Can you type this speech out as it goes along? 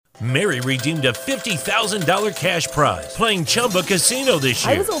Mary redeemed a $50,000 cash prize playing Chumba Casino this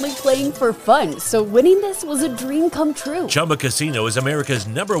year. I was only playing for fun, so winning this was a dream come true. Chumba Casino is America's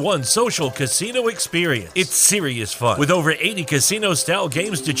 #1 social casino experience. It's serious fun. With over 80 casino-style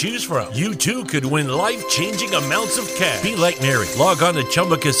games to choose from, you too could win life-changing amounts of cash. Be like Mary. Log on to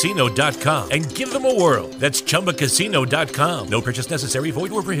ChumbaCasino.com and give them a whirl. That's ChumbaCasino.com. No purchase necessary.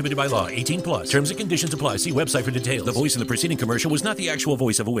 Void where prohibited by law. 18 plus. Terms and conditions apply. See website for details. The voice in the preceding commercial was not the actual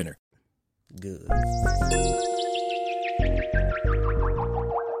voice of a winner. Good.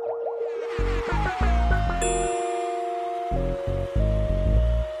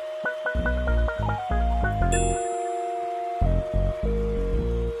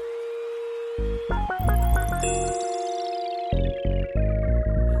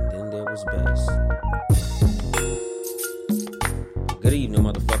 Bass. Good evening,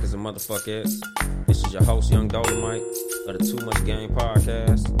 motherfuckers and motherfuckers. This is your host, Young Dolemite of the Too Much Game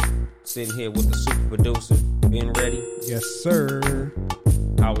podcast. Sitting here with the super producer, Ben Ready. Yes, sir.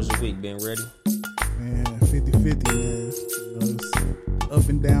 How was your week, Ben Ready? Man, 50-50, man. You know, it's up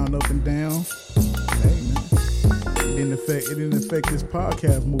and down, up and down. Hey, man. It didn't affect this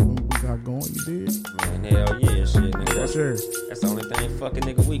podcast moving we got going, you did? Man, hell yeah, shit, nigga. That's, sure. That's the only thing fucking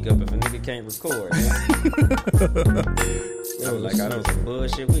nigga week up if a nigga can't record. Yo, like I know some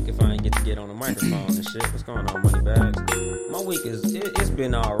bullshit week if I ain't get on the microphone and shit. What's going on, money bags? My week it's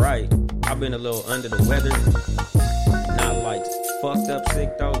been alright. I've been a little under the weather. Not like fucked up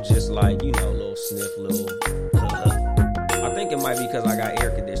sick though, just like, you know, a little sniff, little I think it might be because I got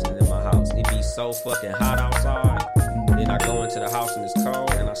air conditioning in my house. It be so fucking hot outside. Then I go into the house and it's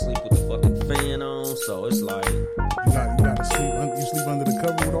cold, and I sleep with the fucking fan on. So it's like you gotta sleep. You sleep under the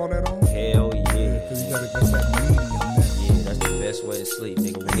cover with all that on. Hell yeah! Cause you gotta get that medium. Yeah, that's the best way to sleep,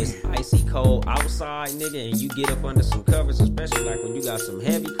 nigga. When it's icy cold outside, nigga, and you get up under some covers, especially like when you got some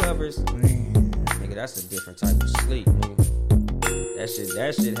heavy covers, nigga, that's a different type of sleep, nigga. That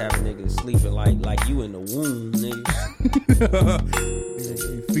shit have a nigga sleeping like you in the womb, nigga.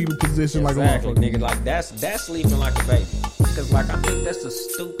 Fetal position, exactly, like a nigga. Like that's sleeping like a baby. Cause like I think that's a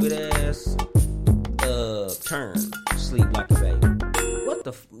stupid ass term. Sleep like a baby. What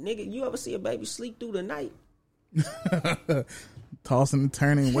the nigga? You ever see a baby sleep through the night? Tossing and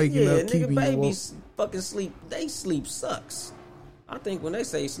turning, waking up, nigga, keeping babies fucking sleep. They sleep sucks. I think when they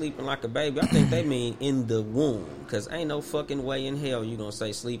say sleeping like a baby, I think they mean in the womb. Because ain't no fucking way in hell you gonna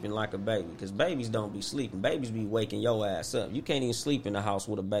say sleeping like a baby. Because babies don't be sleeping. Babies be waking your ass up. You can't even sleep in the house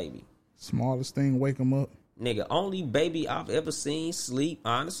with a baby. Smallest thing, wake them up. Nigga, only baby I've ever seen sleep,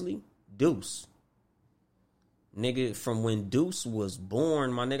 honestly, Deuce. Nigga, from when Deuce was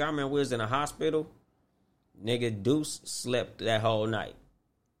born, my nigga, I remember we was in the hospital. Nigga, Deuce slept that whole night.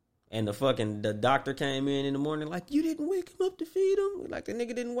 And the doctor came in the morning like, you didn't wake him up to feed him? Like, the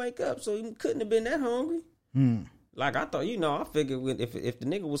nigga didn't wake up, so he couldn't have been that hungry. Like, I thought, I figured if the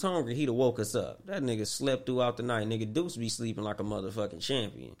nigga was hungry, he'd have woke us up. That nigga slept throughout the night. Nigga, Deuce be sleeping like a motherfucking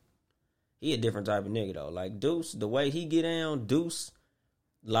champion. He a different type of nigga, though. Like, Deuce, the way he get down, Deuce,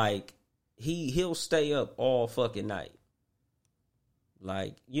 like, he'll stay up all fucking night.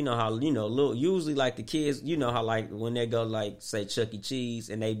 Like, you know how, usually like the kids, you know how like when they go like, say Chuck E. Cheese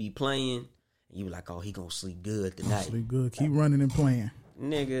and they be playing, and you be like, oh, he gonna sleep good tonight. Sleep good. Keep running and playing.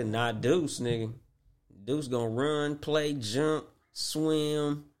 Nigga, not Deuce, nigga. Deuce gonna run, play, jump,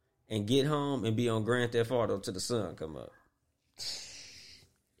 swim, and get home and be on Grand Theft Auto till the sun come up.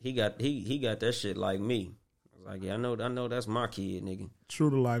 He got that shit like me. Like, yeah, I know that's my kid, nigga. True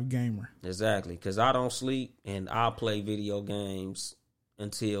to life gamer. Exactly, because I don't sleep and I play video games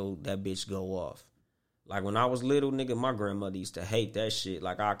until that bitch go off. Like, when I was little, nigga, my grandmother used to hate that shit.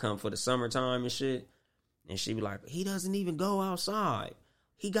 Like, I come for the summertime and shit, and she be like, he doesn't even go outside.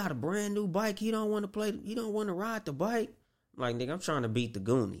 He got a brand new bike. He don't want to ride the bike. I'm like, nigga, I'm trying to beat the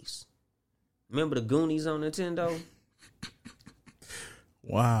Goonies. Remember the Goonies on Nintendo?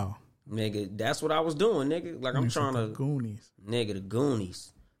 Wow. Nigga, that's what I was doing, nigga. Like, I'm trying to... Goonies. Nigga, the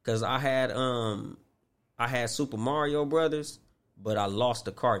Goonies. Because I had Super Mario Brothers, but I lost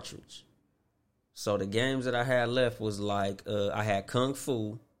the cartridge. So the games that I had left was like, I had Kung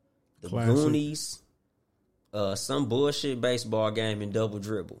Fu, the Classic. Goonies, some bullshit baseball game, and Double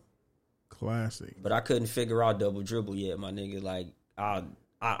Dribble. Classic. But I couldn't figure out Double Dribble yet, my nigga. Like,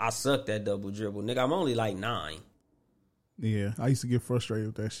 I sucked at Double Dribble. Nigga, I'm only like 9. Yeah, I used to get frustrated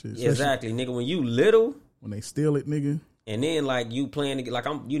with that shit. Exactly, nigga. When you little. When they steal it, nigga. And then, like, you playing, like,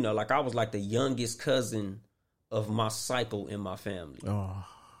 like I was like the youngest cousin of my cycle in my family. Oh.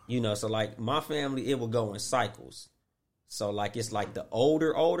 So like my family, it will go in cycles. So like it's like the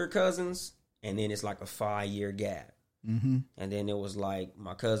older cousins, and then it's like a 5-year gap. And then it was like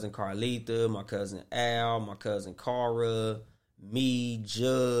my cousin Carlitha, my cousin Al, my cousin Cara, me,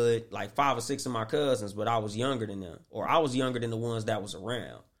 Judd, like 5 or 6 of my cousins, but I was younger than them. Or I was younger than the ones that was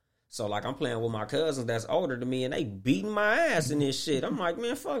around. So, like, I'm playing with my cousins that's older than me, and they beating my ass in this shit. I'm like,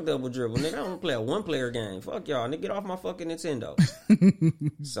 man, fuck double dribble, nigga. I don't play a one-player game. Fuck y'all, nigga. Get off my fucking Nintendo.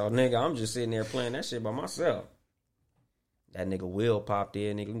 So, nigga, I'm just sitting there playing that shit by myself. That nigga Will popped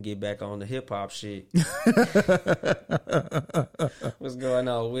in. Nigga, can get back on the hip-hop shit. What's going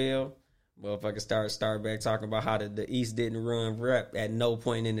on, Will? Motherfucker start back talking about how the East didn't run rep at no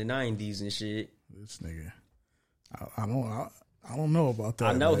point in the 90s and shit. This nigga. I don't know about that.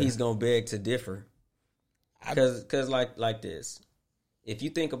 I know man. he's gonna beg to differ, cause like this. If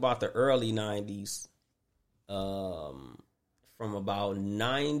you think about the early 90s, from about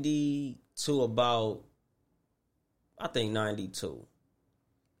 90 to about I think 92,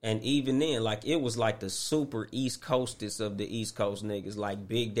 and even then, like it was like the super East Coastest of the East Coast niggas, like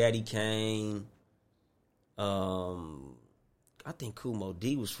Big Daddy Kane. I think Kumo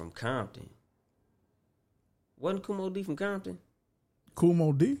D was from Compton. Wasn't Kumo D from Compton?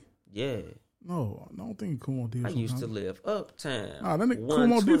 Kumo D? Yeah. No, I don't think Kumo D. I used to live uptown. Nah, that nigga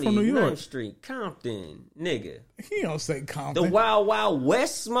Kumo D from New York. 129th Street, Compton, nigga. He don't say Compton. The Wild Wild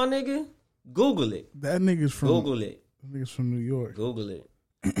West, my nigga. Google it. That nigga's from. Google it. That nigga's from New York. Google it.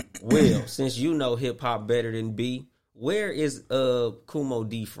 Will, since you know hip hop better than B, where is Kumo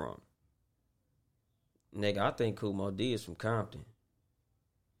D from? Nigga, I think Kumo D is from Compton.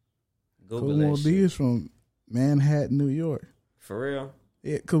 Google Kumo that D shit. is from Manhattan, New York. For real?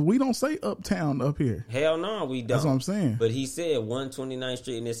 Yeah, because we don't say uptown up here. Hell no, we don't. That's what I'm saying. But he said 129th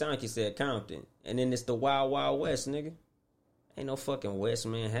Street, and it sounded like he said Compton. And then it's the Wild Wild West, nigga. Ain't no fucking West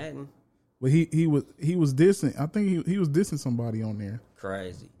Manhattan. But he was dissing. I think he was dissing somebody on there.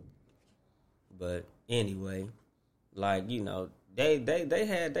 Crazy. But anyway, like, you know, they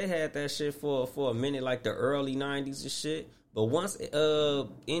had that shit for a minute, like the early 90s and shit. But once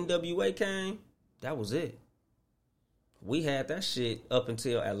NWA came, that was it. We had that shit up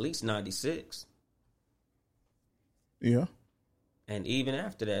until at least 96. Yeah. And even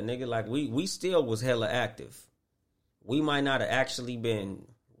after that, nigga, like we still was hella active. We might not have actually been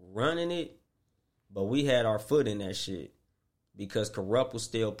running it, but we had our foot in that shit. Because Corrupt was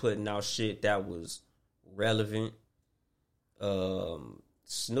still putting out shit that was relevant.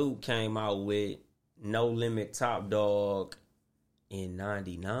 Snoop came out with No Limit Top Dog in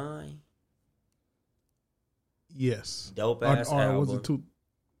 99. Yes. Dope ass album. Was it two?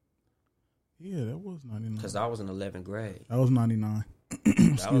 Yeah, that was 99. Because I was in 11th grade. That was 99.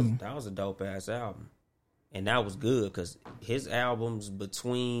 That was a dope ass album. And that was good because his albums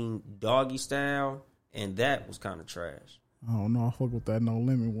between Doggy Style and that was kind of trash. I don't know. I fuck with that No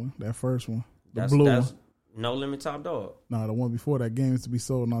Limit one. That first one. The That's blue one. No Limit Top Dog. Nah, the one before that, Games to Be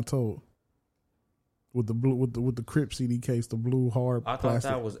Sold Not Told. With the blue, with the Crip CD case, the blue hard I thought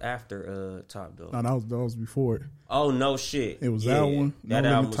plastic. that was after Top Dog. No, that was before it. Oh no shit! It was that one. That No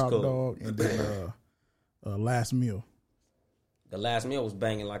album Limit was Top cool. Dog, and then Last Meal. The Last Meal was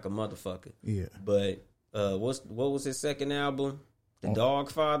banging like a motherfucker. Yeah. But what was his second album? The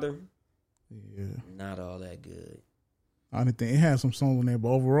Dog Father. Yeah. Not all that good. I didn't think it had some songs on there, but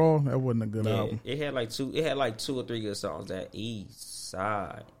overall, that wasn't a good Yeah, album. it had like 2 or 3 good songs. That East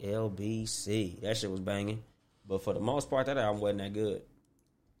Side, LBC, that shit was banging. But for the most part, that album wasn't that good.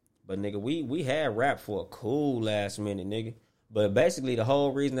 But nigga, we had rap for a cool last minute, nigga. But basically, the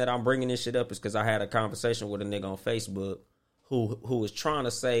whole reason that I'm bringing this shit up is because I had a conversation with a nigga on Facebook who was trying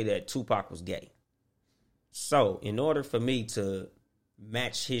to say that Tupac was gay. So in order for me to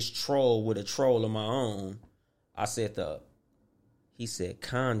match his troll with a troll of my own, I said he said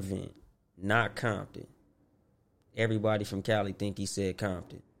Convent, not Compton. Everybody from Cali think he said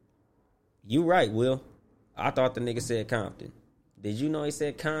Compton. You right, Will. I thought the nigga said Compton. Did you know he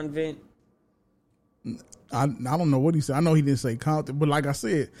said Convent? I don't know what he said. I know he didn't say Compton, but like I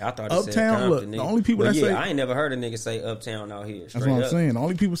said, I thought he Uptown. said Compton. Look, nigga. the only people But that yeah, say I ain't never heard a nigga say Uptown out here. that's what I'm saying. The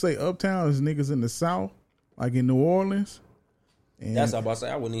only people say Uptown is niggas in the South, like in New Orleans. And That's what I'm about to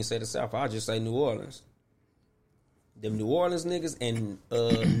say. I wouldn't even say the South. I'd just say New Orleans. Them New Orleans niggas and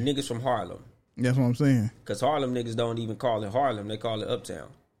niggas from Harlem. that's what I'm saying. Because Harlem niggas don't even call it Harlem. They call it Uptown.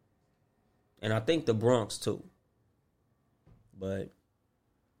 And I think the Bronx too. But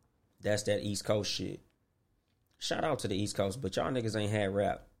that's that East Coast shit. Shout out to the East Coast, but y'all niggas ain't had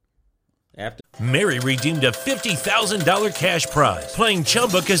rap. After Mary redeemed a $50,000 cash prize playing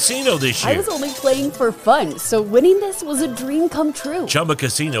Chumba Casino this year. I was only playing for fun, so winning this was a dream come true. Chumba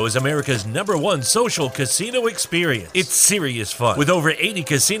Casino is America's #1 social casino experience. It's serious fun. With over 80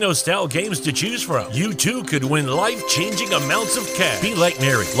 casino-style games to choose from, you too could win life-changing amounts of cash. Be like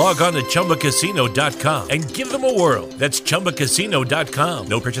Mary. Log on to ChumbaCasino.com and give them a whirl. That's ChumbaCasino.com.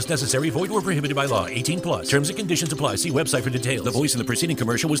 No purchase necessary. Void where prohibited by law. 18+. Terms and conditions apply. See website for details. The voice in the preceding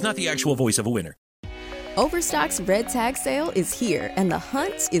commercial was not the actual voice of a winner. Overstock's Red Tag Sale is here, and the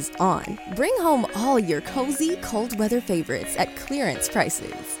hunt is on. Bring home all your cozy, cold-weather favorites at clearance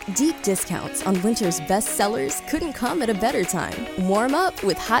prices. Deep discounts on winter's best sellers couldn't come at a better time. Warm up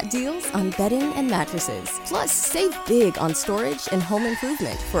with hot deals on bedding and mattresses. Plus, save big on storage and home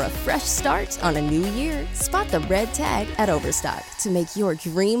improvement for a fresh start on a new year. Spot the red tag at Overstock to make your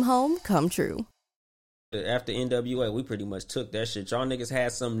dream home come true. After NWA, we pretty much took that shit. Y'all niggas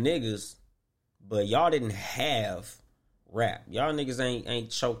had some niggas, but y'all didn't have rap. Y'all niggas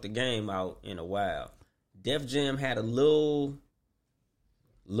ain't choked the game out in a while. Def Jam had a little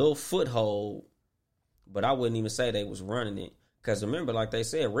foothold, but I wouldn't even say they was running it. Because remember, like they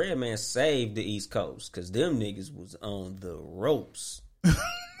said, Redman saved the East Coast because them niggas was on the ropes.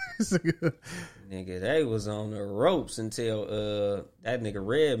 Nigga, they was on the ropes until that nigga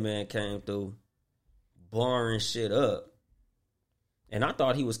Redman came through barring shit up. And I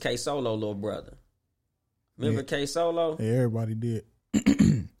thought he was K-Solo little brother. Remember K-Solo? Yeah, everybody did.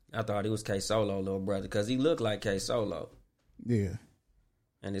 I thought he was K-Solo little brother because he looked like K-Solo. Yeah.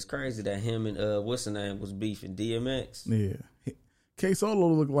 And it's crazy that him and what's the name was beefing, DMX. Yeah. K-Solo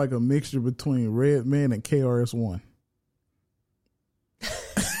looked like a mixture between Redman and KRS-One.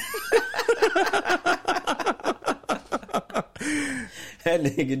 That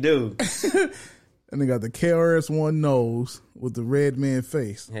nigga do. And they got the KRS-One nose with the Redman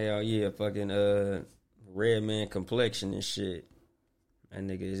face. Hell yeah, fucking Redman complexion and shit. That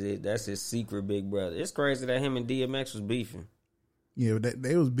nigga is it. That's his secret big brother. It's crazy that him and DMX was beefing. Yeah, but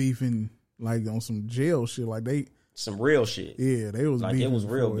they was beefing like on some jail shit. Like some real shit. Yeah, they was like beefing it was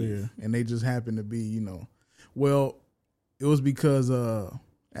real before, beef. yeah. And they just happened to be, well, it was because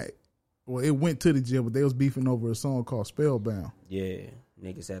it went to the jail, but they was beefing over a song called Spellbound. Yeah.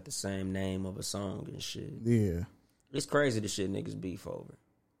 Niggas had the same name of a song and shit. Yeah. It's crazy the shit niggas beef over.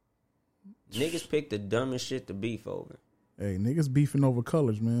 Niggas pick the dumbest shit to beef over. Hey, niggas beefing over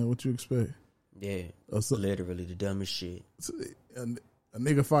colors, man. What you expect? Yeah. Literally the dumbest shit. A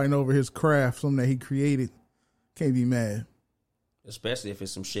nigga fighting over his craft, something that he created, can't be mad. Especially if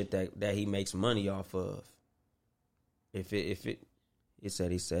it's some shit that he makes money off of. If it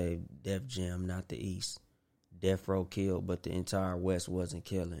said he saved Def Jam, not the East. Death Row killed, but the entire West wasn't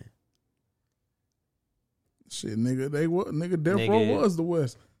killing. Shit, nigga, Death Row was the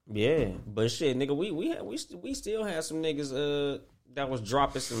West. Yeah, but shit, nigga, we still had some niggas that was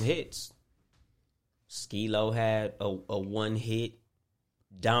dropping some hits. Skee-Lo had a one hit.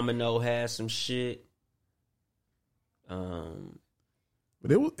 Domino had some shit.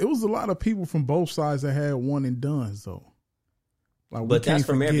 But it was a lot of people from both sides that had one and dones though. Like, but that's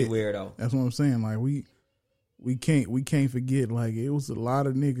from everywhere though. That's what I'm saying. Like we can't forget, like, it was a lot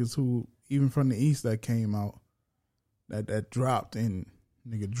of niggas who, even from the East, that came out that dropped and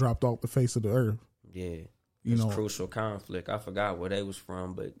nigga dropped off the face of the earth. Yeah. It's crucial conflict. I forgot where they was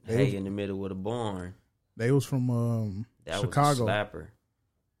from, but in the middle of the barn. They was from that Chicago. Was a slapper.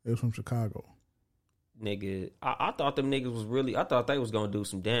 They was from Chicago. Nigga, I thought them niggas was I thought they was gonna do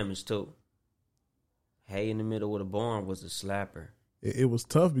some damage too. Hey in the middle of the barn was a slapper. It was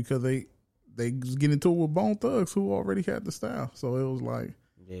tough because they was getting into it with Bone Thugs, who already had the style. So it was like,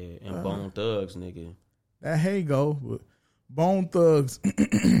 yeah, and Bone Thugs, nigga. That hey go, but Bone Thugs.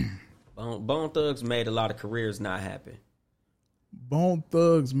 Bone Thugs made a lot of careers not happen. Bone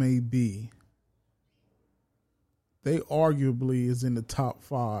Thugs may be. They arguably is in the top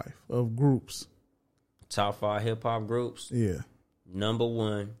 5 of groups. Top 5 hip hop groups? Yeah. Number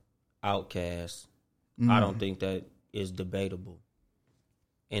 1, Outkast. I don't think that is debatable.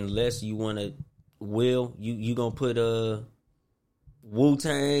 Unless you want to, you gonna put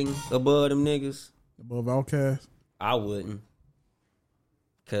Wu-Tang above them niggas? Above Outkast? I wouldn't.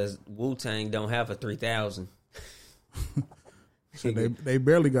 Because Wu-Tang don't have a 3,000. So they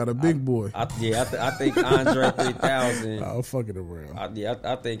barely got a big boy. I think Andre 3000. I'll fucking around.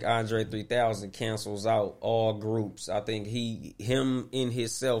 I think Andre 3000 cancels out all groups. I think him in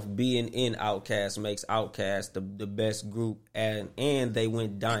himself being in Outkast makes Outkast the best group, and they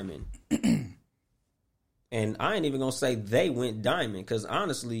went diamond. And I ain't even gonna say they went diamond, because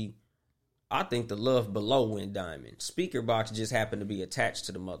honestly, I think the Love Below went diamond. Speaker Box just happened to be attached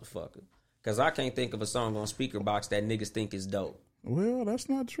to the motherfucker. Because I can't think of a song on Speakerbox that niggas think is dope. Well, that's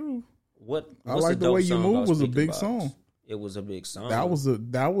not true. What's I Like the Way You Move was a big Speakerbox? song. It was a big song. That was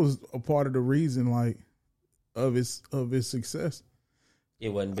a part of the reason, like, of its success. It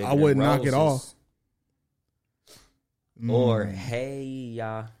wasn't big. I wouldn't knock it off. Or Hey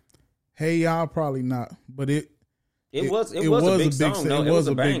Ya. Hey Ya, probably not, but it was a big song. No, it was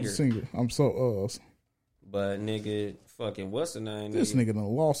a banger. Big singer. I'm so But nigga, fucking what's the name? This nigga done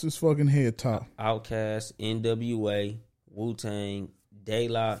lost his fucking head top. Outkast, NWA, Wu-Tang, De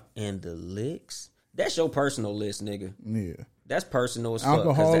La, and the Licks. That's your personal list, nigga. Yeah, that's personal as fuck.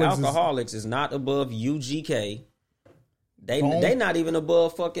 Because the Alcoholics is not above UGK. They not even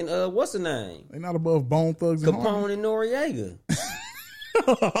above fucking what's the name? They not above Bone Thugs and Capone and Noriega.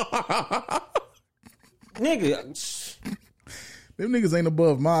 Nigga, them niggas ain't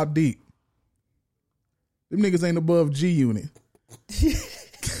above Mobb Deep. Them niggas ain't above G Unit.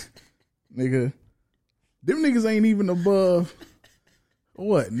 Nigga, them niggas ain't even above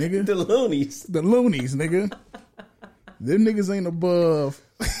what, nigga? The Loonies. The Loonies, nigga. Them niggas ain't above.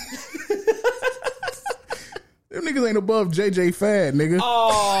 Them niggas ain't above JJ Fad, nigga.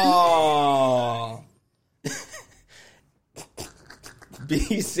 Oh.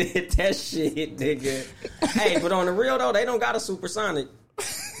 B said that shit, nigga. Hey, but on the real though, they don't got a supersonic.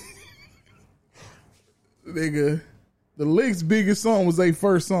 Nigga, the Licks' biggest song was their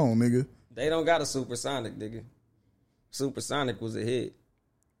first song, nigga. They don't got a supersonic, nigga. Supersonic was a hit.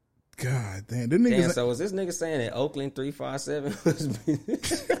 God damn, them niggas. Damn, so is this nigga saying that Oakland 357 was?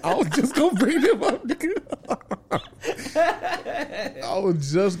 I was just gonna bring them up, nigga. I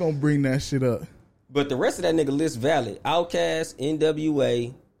was just gonna bring that shit up. But the rest of that nigga list valid. Outkast,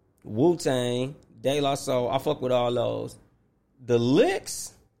 NWA, Wu-Tang, De La Soul. I fuck with all those. The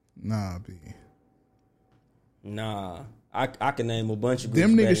Licks? Nah, B. Nah. I can name a bunch of groups.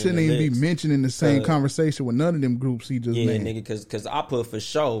 Them niggas shouldn't even be mentioned in the same conversation with none of them groups he just named. Yeah, nigga, cause I put for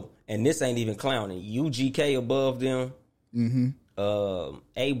sure, and this ain't even clowning. UGK above them. Mm-hmm.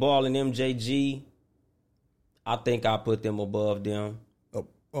 A-Ball and MJG. I think I put them above them.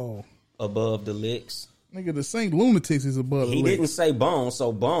 Above the Licks. Nigga, the Saint Lunatics is above the Licks. He didn't say Bone,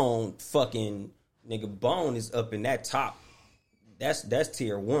 so Bone fucking nigga Bone is up in that top. That's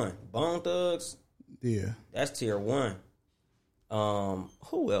tier 1. Bone Thugs. Yeah. That's tier 1.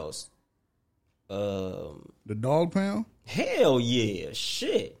 Who else? The Dog Pound? Hell yeah.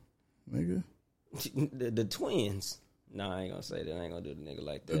 Shit. Nigga. The Twins. Nah, I ain't gonna say that. I ain't gonna do the nigga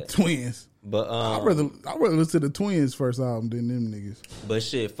like that. The Twins. But I'd rather listen to the Twins' first album than them niggas. But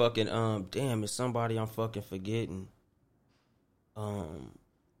shit, fucking damn, it's somebody I'm fucking forgetting.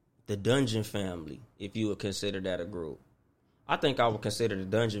 The Dungeon Family, if you would consider that a group. I think I would consider the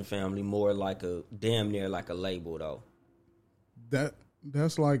Dungeon Family more like a damn near like a label though.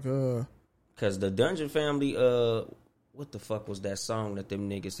 That's like cause the Dungeon Family, what the fuck was that song that them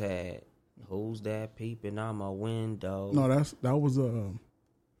niggas had? Who's that peeping out my window? No, that was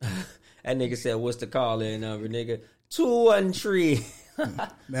that nigga said, "What's the call in number, nigga? 213."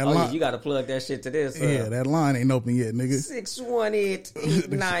 You got to plug that shit to this. Yeah, that line ain't open yet, nigga.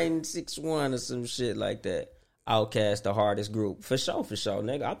 618-8961 or some shit like that. Outkast, the hardest group for sure,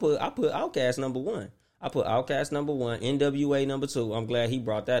 nigga. I put Outkast number 1. I put Outkast number 1, NWA number 2. I'm glad he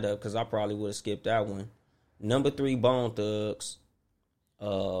brought that up because I probably would have skipped that one. Number 3, Bone Thugs.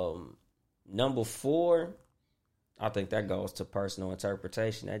 Number 4, I think that goes to personal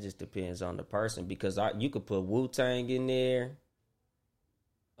interpretation. That just depends on the person because you could put Wu-Tang in there.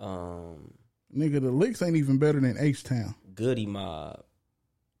 Nigga, the Licks ain't even better than H-Town. Goody Mob.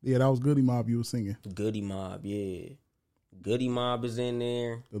 Yeah, that was Goody Mob you was singing. Goody Mob, yeah. Goody Mob is in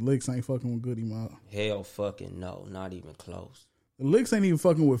there. The Licks ain't fucking with Goody Mob. Hell fucking no, not even close. The Licks ain't even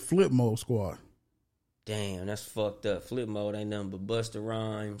fucking with Flip Mode Squad. Damn, that's fucked up. Flip Mode ain't nothing but Busta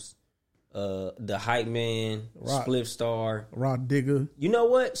Rhymes, the Hype Man, Spliff Star, Rock Digger. You know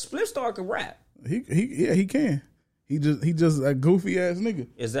what? Spliff Star can rap. He can. He just a goofy ass nigga.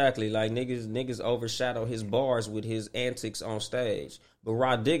 Exactly, like niggas overshadow his bars with his antics on stage. But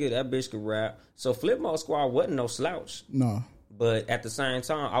Rod Digger, that bitch could rap. So Flip Mode Squad wasn't no slouch. No. But at the same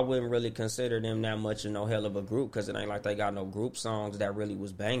time, I wouldn't really consider them that much of no hell of a group because it ain't like they got no group songs that really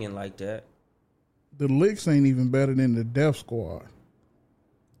was banging like that. The Licks ain't even better than the Def Squad.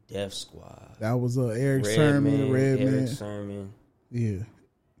 Def Squad. That was Eric Sermon, Eric Sermon. Yeah.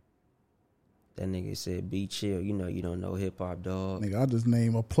 That nigga said, "Be chill." You know you don't know hip hop, dog. Nigga, I just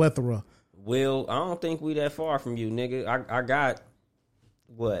name a plethora. Well, I don't think we that far from you, nigga. I got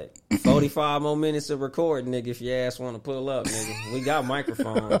what 45 more minutes of recording, nigga. If your ass want to pull up, nigga, we got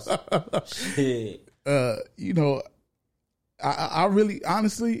microphones. Shit. You know, I really,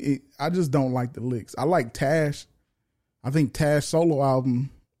 honestly, I just don't like the licks. I like Tash. I think Tash solo album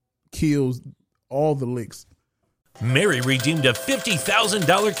kills all the licks. Mary redeemed a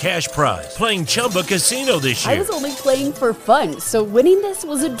 $50,000 cash prize playing Chumba Casino this year. I was only playing for fun, so winning this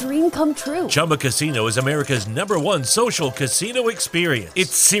was a dream come true. Chumba Casino is America's #1 social casino experience.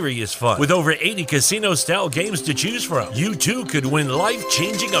 It's serious fun. With over 80 casino-style games to choose from, you too could win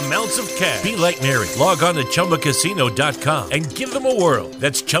life-changing amounts of cash. Be like Mary. Log on to ChumbaCasino.com and give them a whirl.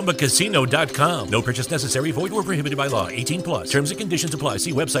 That's ChumbaCasino.com. No purchase necessary. Void where prohibited by law. 18 plus. Terms and conditions apply.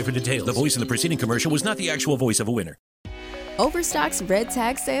 See website for details. The voice in the preceding commercial was not the actual voice of a winner. Overstock's Red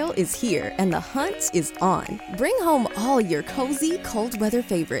Tag Sale is here and the hunt is on. Bring home all your cozy, cold weather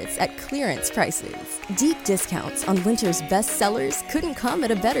favorites at clearance prices. Deep discounts on winter's best sellers couldn't come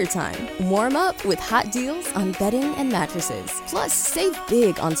at a better time. Warm up with hot deals on bedding and mattresses. Plus, save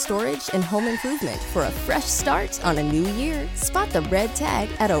big on storage and home improvement for a fresh start on a new year. Spot the red tag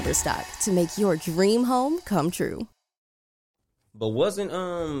at Overstock to make your dream home come true. But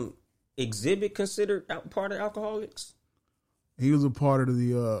wasn't Exhibit considered part of Alcoholics? He was a part of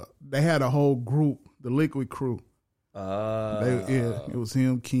the. They had a whole group, the Liquid Crew. It was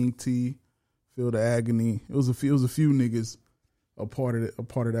him, King T, Phil the Agony. It was a few niggas a part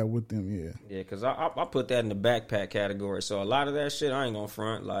of that with them. Yeah, yeah. Because I put that in the backpack category. So a lot of that shit I ain't gonna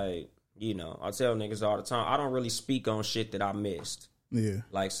front. Like, you know, I tell niggas all the time, I don't really speak on shit that I missed. Yeah,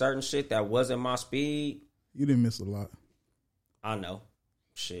 like certain shit that wasn't my speed. You didn't miss a lot. I know.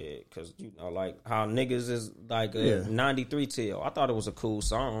 Shit, because, you know, like how niggas is like a 93 till. I thought it was a cool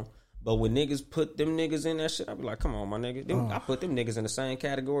song. But when niggas put them niggas in that shit, I be like, come on, my nigga. I put them niggas in the same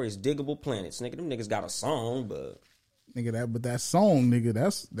category as Diggable Planets. Nigga, them niggas got a song, but... Nigga, that song, nigga,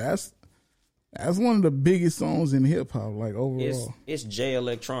 that's one of the biggest songs in hip-hop, like, overall. It's J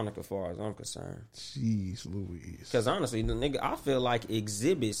Electronica as far as I'm concerned. Jeez Louise. Because honestly, the nigga, I feel like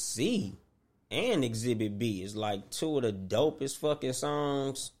Exhibit C and Exhibit B is like two of the dopest fucking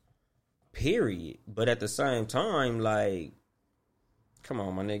songs, period. But at the same time, like, come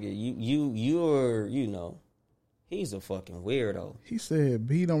on, my nigga, you're, you know, he's a fucking weirdo. He said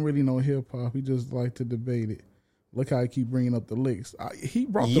he don't really know hip hop. He just like to debate it. Look how he keep bringing up the licks. He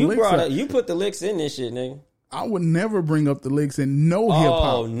brought the licks up. You put the licks in this shit, nigga. I would never bring up the licks in no hip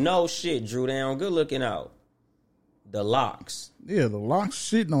hop. Oh, no shit, Drew Down. Good looking out. The Locks. Yeah, the Locks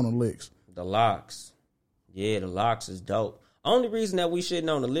shitting on the licks. The Locks. Yeah, the Locks is dope. Only reason that we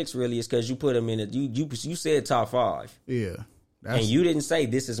shitting on the licks really is because you put them in you said top 5. Yeah. And you didn't say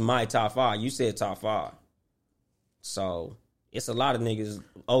this is my top 5. You said top 5. So it's a lot of niggas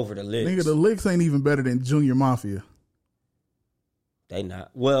over the licks. Nigga, the licks ain't even better than Junior Mafia. They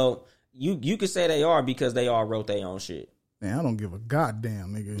not. Well, you could say they are because they all wrote their own shit. Man, I don't give a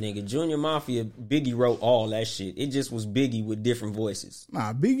goddamn, nigga. Nigga, Junior Mafia, Biggie wrote all that shit. It just was Biggie with different voices.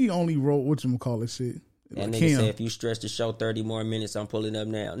 Nah, Biggie only wrote whatchamacallit shit. That nigga said, if you stretch the show 30 more minutes, I'm pulling up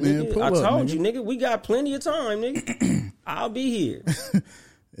now. Man, nigga, pull I up, told nigga. you, nigga, we got plenty of time, nigga. I'll be here.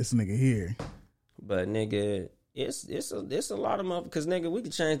 This nigga here. But, nigga, it's a lot of motherfuckers. Because, nigga, we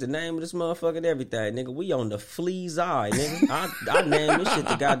could change the name of this motherfucker and everything. Nigga, we on the Flea's Eye, nigga. I named this shit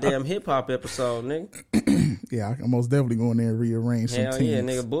the goddamn hip-hop episode, nigga. Yeah, I'm most definitely going there and rearrange some Hell teams. yeah,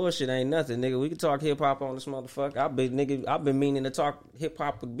 nigga, bullshit ain't nothing, nigga. We can talk hip-hop on this motherfucker. I've been meaning to talk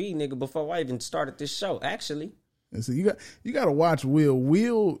hip-hop with B, nigga, before I even started this show, actually. And so you got to watch Will.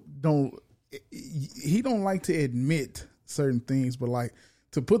 Will don't like to admit certain things, but like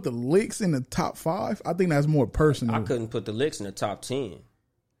to put the licks in the top 5, I think that's more personal. I couldn't put the licks in the top 10.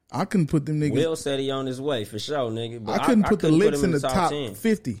 I couldn't put them niggas. Will said he on his way for sure, nigga. But I couldn't put the licks him in the top 10.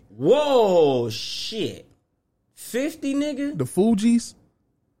 50. Whoa, shit. 50, nigga? The Fugees.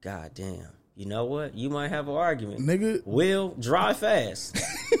 God damn. You know what? You might have an argument. Nigga. Will, drive fast.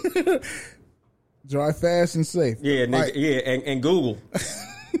 Drive fast and safe. Yeah, nigga. Like, yeah, and Google.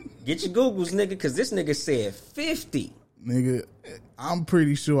 Get your Googles, nigga, because this nigga said 50. Nigga, I'm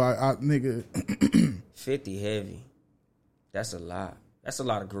pretty sure nigga. 50 heavy. That's a lot. That's a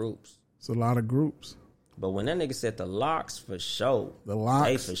lot of groups. It's a lot of groups. But when that nigga said the Locks for sure, the Locks,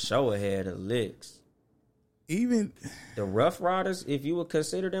 they for sure ahead of the licks. Even the Rough Riders, if you would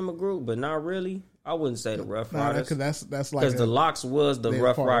consider them a group, but not really, I wouldn't say the Rough Riders. Because that's like because the Locks was the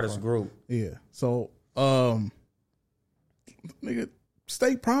Rough Riders group. Yeah. So, nigga,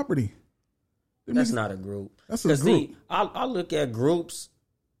 State Property. That's not a group. That's a group. See, I look at groups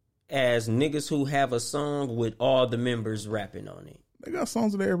as niggas who have a song with all the members rapping on it. They got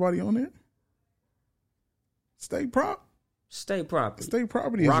songs with everybody on there. State Property. State Property. State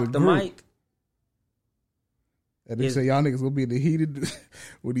Property Rock is a the group. Mic. And they say y'all niggas gonna be in the heated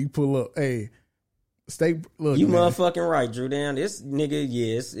when he pull up. Hey, Look, you man. motherfucking right, Drew. Down this nigga,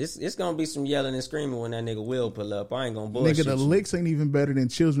 it's gonna be some yelling and screaming when that nigga will pull up. I ain't gonna bullshit. Nigga, the licks ain't even better than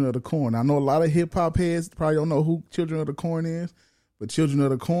Children of the Corn. I know a lot of hip hop heads probably don't know who Children of the Corn is, but Children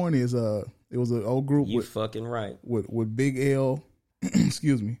of the Corn is it was an old group. You fucking right. With Big L,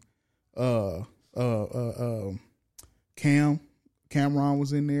 excuse me, Cameron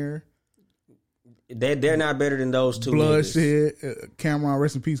was in there. They're not better than those two Bloodshed, niggas. Cameron,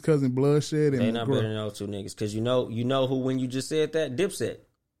 rest in peace, cousin Bloodshed. They're not better than those two niggas. Because you know who, when you just said that? Dipset.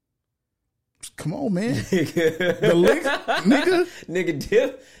 Come on, man. The lick, nigga. Nigga,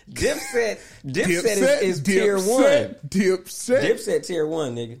 Dipset is tier one. Dipset tier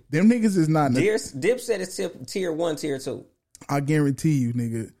one, nigga. Them niggas is not. Dipset is tier one, tier two. I guarantee you,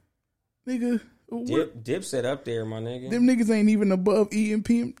 nigga. Dipset up there, my nigga. Them niggas ain't even above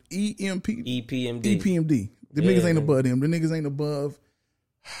EPMD. Them niggas ain't above them. Them niggas ain't above.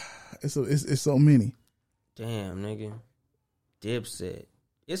 It's so many. Damn, nigga. Dipset.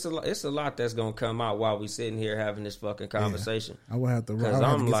 It's a lot that's gonna come out while we sitting here having this fucking conversation. Yeah, I will have to write.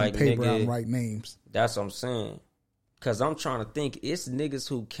 I'm like, some paper nigga, out and write names. That's what I'm saying. Cause I'm trying to think. It's niggas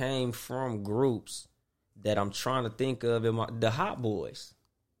who came from groups that I'm trying to think of in the Hot Boys.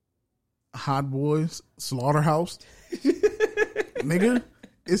 Hot Boys, Slaughterhouse, nigga.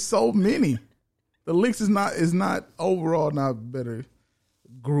 It's so many. The Licks is not overall not better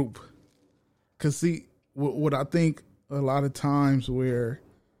group. Cause see, what I think a lot of times when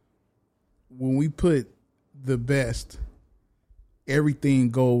we put the best,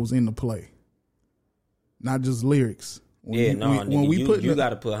 everything goes into play. Not just lyrics. You got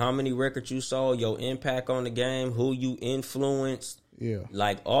to put how many records you sold, your impact on the game, who you influenced. Yeah.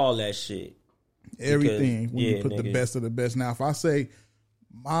 Like all that shit. Everything. When you put the best of the best. Now, if I say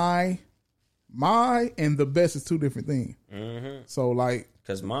my and the best is two different things. Mm-hmm. So like.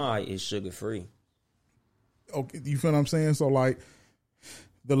 Because my is sugar free. Okay. You feel what I'm saying? So like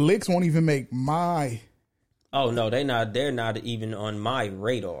the Licks won't even make my. Oh no, they're not even on my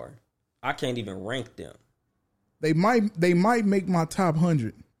radar. I can't even rank them. They might make my top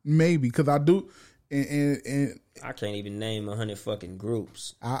 100. Maybe. Because I do. And I can't even name 100 fucking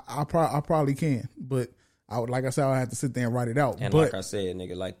groups. I probably can, but I would, like I said, I have to sit there and write it out. And like I said,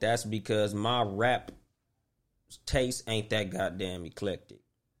 nigga, like that's because my rap taste ain't that goddamn eclectic.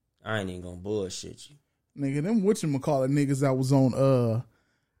 I ain't even gonna bullshit you, nigga. Them whatchamacallit niggas that was on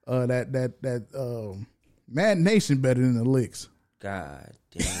that Mad Nation better than the Licks. God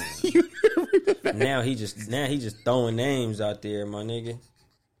damn. Now he just throwing names out there, my nigga.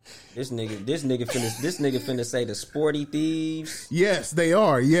 This nigga finna say the Sporty Thieves. Yes, they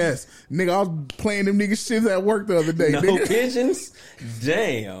are. Yes, nigga, I was playing them nigga shit at work the other day. No nigga. Pigeons,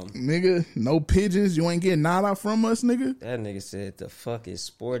 damn, nigga, no pigeons. You ain't getting nada from us, nigga. That nigga said the fuck is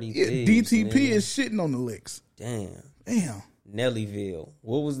Sporty Thieves. DTP nigga. is shitting on the Licks. Damn. Nellyville.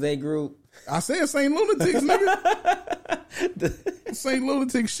 What was they group? I said St. Lunatics, nigga. St.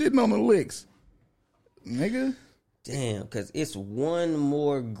 Lunatics shitting on the Licks, nigga. Damn, because it's one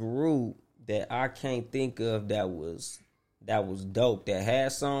more group that I can't think of that was dope, that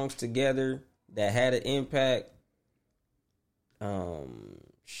had songs together, that had an impact.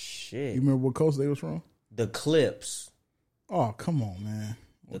 Shit. You remember what coast they was from? The Clips. Oh, come on, man.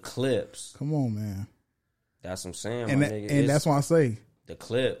 The Clips. Come on, man. That's what I'm saying, and my that, nigga. And that's why I say. The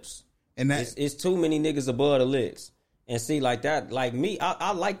Clips. And that it's too many niggas above the Licks. And see, like that, like me,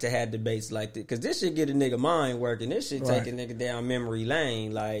 I like to have debates like this, because this shit get a nigga mind working. This shit take a nigga down memory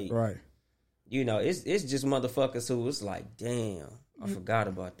lane. Like, right. You know, it's just motherfuckers who it's like, damn, I forgot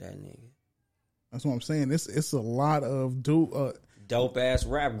about that nigga. That's what I'm saying. It's a lot of dope ass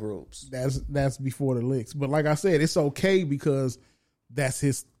rap groups. That's before the Licks. But like I said, it's okay because that's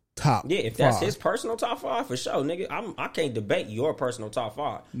his top. Yeah, if that's his personal top 5, for sure, nigga. I can't debate your personal top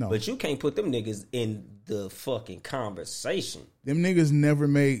 5. No. But you can't put them niggas in the fucking conversation. Them niggas never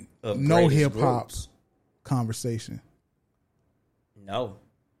made no hip hop conversation. No.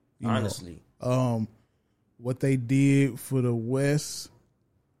 Honestly. What they did for the West,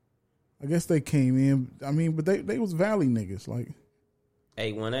 I guess they came in. I mean, but they was Valley niggas, like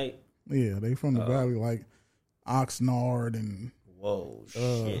 818. Yeah, they from the Valley, like Oxnard and. Whoa,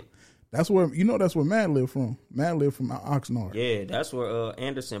 shit. That's where Matt lived from. Matt lived from Oxnard. Yeah, that's where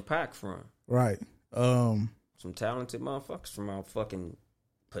Anderson .Paak from. Right. Some talented motherfuckers from our fucking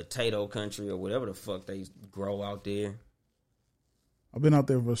potato country or whatever the fuck they grow out there. I've been out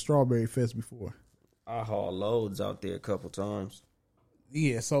there for a strawberry fest before. I hauled loads out there a couple times.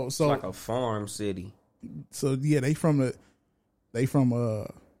 Yeah, so it's like a farm city. So yeah, they from the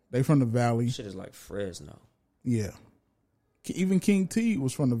Valley. Shit is like Fresno. Yeah. Even King T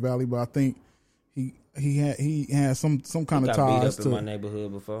was from the Valley, but I think he had some kind of ties beat up in my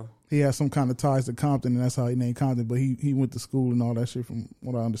neighborhood before. He had some kind of ties to Compton, and that's how he named Compton. But he went to school and all that shit, from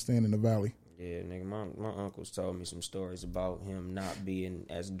what I understand, in the Valley. Yeah, nigga, my uncles told me some stories about him not being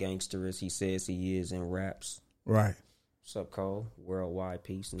as gangster as he says he is in raps. Right. What's up, Cole? Worldwide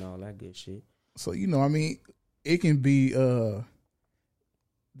peace and all that good shit. So, I mean, it can be the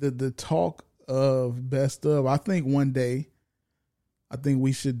talk of best of. I think one day,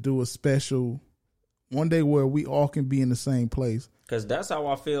 we should do a special one day where we all can be in the same place. Because that's how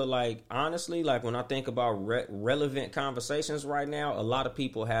I feel like, honestly, like when I think about relevant conversations right now, a lot of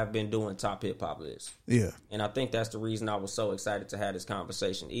people have been doing top hip hop lists. Yeah. And I think that's the reason I was so excited to have this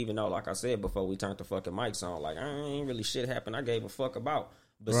conversation. Even though, like I said before we turned the fucking mics on, like, I ain't really shit happened I gave a fuck about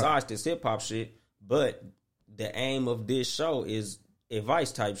besides this hip hop shit. But the aim of this show is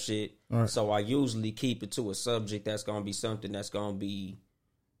advice type shit. Right. So I usually keep it to a subject that's going to be something that's going to be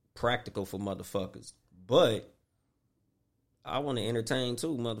practical for motherfuckers. But I want to entertain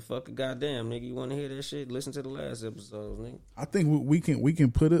too, motherfucker. Goddamn, nigga, you want to hear that shit? Listen to the last episodes, nigga. I think we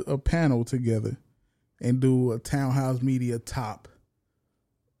can put a panel together and do a Townhouse Media top.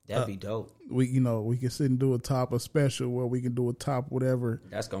 That'd be dope. We can sit and do a special where we can do a top whatever.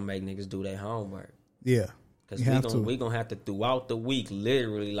 That's gonna make niggas do their homework. Yeah, because we gonna have to throughout the week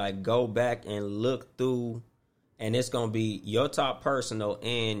literally like go back and look through, and it's gonna be your top personal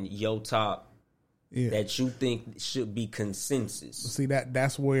and your top. Yeah. That you think should be consensus. See,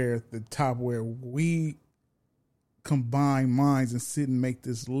 that's where the top, where we combine minds and sit and make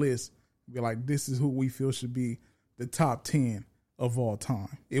this list. Be like, this is who we feel should be the top 10 of all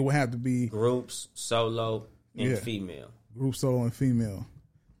time. It would have to be groups, solo, and female. Group, solo, and female.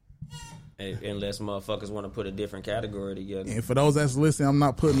 Unless motherfuckers want to put a different category together. And for those that's listening, I'm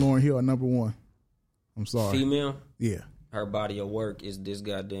not putting Lauryn Hill at number one. I'm sorry. Female? Yeah. Her body of work is this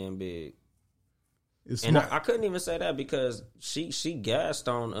goddamn big. It's and I couldn't even say that because she gassed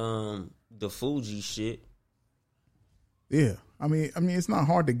on the Fuji shit. Yeah, I mean it's not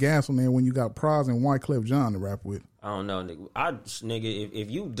hard to gas on there when you got Pras and Wyclef Jean to rap with. I don't know, nigga.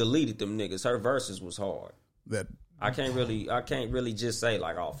 If you deleted them niggas, her verses was hard. That I can't really just say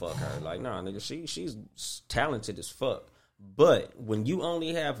like, oh fuck her. Like, nah, nigga, she's talented as fuck. But when you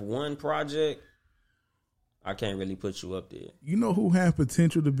only have one project, I can't really put you up there. You know who had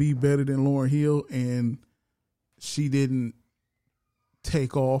potential to be better than Lauryn Hill and she didn't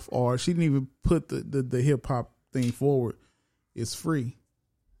take off, or she didn't even put the hip hop thing forward? It's Free.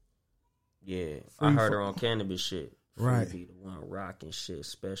 Yeah, Free I heard her on cannabis shit. Free right. Be the one rocking shit,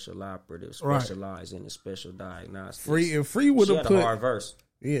 special operative, specialized in the special diagnostics. Free would have put a hard verse.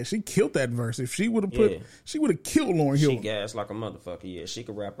 Yeah, she killed that verse. If she would have she would have killed Lauryn Hill. She gassed like a motherfucker. Yeah, she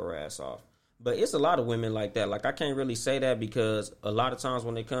could rap her ass off. But it's a lot of women like that. Like, I can't really say that because a lot of times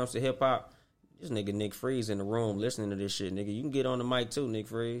when it comes to hip-hop, this nigga Nick Freeze in the room listening to this shit, nigga. You can get on the mic too, Nick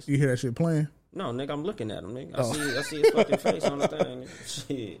Freeze. You hear that shit playing? No, nigga, I'm looking at him, nigga. I see his fucking face on the thing, nigga.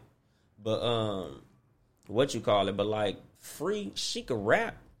 Shit. But, what you call it? But, like, Free, she could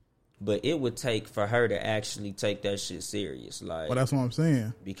rap, but it would take for her to actually take that shit serious. Like, well, that's what I'm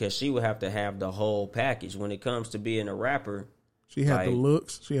saying. Because she would have to have the whole package when it comes to being a rapper. She had the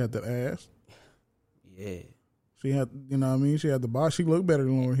looks. She had the ass. Yeah. She had, you know what I mean? She had the body. She looked better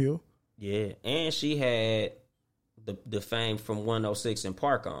than Lauryn Hill. Yeah. And she had the fame from 106 and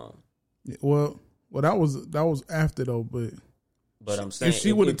Park on. Yeah, well, that was after though, but I'm saying if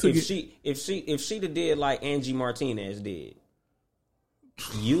she would have took it, if she'd have did like Angie Martinez did,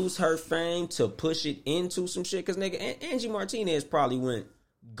 use her fame to push it into some shit. Cause nigga, Angie Martinez probably went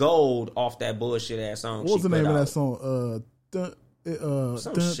gold off that bullshit ass song. What was the name of that song?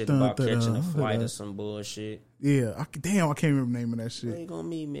 Some shit about catching a flight or some bullshit. Yeah, I can't remember the name of that shit. They gonna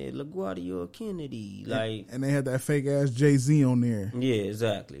meet me, LaGuardia Kennedy, like, and they had that fake ass Jay-Z on there. Yeah,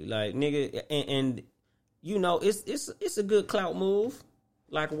 exactly. Like, nigga, and you know, it's a good clout move.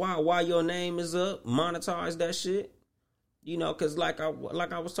 Like, why your name is up, monetize that shit. You know, cause like I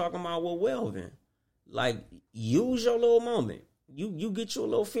was talking about with Welvin, like, use your little moment. You get you a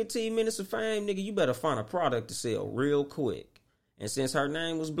little 15 minutes of fame, nigga. You better find a product to sell real quick. And since her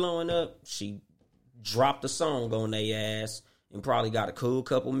name was blowing up, she dropped a song on their ass and probably got a cool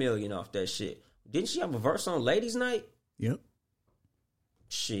couple million off that shit. Didn't she have a verse on Ladies Night? Yep.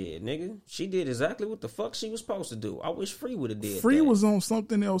 Shit, nigga. She did exactly what the fuck she was supposed to do. I wish Free would have did Free that. was on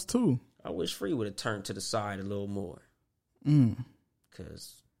something else too. I wish Free would have turned to the side a little more.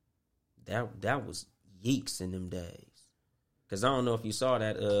 Cause that was yeeks in them days. Cause I don't know if you saw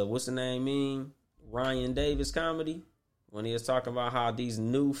that, what's the name mean? Ryan Davis comedy? When he was talking about how these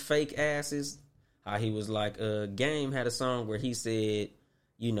new fake asses, how he was like, Game had a song where he said,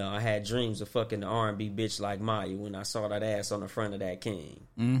 you know, I had dreams of fucking the R&B bitch like Maya when I saw that ass on the front of that King.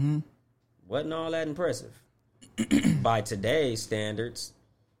 Mm-hmm. Wasn't all that impressive. By today's standards,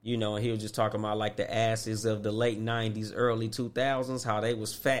 you know, and he was just talking about like the asses of the late 90s, early 2000s, how they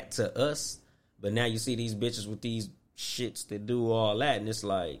was fat to us. But now you see these bitches with these shits that do all that, and it's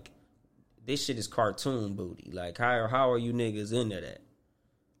like, this shit is cartoon booty. Like, how are you niggas into that?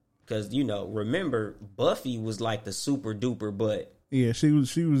 Because, you know, remember, Buffy was like the super duper butt. Yeah, she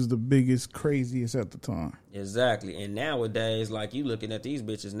was the biggest, craziest at the time. Exactly. And nowadays, like, you looking at these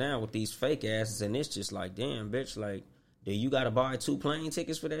bitches now with these fake asses, and it's just like, damn, bitch, like, do you got to buy 2 plane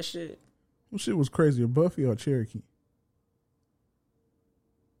tickets for that shit? What shit was crazier, Buffy or Cherokee?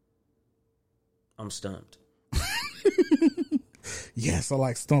 I'm stumped. Yes, I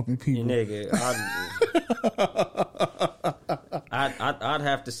like stumping people. Nigga, I'd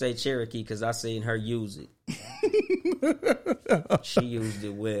have to say Cherokee because I seen her use it. She used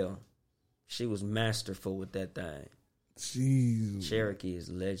it well. She was masterful with that thing. Jeez. Cherokee is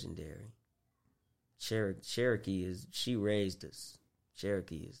legendary. Cherokee is, she raised us.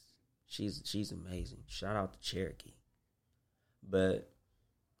 Cherokee is, she's amazing. Shout out to Cherokee. But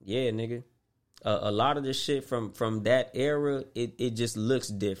yeah, nigga. A lot of this shit from that era, it just looks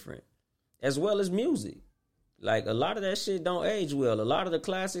different. As well as music. Like, a lot of that shit don't age well. A lot of the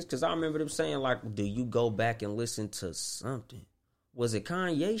classics, because I remember them saying, like, do you go back and listen to something? Was it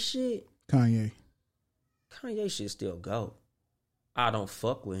Kanye shit? Kanye shit still go. I don't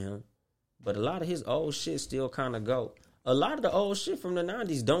fuck with him. But a lot of his old shit still kind of go. A lot of the old shit from the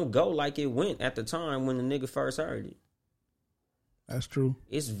 90s don't go like it went at the time when the nigga first heard it. That's true.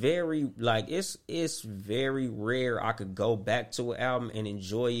 It's very, like, it's very rare I could go back to an album and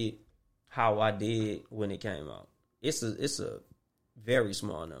enjoy it how I did when it came out. It's a very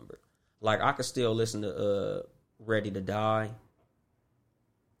small number. Like, I could still listen to Ready to Die.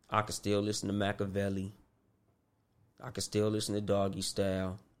 I could still listen to Machiavelli. I could still listen to Doggy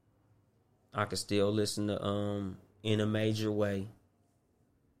Style. I could still listen to In a Major Way.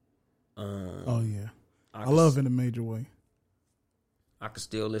 Oh yeah. I love In a Major Way. I could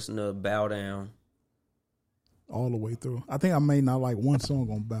still listen to Bow Down. All the way through. I think I may not like one song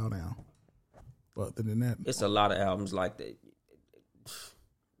on Bow Down. But other than that. It's a lot of albums like that.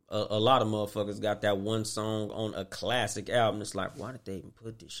 A lot of motherfuckers got that one song on a classic album. It's like, why did they even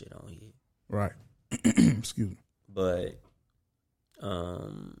put this shit on here? Right. Excuse me. But,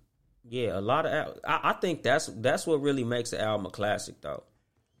 yeah, a lot of... I think that's what really makes an album a classic, though.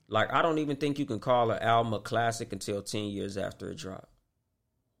 Like, I don't even think you can call an album a classic until 10 years after it dropped.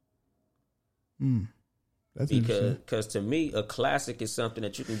 That's interesting. Because to me, a classic is something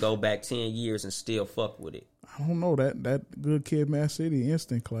that you can go back 10 years and still fuck with it. I don't know. That Good Kid, Mad City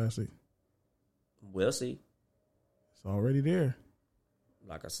instant classic. We'll see. It's already there.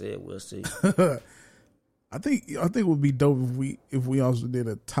 Like I said, we'll see. I think it would be dope if we also did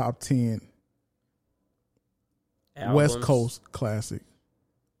a top 10 albums. West Coast classic.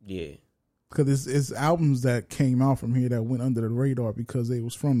 Yeah. Because it's albums that came out from here that went under the radar because they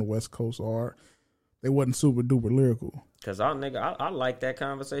was from the West Coast or they wasn't super duper lyrical. Because I like that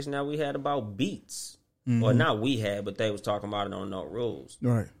conversation that we had about beats. Mm-hmm. Or not we had, but they was talking about it on No Rules.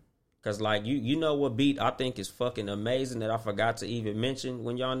 Right. Because, like, you know what beat I think is fucking amazing that I forgot to even mention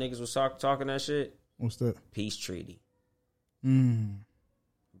when y'all niggas was talking that shit? What's that? Peace Treaty.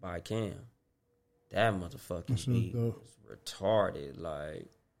 By Cam. That motherfucking beat was retarded. Like,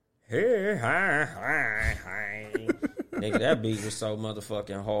 hey, hi. Nigga, that beat was so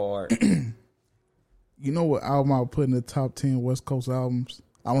motherfucking hard. You know what album I would put in the top 10 West Coast albums?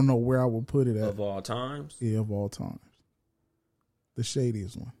 I don't know where I would put it at. Of all times? Yeah, of all times. The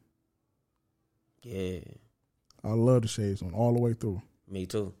Shadiest one. Yeah. I love the Shadiest one all the way through. Me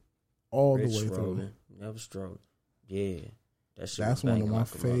too. All the way through. Never strolling. Yeah. That's one of my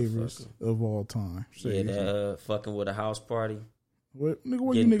favorites of all time. Yeah, that fucking with a house party. Where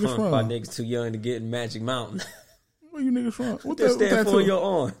you niggas from? By niggas too young to get in Magic Mountain. Where you niggas from? What that stand for your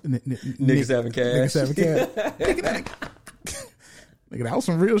arm? Niggas having cash. Niggas having cash. Nigga, that was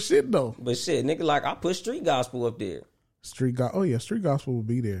some real shit though. But shit, nigga, like I put street gospel up there. Street gospel will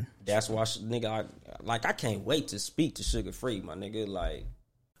be there. That's why, nigga, I can't wait to speak to Sugar Free, my nigga. Like,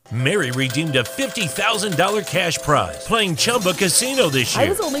 Mary redeemed a $50,000 cash prize playing Chumba Casino this year. I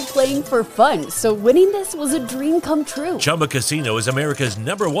was only playing for fun, so winning this was a dream come true. Chumba Casino is America's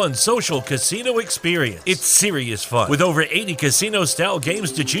 #1 social casino experience. It's serious fun. With over 80 casino-style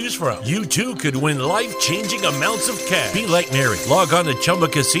games to choose from, you too could win life-changing amounts of cash. Be like Mary. Log on to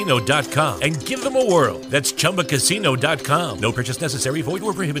ChumbaCasino.com and give them a whirl. That's ChumbaCasino.com. No purchase necessary. Void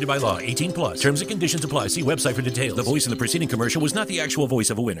or prohibited by law. 18 plus. Terms and conditions apply. See website for details. The voice in the preceding commercial was not the actual voice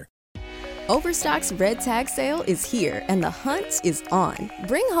of a winner. Overstock's Red Tag Sale is here and the hunt is on.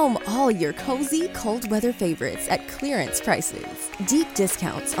 Bring home all your cozy, cold weather favorites at clearance prices. Deep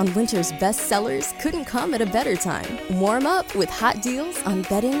discounts on winter's best sellers couldn't come at a better time. Warm up with hot deals on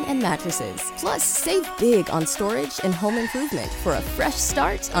bedding and mattresses. Plus, save big on storage and home improvement for a fresh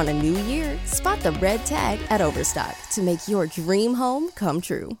start on a new year. Spot the red tag at Overstock to make your dream home come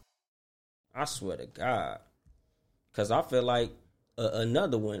true. I swear to God. Because I feel like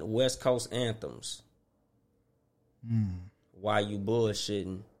another one, West Coast anthems. Why you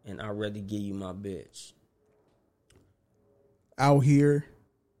bullshitting and I'd rather give you my bitch. Out here,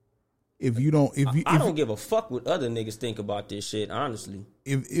 I don't give a fuck what other niggas think about this shit, honestly.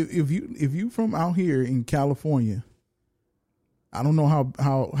 If you from out here in California, I don't know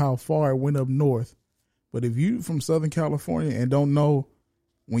how far it went up north, but if you from Southern California and don't know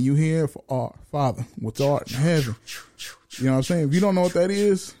when you hear our Father, which art in heaven, you know what I'm saying? If you don't know what that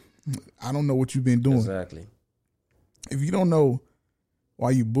is, I don't know what you've been doing. Exactly. If you don't know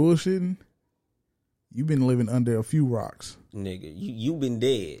why you bullshitting, you've been living under a few rocks. Nigga, you been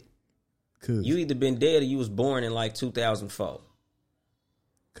dead. You either been dead or you was born in like 2004.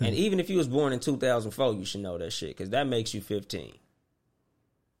 And even if you was born in 2004, you should know that shit, because that makes you 15.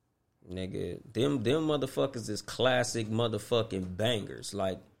 Nigga, them motherfuckers is classic motherfucking bangers.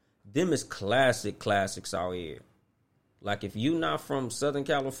 Like, them is classics out here. Like, if you not from Southern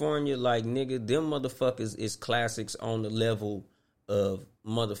California, like, nigga, them motherfuckers is classics on the level of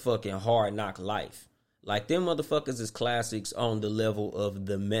motherfucking Hard Knock Life. Like, them motherfuckers is classics on the level of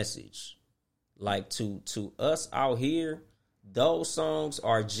The Message. Like, to us out here, those songs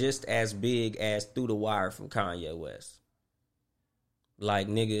are just as big as Through the Wire from Kanye West. Like,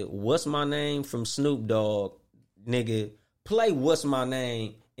 nigga, What's My Name from Snoop Dogg, nigga, play What's My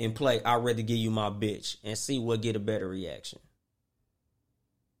Name and play I'd Rather Give You My Bitch and see what get a better reaction.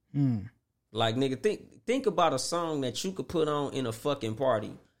 Like, nigga, think about a song that you could put on in a fucking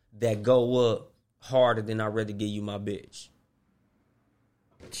party that go up harder than I'd Rather Give You My Bitch.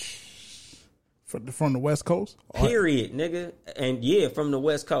 From the West Coast? Period, nigga. And yeah, from the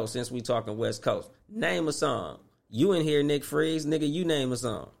West Coast, since we talking West Coast. Name a song. You in here, Nick Freeze, nigga, you name a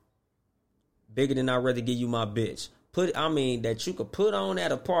song. Bigger than I'd Rather Give You My Bitch. That you could put on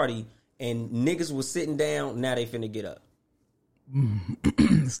at a party and niggas was sitting down, now they finna get up.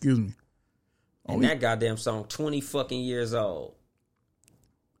 Excuse me. And that goddamn song, 20 fucking years old.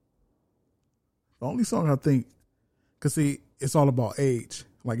 The only song I think, because see, it's all about age.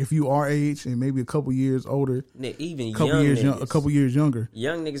 Like, if you are age and maybe a couple years older, even a couple years younger,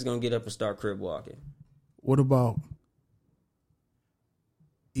 young niggas gonna get up and start crib walking. What about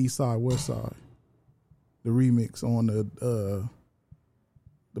East Side, West Side? The remix on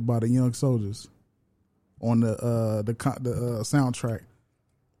by the Young Soldiers on the soundtrack.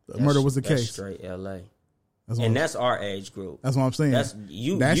 Murder Was the Case. Straight LA. That's our age group. That's what I'm saying.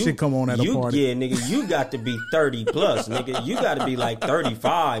 That should come on at a party. Yeah, nigga, you got to be 30 plus, nigga. You got to be like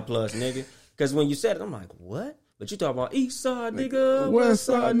 35 plus, nigga. Because when you said it, I'm like, what? But you talking about East Side, nigga, West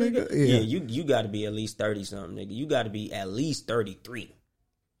Side, nigga. Yeah, you got to be at least 30 something, nigga. You got to be at least 33.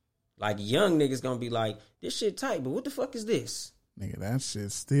 Like, young niggas gonna be like, this shit tight, but what the fuck is this? Nigga, that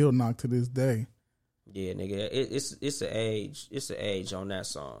shit still knocked to this day. Yeah, nigga, it's an age on that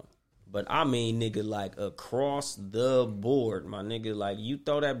song. But I mean, nigga, like, across the board, my nigga, like, you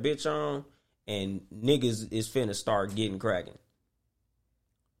throw that bitch on and niggas is finna start getting cracking.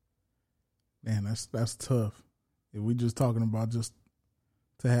 Man, that's tough. If we just talking about just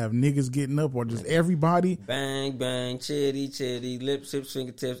to have niggas getting up or just everybody. Bang, bang, chitty, lips, hips,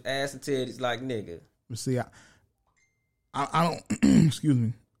 fingertips, ass and titties, like, nigga. But see, I don't, excuse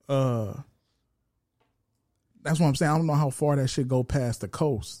me. That's what I'm saying. I don't know how far that shit go past the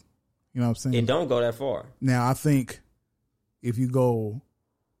coast. You know what I'm saying? It don't go that far. Now, I think if you go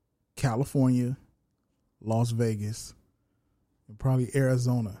California, Las Vegas, and probably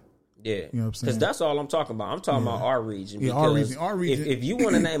Arizona. Yeah, you know what I'm saying? Because that's all I'm talking about. I'm talking about our region. Yeah, our region. If you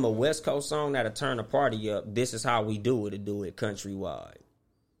want to name a West Coast song that'll turn a party up, this is how we do it. To do it countrywide.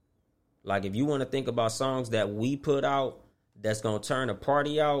 Like, if you want to think about songs that we put out that's gonna turn a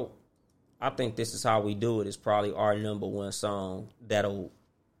party out, I think This Is How We Do It is probably our number one song that'll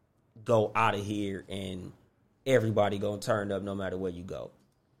go out of here and everybody gonna turn up no matter where you go.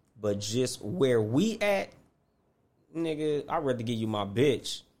 But just where we at, nigga, I'd rather give you my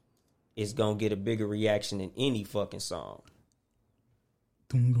bitch. It's gonna get a bigger reaction than any fucking song.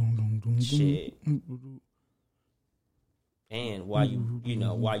 Shit. And why you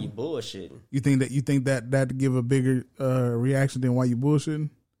bullshitting? You think that give a bigger reaction than why you bullshitting?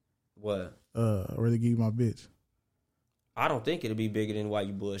 What? I'd rather give you my bitch. I don't think it'll be bigger than why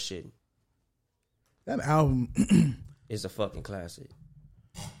you bullshitting. That album is a fucking classic.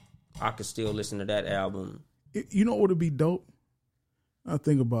 I could still listen to that album. You know what would be dope? I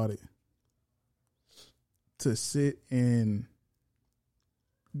think about it. To sit and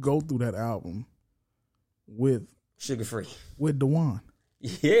go through that album with Sugar Free. With Dewan.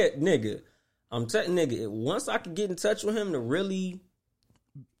 Yeah, nigga. I'm telling nigga, once I could get in touch with him to really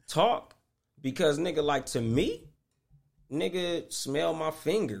talk, because nigga, like to me, nigga, Smell My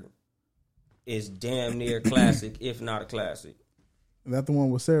Finger is damn near classic, if not a classic. Is that the one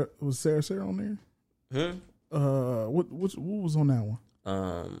with Sarah? Was Sarah on there? What was on that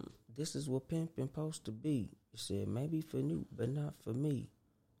one? This is what pimpin' supposed to be. It said maybe for you, but not for me.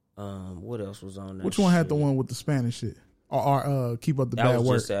 What else was on that? Which one had the one with the Spanish shit? Or Keep Up the Bad Work? That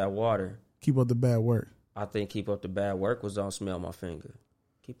was just Add Water. Keep Up the Bad Work. I think Keep Up the Bad Work was on Smell My Finger.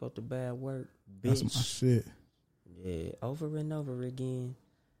 Keep Up the Bad Work, bitch. That's my shit. Yeah, over and over again.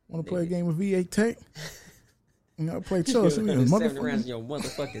 Want to play a game of V8 Tech? You gotta play Chelsea. Motherfucking your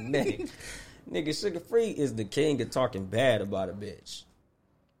motherfucking neck. Nigga, Sugar Free is the king of talking bad about a bitch.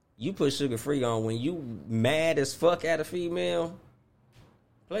 You put Sugar Free on when you mad as fuck at a female,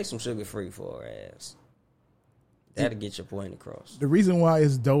 play some Sugar Free for her ass. That'll get your point across. The reason why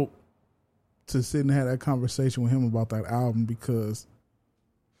it's dope to sit and have that conversation with him about that album, because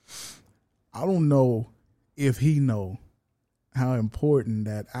I don't know if he know how important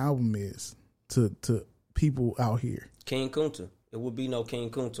that album is to people out here. King Kunta. It would be no King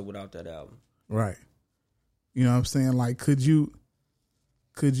Kunta without that album. Right. You know what I'm saying? Like, could you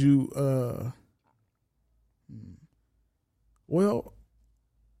no,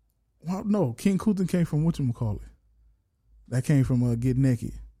 King Kunta came from whatchamacallit. That came from Get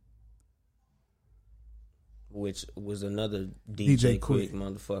Naked. Which was another DJ Quick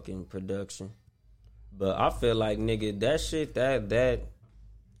motherfucking production. But I feel like, nigga, that shit, that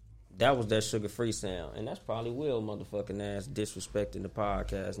was that Sugar Free sound. And that's probably Will motherfucking ass disrespecting the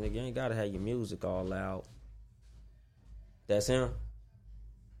podcast. Nigga, you ain't gotta have your music all loud. That's him.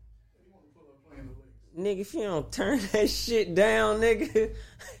 Nigga, if you don't turn that shit down, nigga,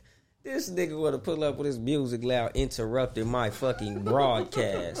 this nigga would have pulled up with his music loud, interrupted my fucking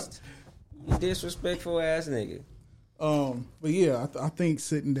broadcast. You disrespectful ass nigga. But yeah, I think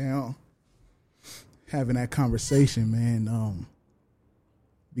sitting down, having that conversation, man,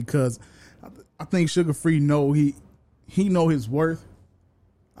 because I think Sugar Free know he know his worth.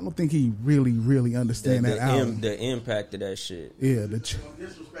 I don't think he really understand that album. The impact of that shit. Yeah,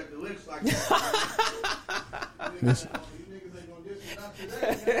 disrespect the licks like that. You niggas ain't gonna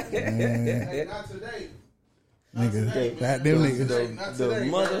disrespect today, man. Not today. Nigga, that them niggas. The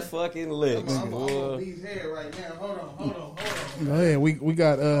motherfucking licks. I'm on these head right now. Hold on. Go ahead. We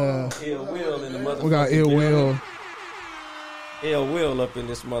got Ill Will in the motherfucker. We got Ill Will. Ill Will up in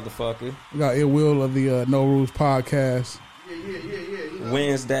this motherfucker. We got Ill Will of the No Rules podcast. Yeah.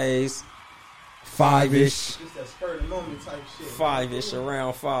 Wednesdays, 5-ish. Just that spur of the moment type shit. 5-ish,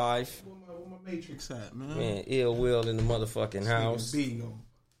 around 5. Where my Matrix at, man? Man, Ill Will in the motherfucking house.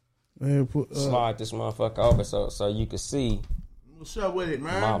 Slide this motherfucker over so you can see. What's up with it,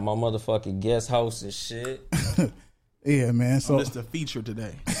 man? My motherfucking guest host and shit. Yeah, man. So I'm just a feature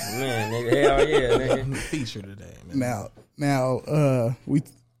today. Man, nigga, hell yeah, nigga. I'm a feature today, man.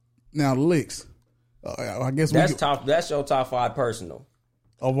 Now licks. I guess that's your top 5 personal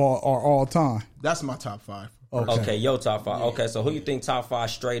of all time. That's my top 5. Okay, your top 5. Yeah. Okay, so who you think top 5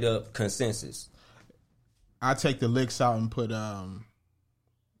 straight up consensus? I take the licks out and put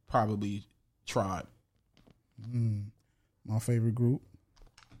probably Tribe. My favorite group.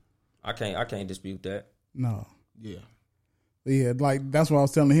 I can't dispute that. No. Yeah. Yeah, like that's what I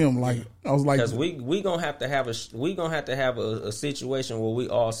was telling him. Like I was like, because we gonna have to have a situation where we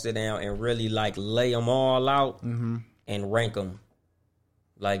all sit down and really like lay them all out and rank them,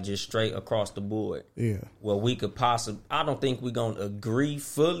 like just straight across the board. Yeah. Well, we could possibly. I don't think we're gonna agree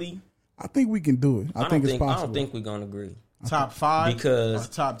fully. I think we can do it. I think it's possible. I don't think we're gonna agree. Top 5 because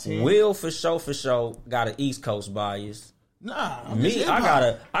top 10. Will for sure got an East Coast bias. Nah,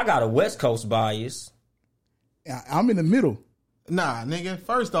 I got a West Coast bias. I'm in the middle. Nah, nigga.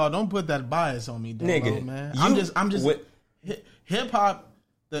 First off, don't put that bias on me, nigga. Man, I'm just hip hop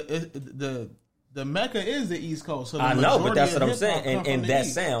the Mecca is the East Coast. So I know, but that's what I'm saying. And that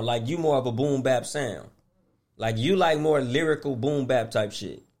East. Sound like you more of a boom bap sound. Like you like more lyrical boom bap type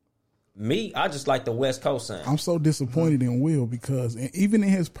shit. Me, I just like the West Coast sound. I'm so disappointed in Will because even in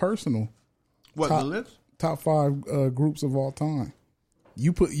his personal top 5 groups of all time,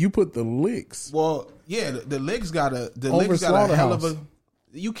 you put the Licks. Well, yeah, the Licks got a hell of a.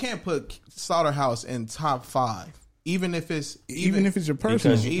 You can't put Slaughterhouse in top 5, even if it's your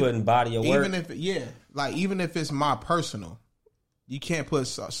personal. Because you putting body of work. Even if it's my personal. You can't put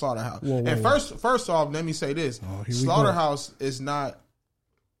Slaughterhouse. Whoa. First off, let me say this: Slaughterhouse is not.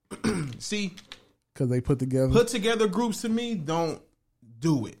 See, because they put together groups. To me, don't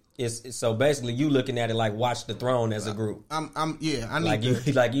do it. It's so basically you looking at it like Watch the Throne as a group. I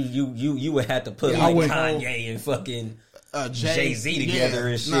need you would have to put Kanye and fucking Jay-Z together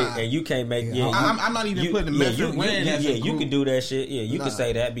and shit, and you can't make. I'm not even putting Method Man as a group. You can do that shit. Yeah, you can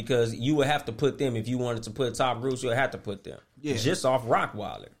say that because you would have to put them if you wanted to put top groups. You would have to put them just off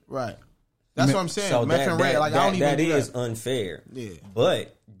Rockwaller. Right. That's what I'm saying. So Meth and Red, I don't even do that. That is unfair. Yeah.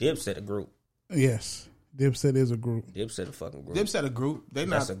 But Dipset a group. Yes. Dipset is a group. Dipset a fucking group. Dipset a group. They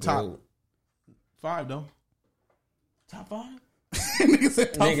not the top 5 though. Top 5? Nigga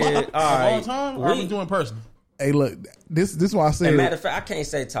said top 5 of all time? Or are we doing personal? Hey, look, this is why I said. As a matter of fact, I can't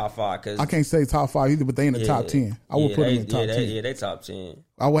say top 5 because I can't say top 5 either, but they in the top 10. I would put them in the top 10. Yeah, they top 10.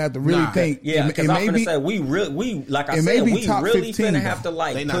 I would have to really think. Yeah, because I'm gonna say we really finna have to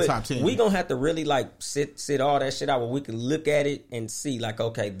like. They not top 10. We gonna have to really like sit all that shit out where we can look at it and see like,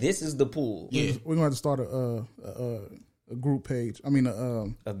 okay, this is the pool. Yeah, we're gonna have to start a group page. I mean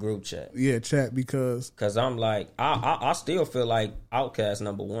a group chat. Yeah, chat because I'm like I still feel like Outkast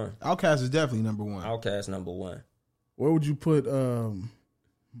number 1. Outkast is definitely number 1. Outkast number 1. Where would you put?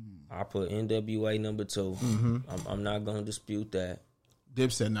 I put NWA number 2. Mm-hmm. I'm not gonna dispute that.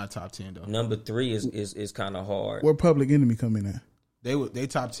 Dipset not top 10 though. Number 3 is kind of hard. Where Public Enemy come in at? They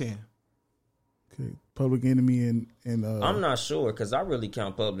top 10. Okay, Public Enemy and I'm not sure because I really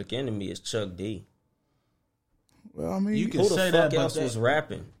count Public Enemy as Chuck D. Well, I mean, you can who say the fuck that, else was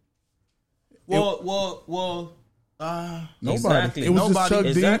rapping? Well. Nobody. Exactly. It was nobody. Just Chuck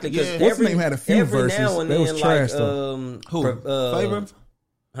exactly. D. Yeah. What's his name had a few verses. Now and that then, was trash like, though. Who? Flavor?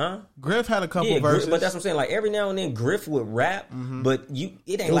 Huh? Griff had a couple verses. But that's what I'm saying. Like every now and then Griff would rap, but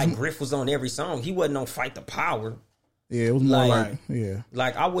it ain't like Griff was on every song. He wasn't on Fight the Power. Yeah, it was more like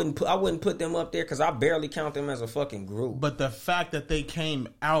Like I wouldn't put them up there because I barely count them as a fucking group. But the fact that they came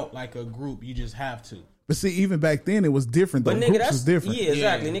out like a group, you just have to. But see, even back then it was different. But nigga, groups was different. Yeah,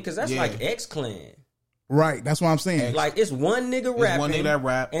 exactly, nigga. Because that's like X-Clan. Right, that's what I'm saying. Like it's one nigga rapping, one nigga that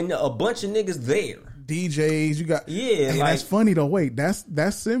rap, and a bunch of niggas there. DJs, you got like, that's funny though. Wait, that's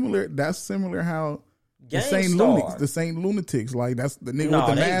similar. That's similar how the Saint Lunatics, like that's the nigga with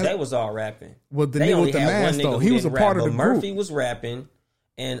the mask. They was all rapping. Well, the nigga with the mask though, he was a part of the group. Murphy was rapping,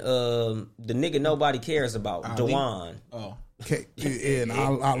 and the nigga nobody cares about, Dewan. Oh. Okay, and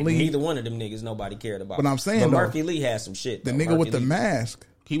Ali. Neither one of them niggas nobody cared about. But I'm saying, but Murphy Lee had some shit. The nigga with the mask.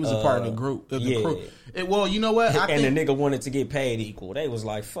 He was a part of the group. Well, you know what? The nigga wanted to get paid equal. They was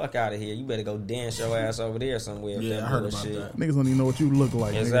like, fuck out of here. You better go dance your ass over there somewhere. Yeah, I heard about that. Niggas don't even know what you look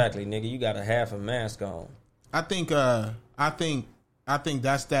like. Exactly, nigga. You got a half a mask on. I think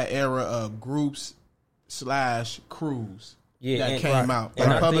that's that era of groups / crews. Yeah, that came out.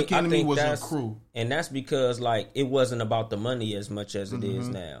 Like Public Enemy was a crew. And that's because like it wasn't about the money as much as it is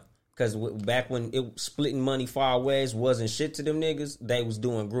now. Because back when it splitting money far ways wasn't shit to them niggas, they was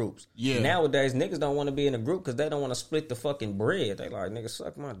doing groups. Yeah. Nowadays, niggas don't want to be in a group because they don't want to split the fucking bread. They like, nigga,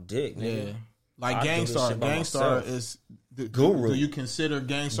 suck my dick, nigga. Yeah. Like Gangstar. Gangstar is the Guru. Do you consider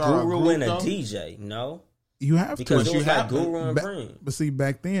Gangstar Guru a group, and a though? DJ? No. You have because to. It was like Guru and Preem. But see,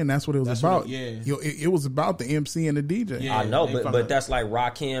 back then, that's what it was about. It was about the MC and the DJ. Yeah, I know, but that's like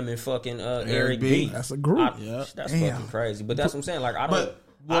Rakim and fucking Eric B. That's a group. That's fucking crazy. But that's what I'm saying. Like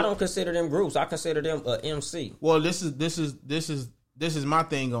I don't consider them groups. I consider them a MC. Well, this is my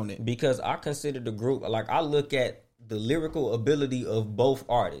thing on it. Because I consider the group, like I look at the lyrical ability of both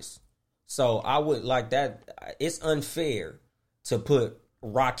artists. So I would like that. It's unfair to put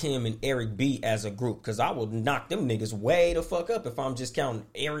Rakim and Eric B as a group because I will knock them niggas way the fuck up if I'm just counting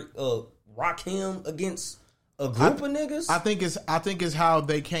Rakim against a group of niggas. I think it's how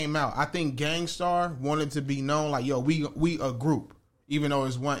they came out. I think Gangstar wanted to be known like, yo, we a group. Even though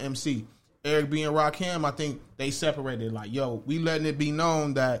it's one MC. Eric B and Rakim, I think they separated. Like, yo, we letting it be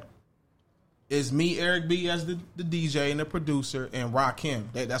known that it's me, Eric B, as the DJ and the producer, and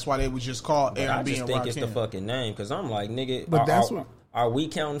Rakim. That's why they was just called Eric B and Rakim. I just think it's the fucking name, because I'm like, nigga, but are we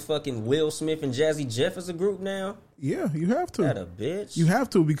counting fucking Will Smith and Jazzy Jeff as a group now? Yeah, you have to. That a bitch. You have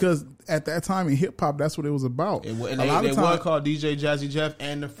to, because at that time in hip hop, that's what it was about. They were called DJ Jazzy Jeff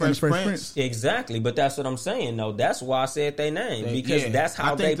and the Fresh Prince. Exactly, but that's what I'm saying. though. That's why I said they name, because that's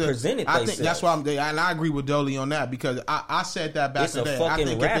how they presented themselves. I think that's why and I agree with Dolly on that, because I said that back in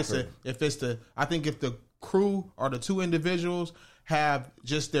the day. I think if the crew or the two individuals have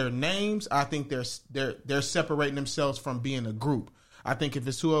just their names, I think they're separating themselves from being a group. I think if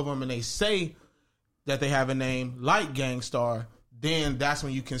it's two of them and they say that they have a name like Gangstar, then that's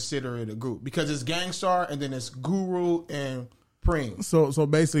when you consider it a group, because it's Gangstar and then it's Guru and Preem. So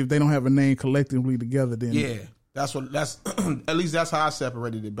basically, if they don't have a name collectively together, then that's at least that's how I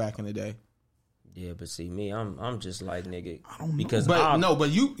separated it back in the day. Yeah, but see me, I'm just like, nigga, I don't know. because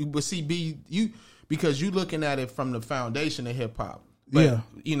because you looking at it from the foundation of hip hop. But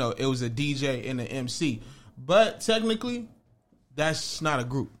it was a DJ and an MC, but technically, that's not a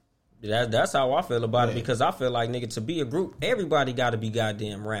group. That's how I feel about it, because I feel like, nigga, to be a group, everybody got to be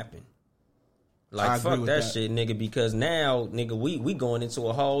goddamn rapping. Like, fuck that shit, nigga, because now, nigga, we going into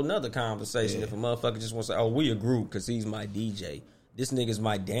a whole nother conversation. If a motherfucker just wants to say, oh, we a group because he's my DJ. This nigga's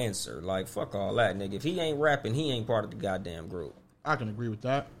my dancer. Like, fuck all that, nigga. If he ain't rapping, he ain't part of the goddamn group. I can agree with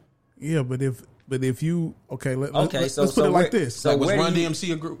that. Yeah, but if you let's put it like this. So was Run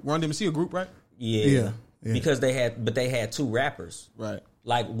DMC a group? Run DMC a group, right? Yeah. Because they had two rappers, right?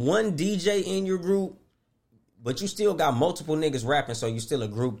 Like one DJ in your group, but you still got multiple niggas rapping, so you still a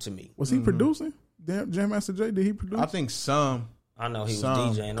group to me. Was he producing? Jam Master Jay, did he produce? I think some. I know he was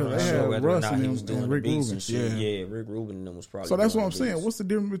DJing. I'm not sure whether or not he was doing the beats and shit. Yeah, Rick Rubin and them was probably. So that's what I'm saying. What's the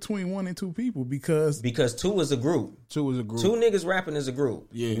difference between one and two people? Because two is a group. Two is a group. Two niggas rapping is a group.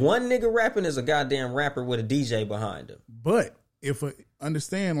 Yeah. One nigga rapping is a goddamn rapper with a DJ behind him. But if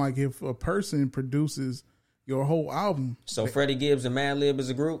a person produces your whole album, so Freddie Gibbs and Madlib is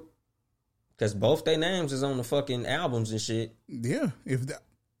a group, because both their names is on the fucking albums and shit. Yeah,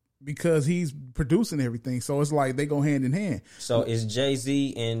 because he's producing everything, so it's like they go hand in hand. So is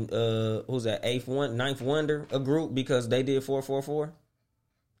Jay-Z and who's that, Ninth Wonder a group because they did 444?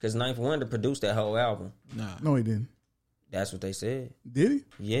 Because Ninth Wonder produced that whole album. No, he didn't. That's what they said. Did he?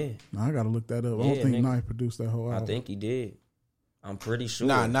 Yeah. No, I gotta look that up. I don't think Ninth produced that whole album. I think he did. I'm pretty sure.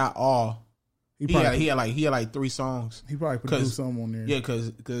 Not all. He had like 3 songs. He probably produced something on there. Yeah,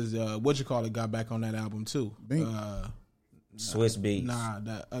 because got back on that album too. Swiss Beats. Nah,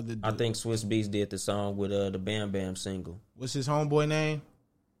 that other dude. I think Swiss Beats did the song with the Bam Bam single. What's his homeboy name?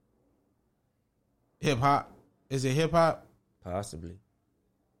 Hip Hop. Is it Hip Hop? Possibly.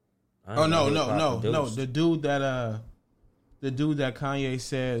 Oh no. The dude that Kanye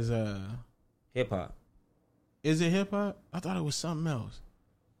says Hip Hop. Is it Hip Hop? I thought it was something else.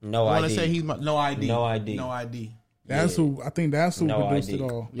 No ID. I want to say he's No ID. No ID. No ID. That's who. I think that's who produced it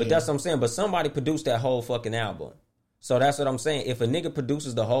all. But that's what I'm saying. But somebody produced that whole fucking album. So that's what I'm saying. If a nigga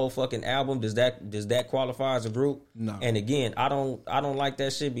produces the whole fucking album, does that qualify as a group? No. And again, I don't like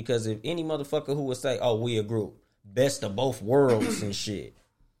that shit, because if any motherfucker who would say, "Oh, we a group, best of both worlds" and shit,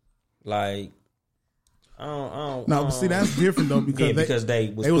 like, I don't. No, but see, that's different though, because they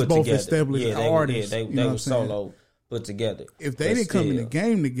was both together. Established artists. They was solo put together. If they didn't come in the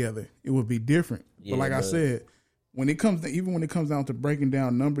game together, it would be different. Yeah, but I said, when it comes down to breaking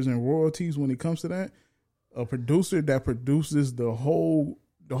down numbers and royalties, when it comes to that, a producer that produces the whole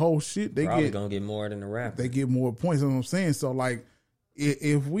shit, they gonna get more than the rapper. They get more points. That's what I'm saying. So like,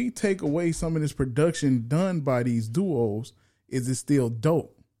 if we take away some of this production done by these duos, is it still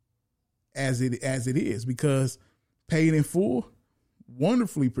dope as it is? Because Paid in Full,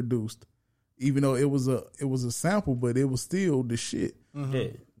 wonderfully produced, even though it was a sample, but it was still the shit. Mm-hmm. Yeah.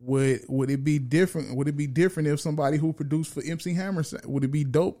 Would it be different? Would it be different if somebody who produced for MC Hammer, would it be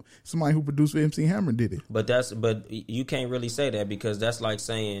dope? Somebody who produced for MC Hammer did it. But you can't really say that, because that's like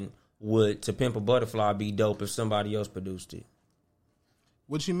saying, would To Pimp a Butterfly be dope if somebody else produced it?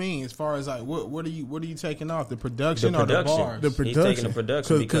 What you mean? As far as like, what are you taking off? The production or the bars? The production. He's taking the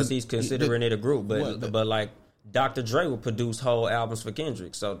production because he's considering it a group. But like Dr. Dre would produce whole albums for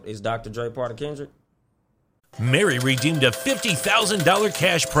Kendrick. So is Dr. Dre part of Kendrick? Mary redeemed a $50,000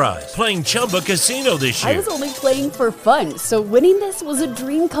 cash prize playing Chumba Casino this year. I was only playing for fun, so winning this was a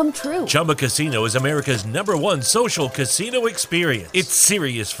dream come true. Chumba Casino is America's #1 social casino experience. It's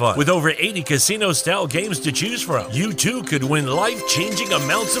serious fun. With over 80 casino-style games to choose from, you too could win life-changing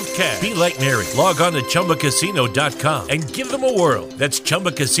amounts of cash. Be like Mary. Log on to ChumbaCasino.com and give them a whirl. That's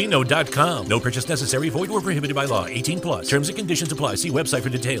ChumbaCasino.com. No purchase necessary. Void or prohibited by law. 18+. Terms and conditions apply. See website for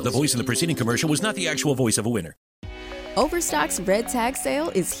details. The voice in the preceding commercial was not the actual voice of a winner. Overstock's Red Tag Sale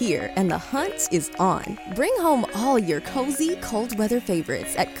is here and the hunt is on. Bring home all your cozy, cold weather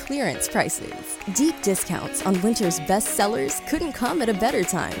favorites at clearance prices. Deep discounts on winter's best sellers couldn't come at a better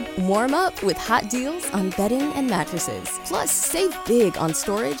time. Warm up with hot deals on bedding and mattresses. Plus, save big on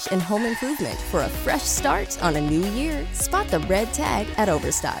storage and home improvement for a fresh start on a new year. Spot the red tag at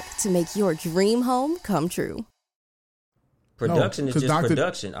Overstock to make your dream home come true. Production is just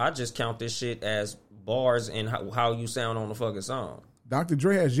production. I just count this shit as bars and how you sound on the fucking song. Dr.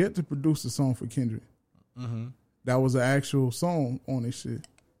 Dre has yet to produce a song for Kendrick. Mm-hmm. That was an actual song on this shit.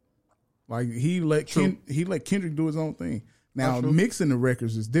 Like he let Kendrick do his own thing. Now mixing the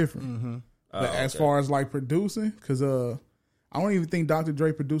records is different. Mm-hmm. But as far as like producing, because I don't even think Dr.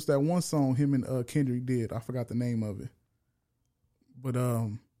 Dre produced that one song him and Kendrick did. I forgot the name of it. But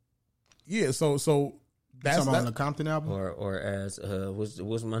yeah, so. That's on the Compton album, or as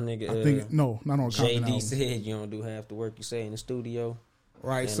what's my nigga? I think no, not on Compton album. JD said you don't do half the work you say in the studio,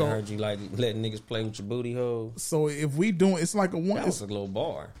 right? And so I heard you like letting niggas play with your booty hole. So if we doing, it's like it's a little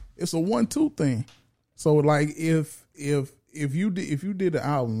bar. It's a 1-2 thing. So like if you did the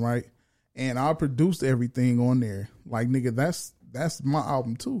album right, and I produced everything on there, like nigga, that's my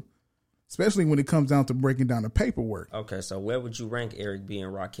album too. Especially when it comes down to breaking down the paperwork. Okay, so where would you rank Eric B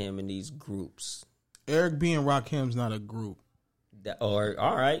and Rakim in these groups? Eric B and Rakim's not a group. Or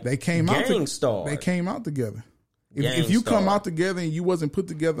all right, they came out. They came out together. If you come out together and you wasn't put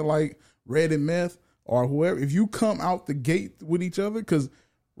together like Red and Meth or whoever, if you come out the gate with each other, because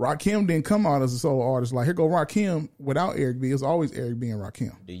Rakim didn't come out as a solo artist. Like here go Rakim without Eric B. It's always Eric B and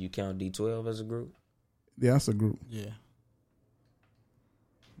Rakim. Do you count D12 as a group? Yeah, that's a group. Yeah,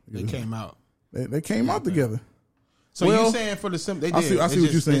 they came out. They came out together. So you saying for the simple? They did. I see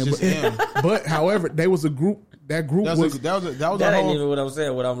what you're saying, but however, they was a group. That group that was that ain't even what I'm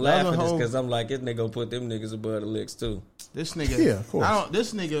saying. What I'm laughing is because I'm like, this nigga gonna put them niggas above the licks too. This nigga, yeah, of course.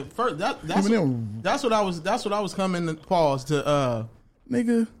 This nigga first. That's what I was coming to pause to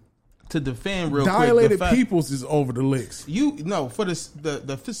nigga to defend real Dilated quick. Peoples is over the licks. For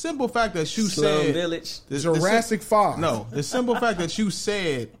the simple fact that you Slum said Village, Jurassic 5. No, the simple fact that you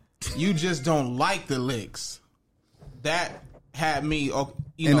said you just don't like the licks. That had me,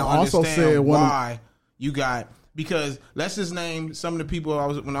 and I also understand said why you got, because let's just name some of the people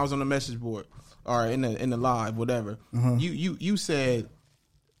when I was on the message board or in the live, whatever. Uh-huh. You said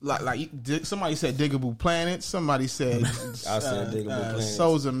like somebody said Diggable Planets. Somebody said I said Diggable Planets.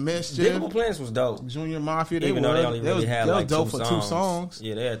 Souls of Mischief. Diggable Planets was dope. Junior Mafia. Even though they only really had like dope two for songs. 2 songs.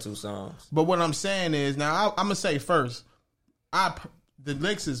 Yeah, they had 2 songs. But what I'm saying is now I'm gonna say first, the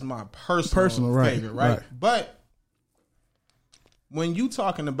licks is my personal favorite, right? But when you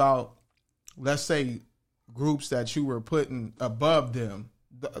talking about, let's say, groups that you were putting above them,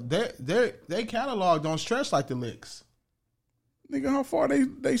 their catalog don't stretch like the licks. Nigga, how far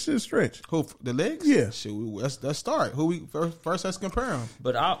they should stretch? Who, the licks? Yeah. Let's start. Who we first? Let's compare them.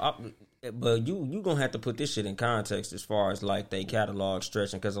 But you gonna have to put this shit in context as far as like they catalog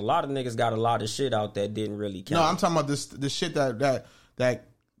stretching, because a lot of niggas got a lot of shit out that didn't really count. No, I'm talking about the shit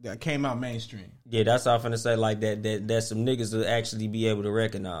that came out mainstream. Yeah, that's all I'm finna say. Like that some niggas will actually be able to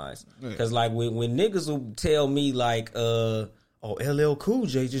recognize. Because like when niggas will tell me like, LL Cool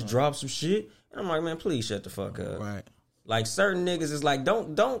J just dropped some shit, and I'm like, man, please shut the fuck up. Right. Like certain niggas is like,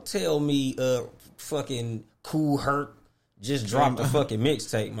 don't tell me fucking Cool Herc just dropped a fucking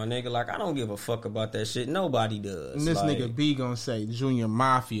mixtape, my nigga. Like, I don't give a fuck about that shit. Nobody does. And this nigga B gonna say Junior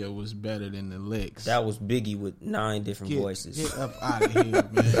Mafia was better than the licks. That was Biggie with 9 different voices. Get up out of here,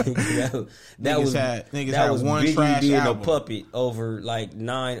 man. that was one Biggie trash being album. a puppet over like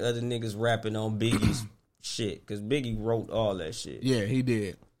 9 other niggas rapping on Biggie's shit. Because Biggie wrote all that shit. Yeah, he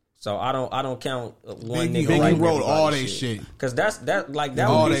did. So I don't count one Biggie, nigga. Biggie wrote all they shit. Because that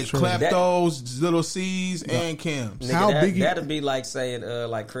all would they be kleptos, little C's, and Kims. Nigga, that'd be like saying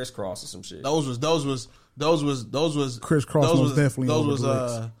like crisscross or some shit. Those was crisscross was definitely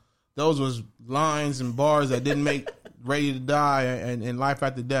those was lines and bars that didn't make Ready to Die and Life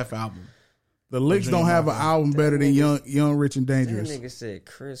After Death album. The licks don't have an album better than Young, Rich and Dangerous. That nigga said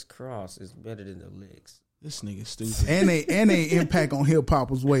crisscross is better than the licks. This nigga stupid. And they impact on hip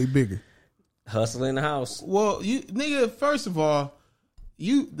hop was way bigger. Hustle in the house. Well, you nigga, first of all,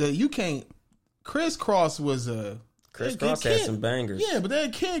 you can't. Crisscross was a Crisscross had some bangers. Yeah, but they're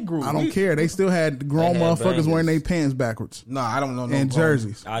a kid group. I don't care. They still had grown motherfuckers bangers. Wearing their pants backwards. No, I don't know. No and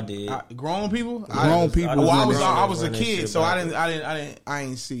jerseys. I did. Grown people. Grown people. I was a kid, so I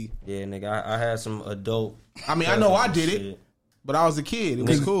ain't see. Yeah, nigga, I had some adult. I mean, I know I did it. But I was a kid. It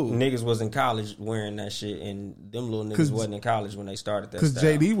was cool. Niggas was in college wearing that shit, and them little niggas wasn't in college when they started that. Because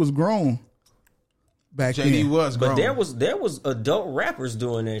JD was grown. back JD then. was grown. But there was adult rappers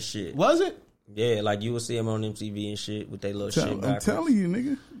doing that shit. Was it? Yeah, like you would see them on MTV and shit with their little shit I'm backwards. telling you,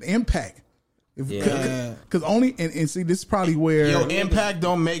 nigga, the impact. Yeah. Because only and see, this is probably where Impact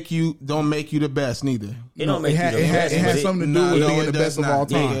don't make you the best neither. It don't make you the best. It had something to do with being the best of all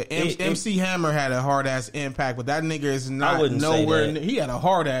time. MC Hammer had a hard ass impact, but that nigga is not wouldn't say nowhere. that. He had a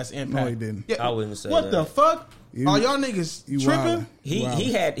hard ass impact. No, he didn't. Yeah. I wouldn't say what that. the fuck? You- Are y'all niggas you tripping?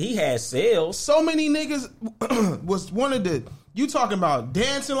 wildin'. He had sales. So many niggas was one of the. You talking about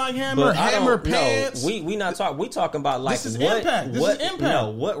dancing like Hammer, But I Hammer don't know. pants? We not talking. We talking about like This is what impact. This what is impact. no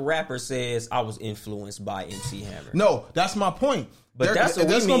what rapper says I was influenced by MC Hammer. No, that's my point. But that's what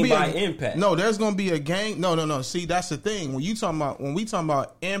there's we gonna mean be by impact. No, there's gonna be a gang. No. See, that's the thing. When we talking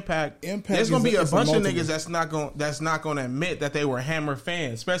about impact, there's gonna be a bunch of niggas that's not gonna admit that they were Hammer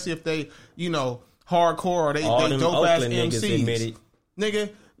fans, especially if they hardcore or they All them dope ass Oakland niggas MCs. admitted. Nigga,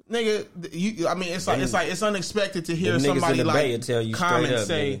 I mean, it's unexpected to hear Them niggas somebody in the Bay will like tell you comment straight up,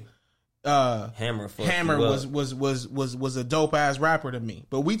 say. Hammer Hammer was a dope ass rapper to me,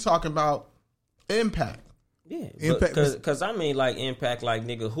 but we talking about impact. Yeah, Impact- because I mean like impact, like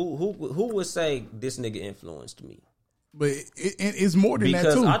nigga, who would say this nigga influenced me? But it's more than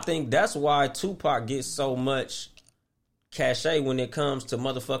Because that too. I think that's why Tupac gets so much cachet when it comes to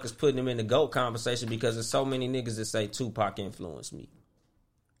motherfuckers putting him in the GOAT conversation, because there's so many niggas that say Tupac influenced me.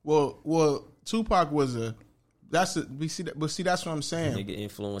 Well, Tupac was that's what I'm saying. Nigga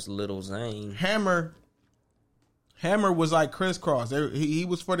influenced Lil Zane. Hammer was like crisscross. He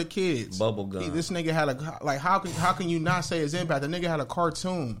was for the kids. Bubblegum. This nigga had how can you not say his impact? The nigga had a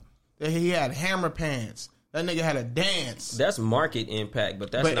cartoon. That he had Hammer pants. That nigga had a dance. That's market impact,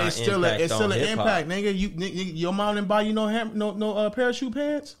 but that's not it's still impact it's still on an hip-hop. impact, nigga. Your mom didn't buy you no parachute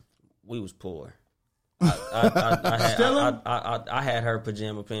pants. We was poor. I had her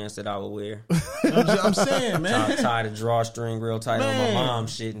pajama pants that I would wear. I'm saying, man. Tie the drawstring real tight on my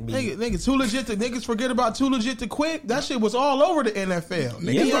mom's shit and be Niggas too legit to niggas forget about too legit to quit. That shit was all over the NFL.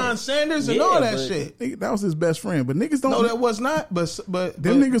 Niggas Yeah. Deion Sanders and Yeah, all that but- shit. Nigga, that was his best friend, but niggas don't. No, that was not. But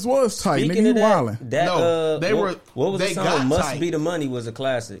them niggas was tight. Speaking Nigga, of you wildin'. that, No, they what, were- What was they the song? got Must tight. Be the Money was a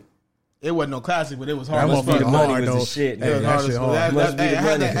classic. it wasn't no classic, but it was That hard. Must Be the motherfucker Money hard was though. the shit. Hey, nigga. that shit hard. Must Be the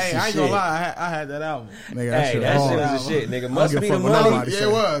Money. Hey, I ain't gonna lie. I had that album. Nigga, that Hey, shit that hard. shit was the shit, nigga. don't Must give Be a the fuck what Money. nobody Yeah, say.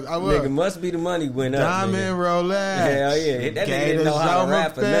 it was. I was. Nigga, Must Be the Money went up. Diamond nigga. Rolex. Hell yeah. That nigga didn't know how to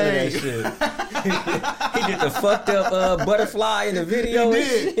rap or none of that shit. He did the fucked up butterfly in the video He and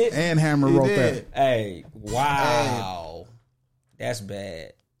did. shit. And Hammer He wrote did. Hey, wow. That's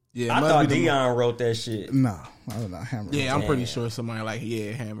bad. Yeah, I Must thought Be the Dion wrote that shit. that. Nah, I don't know. Hammer. Yeah, wrote I'm pretty sure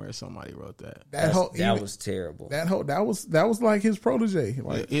somebody Hammer or somebody wrote that. that. That was terrible. That was like his protege.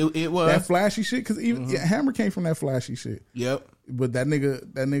 Like It was. that flashy shit. Because even Hammer came from that flashy shit. Yep. But that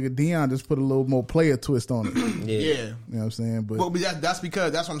nigga Dion just put a little more player twist on it. You know Yeah. what I'm saying? But That's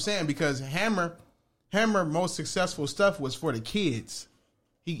what I'm saying, because Hammer most successful stuff was for the kids.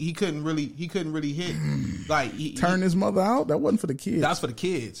 He couldn't really hit like turn his mother out. That wasn't for the kids. That's for the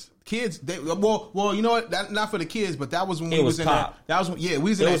kids. Kids, well, you know what? That not for the kids, but that was when It we was in pop. that. That was when, we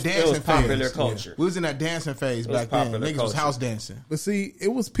was in It that was dancing popular phase. culture. We was in that dancing phase was back then. popular Niggas was culture. house dancing. But see, it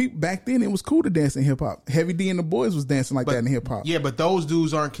was people back then. It was cool to dance in hip hop. Heavy D and the boys was dancing like that in hip hop. Yeah, but those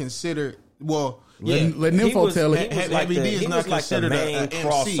dudes aren't considered. Well, yeah. Let Nympho tell it. He was Heavy like D the, is he not was like the considered a main MC.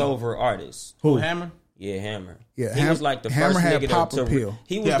 crossover artist. Who Hammer? Yeah, Hammer. Yeah, he was like the Hammer first had nigga pop to appeal.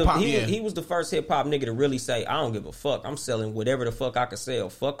 he was Yeah, the pop, he, yeah. he was the first hip hop nigga to really say, I don't give a fuck. I'm selling whatever the fuck I could sell.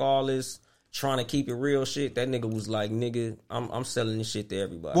 Fuck all this trying to keep it real shit. That nigga was like, nigga, I'm selling this shit to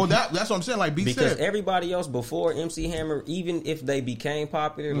everybody. Well, that's what I'm saying. Like B because said, everybody else before MC Hammer, even if they became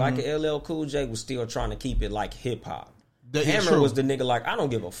popular, like a LL Cool J, was still trying to keep it like hip hop. That is Hammer true. was the nigga like, I don't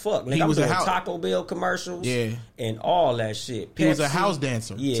give a fuck. Nigga, He I'm was a doing house- Taco Bell commercials, Yeah. and all that shit. He was a Pepsi. house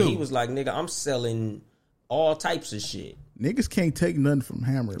dancer, Yeah, too. he was like, nigga, I'm selling all types of shit. Niggas can't take nothing from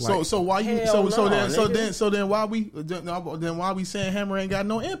Hammer. Like, so why you Hell no, then why we saying Hammer ain't got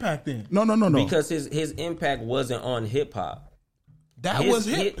no impact then? no. Because his impact wasn't on hip hop. That was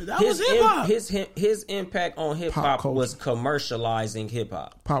hip hop. His impact on hip Pop hop culture. was commercializing hip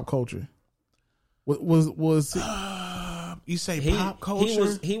hop. pop culture was You say pop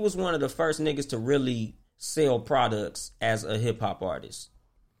culture? He was one of the first niggas to really sell products as a hip hop artist.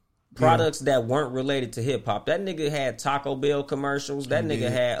 Products that weren't related to hip hop. That nigga had Taco Bell commercials. That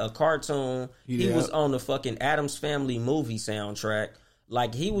nigga had a cartoon. He was on the fucking Addams Family movie soundtrack.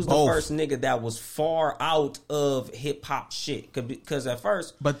 Like, he was the first nigga that was far out of hip hop shit. Because at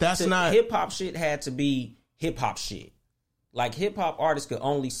first, But that's not- hip hop shit had to be hip hop shit. Like, hip hop artists could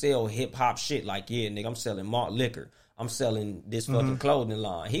only sell hip hop shit. Like, yeah, nigga, I'm selling malt liquor. I'm selling this fucking clothing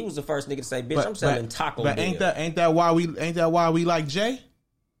line. He was the first nigga to say, bitch, I'm selling Taco Bell. But ain't that why we like Jay?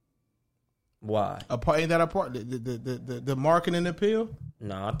 Why? Ain't that a part the marketing appeal?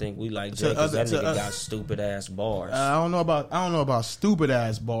 No, I think we like Jay because that nigga got stupid ass bars. I don't know about stupid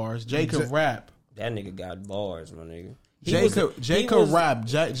ass bars. Jay could rap. That nigga got bars, my nigga. Jay could rap.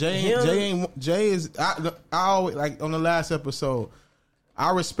 Jay is. I always, like on the last episode,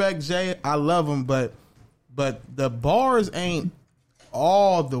 I respect Jay. I love him, but the bars ain't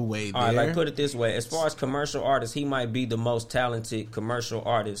all the way there. All right, like put it this way: as far as commercial artists, he might be the most talented commercial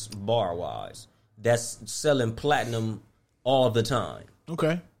artist bar wise. That's selling platinum all the time.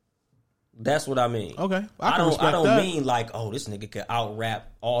 Okay. That's what I mean. Okay. I don't mean like, oh, this nigga could out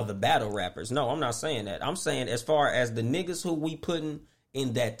rap all the battle rappers. No, I'm not saying that. I'm saying as far as the niggas who we putting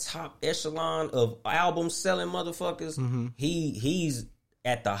in that top echelon of album selling motherfuckers, he's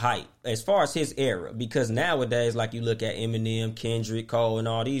at the height as far as his era. Because nowadays, like you look at Eminem, Kendrick, Cole, and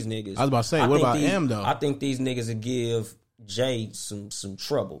all these niggas. I was about to say, what about M though? I think these niggas would give Jay some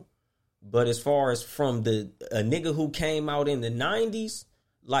trouble. But as far as from a nigga who came out in the 90s,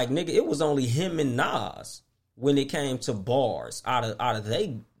 like, nigga, it was only him and Nas when it came to bars out of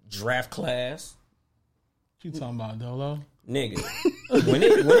they draft class. What you talking about, Dolo? Nigga, when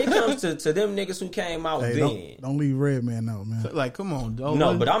it comes to them niggas who came out then, don't leave Redman out, man. Like, come on, Dolo.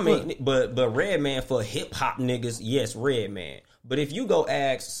 No, but I mean, but Redman for hip hop niggas, yes, Redman. But if you go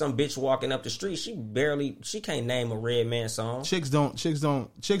ask some bitch walking up the street, she can't name a Redman song. Chicks can't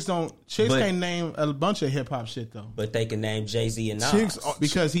name a bunch of hip hop shit though. But they can name Jay-Z and Nas.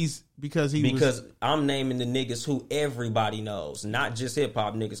 Because I'm naming the niggas who everybody knows, not just hip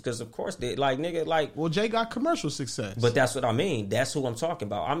hop niggas. Because of course they well, Jay got commercial success. But that's what I mean. That's who I'm talking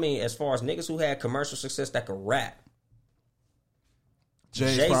about. I mean, as far as niggas who had commercial success that could rap.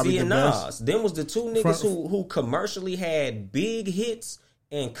 Jay-Z and Nas. Them was the two niggas who commercially had big hits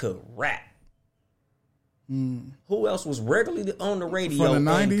and could rap. Who else was regularly on the radio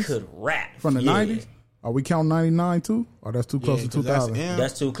and could rap? From the 90s? Are we counting 99 too? Or that's too close to 2000?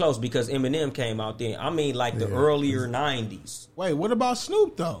 That's too close because Eminem came out then. I mean like the earlier 90s. Wait, what about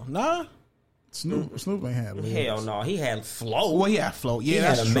Snoop though? Nah? Snoop ain't had lyrics. Hell no, he had flow. Well, he had flow. Yeah, he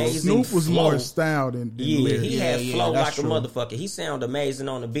that's had true. amazing Snoop was flow. more style than lyrics. He had flow like true. a motherfucker. He sound amazing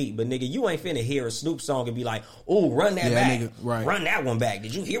on the beat, but nigga, you ain't finna hear a Snoop song and be like, "Oh, run that back, nigga, right. Run that one back."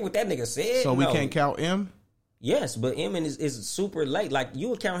 Did you hear what that nigga said? So we can't count M. Yes, but M is super late. Like you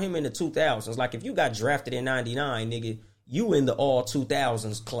would count him in the 2000s. Like if you got drafted in '99, nigga, you in the all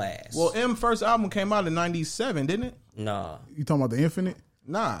 2000s class. Well, M first album came out in '97, didn't it? Nah. You talking about the Infinite?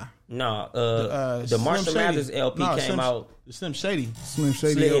 Nah. The Marshall Mathers LP came out. The Slim Shady. Slim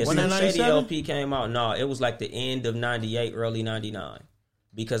Shady. Slim Shady LP came out. No, it was like the end of '98, early '99.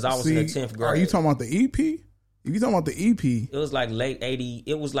 Because I was in the 10th grade. Are you talking about the EP? If you talking about the EP, it was like late '80.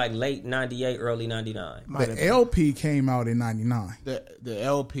 It was like late '98, early '99. The LP came out in '99. The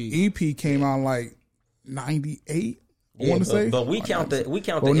LP EP came out like '98. I want to say, but we count the well,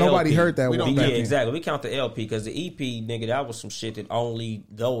 LP. nobody heard that one. Yeah, exactly. We count the LP because the EP, nigga, that was some shit that only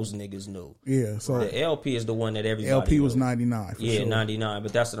those niggas knew. Yeah, so the LP is the one that everybody. LP knew. was '99. Yeah, sure. '99.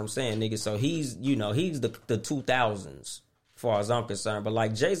 But that's what I'm saying, nigga. So he's the 2000s, as far as I'm concerned. But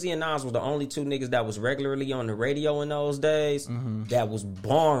like Jay-Z and Nas was the only two niggas that was regularly on the radio in those days that was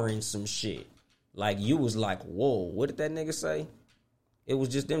barring some shit. Like you was like, whoa, what did that nigga say? It was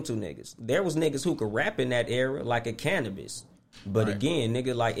just them two niggas. There was niggas who could rap in that era, like a Cannabis. But again,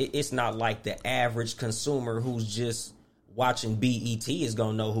 nigga, like it's not like the average consumer who's just watching BET is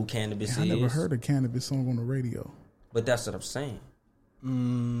gonna know who Cannabis is. I never heard a Cannabis song on the radio. But that's what I'm saying.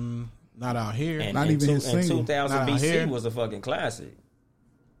 Not out here. And, not even his single. 2000 Not out BC here. was a fucking classic.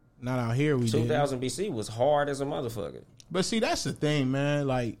 Not out here. 2000 BC was hard as a motherfucker. But see, that's the thing, man.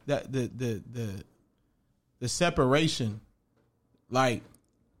 Like that, the separation. Like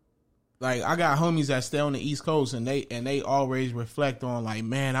I got homies that stay on the East Coast, and they always reflect on like,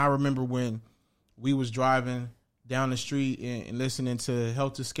 man, I remember when we was driving down the street and listening to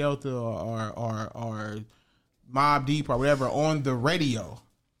Helter Skelter or Mobb Deep or whatever on the radio.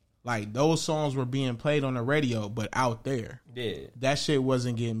 Like those songs were being played on the radio, but out there, that shit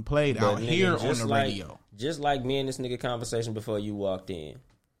wasn't getting played out here on the radio. Just like me and this nigga conversation before you walked in.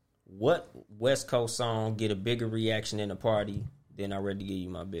 What West Coast song get a bigger reaction in a party than I ready to give you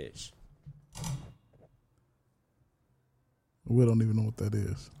my bitch? We don't even know what that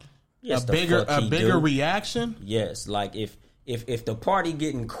is. Yes, a bigger reaction? Yes, like if the party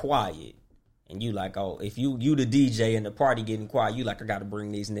getting quiet and you like, oh, if you the DJ and the party getting quiet, you like, I gotta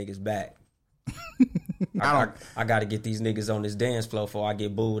bring these niggas back. I got to get these niggas on this dance floor before I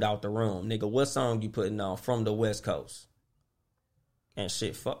get booed out the room. Nigga, what song you putting on from the West Coast? And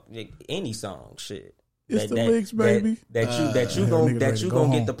shit, fuck any song, shit. It's the licks, baby. That you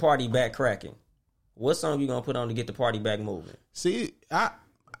gonna get the party back cracking. What song you gonna put on to get the party back moving? See, I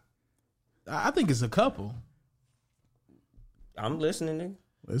think it's a couple. I'm listening, nigga.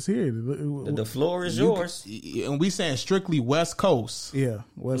 Let's hear it. The floor is yours. And we saying strictly West Coast. Yeah,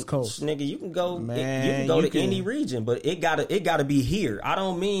 West Coast. Nigga, you can go. Man, you can go to any region, but it gotta be here. I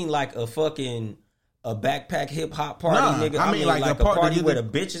don't mean like a backpack hip hop party, nigga. I mean like a party where the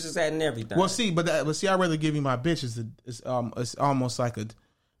bitches is at and everything. Well, see, but I'd rather give you my bitches. It's almost like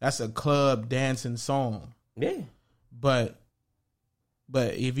that's a club dancing song. Yeah, but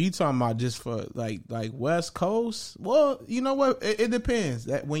if you talking about just for like West Coast, well, you know what? It depends.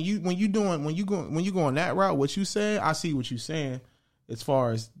 That when you going that route, what you saying, I see what you saying. As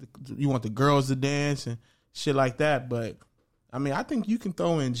far as you want the girls to dance and shit like that, but I mean, I think you can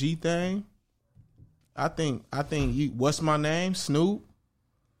throw in G thing. I think you. What's my name? Snoop.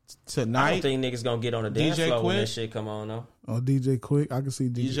 Tonight. I don't think niggas gonna get on the dance floor when that shit come on though. Oh, DJ Quick. I can see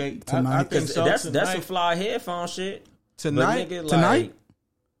DJ Tonight. I think so. That's some fly headphone shit. Tonight. Nigga, Tonight.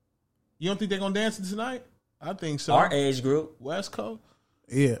 You don't think they're gonna dance tonight? I think so. Our age group, West Coast.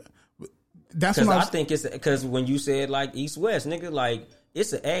 Yeah, that's because what I think it's because when you said like East West, nigga, like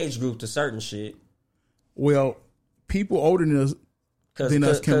it's an age group to certain shit. Well, people older than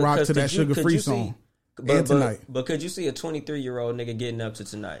us can rock to that Sugar Free song. But could you see a 23-year-old nigga getting up to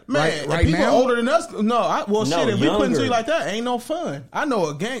Tonight? Man, right people now? Older than us, shit, if we put it to you like that, ain't no fun. I know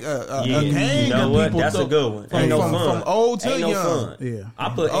a gang, a gang you know of what? people. That's a good one. Ain't no fun. From old to ain't young. No fun. Yeah. I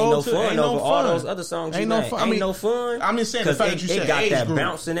put ain't no fun over all those other songs. Ain't no fun. Ain't no fun. I'm just saying the fact that you said it got age that group.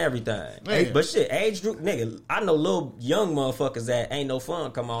 bounce and everything. Yeah. But shit, age group, nigga, I know little young motherfuckers that ain't no fun.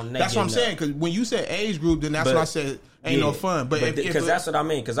 Come on, that's what I'm saying. Because when you said age group, then that's what I said. Ain't no fun, but because that's what I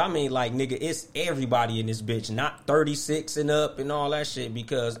mean. Because I mean, like, nigga, it's everybody in this bitch, not 36 and up and all that shit.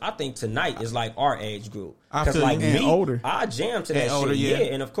 Because I think Tonight is like our age group. Because like me, older, I jam to that shit. Older, yeah,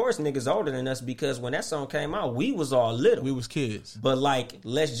 and of course, niggas older than us because when that song came out, we was all little. We was kids. But like,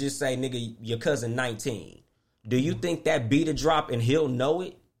 let's just say, nigga, your cousin 19. Do you think that beat a drop and he'll know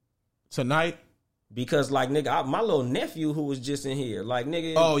it Tonight? Because, like, nigga, my little nephew who was just in here, like,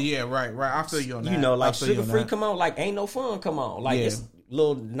 nigga. Oh, yeah, right. I feel you on that. You know, like, Sugar Free come on, like, Ain't No Fun come on. Like, it's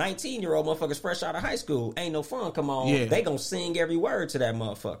little 19-year-old motherfuckers fresh out of high school. Ain't No Fun come on. Yeah. They gonna sing every word to that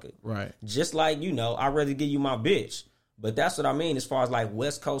motherfucker. Right. Just like, you know, I'd rather give you my bitch. But that's what I mean as far as, like,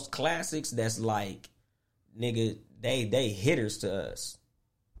 West Coast classics that's, like, nigga, they hitters to us.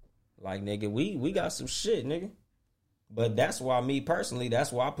 Like, nigga, we got some shit, nigga. But that's why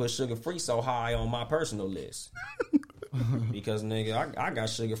that's why I put Sugar Free so high on my personal list. Because, nigga, I got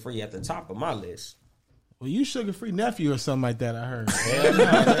Sugar Free at the top of my list. Well, you Sugar Free nephew or something like that, I heard. Hell no.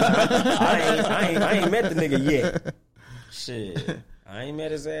 I ain't met the nigga yet. Shit. I ain't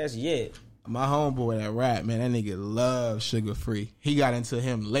met his ass yet. My homeboy that rap, man, that nigga loves Sugar Free. He got into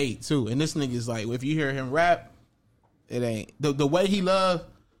him late, too. And this nigga's like, if you hear him rap, it ain't. The way he love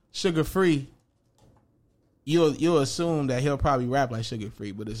Sugar Free, You'll assume that he'll probably rap like Sugar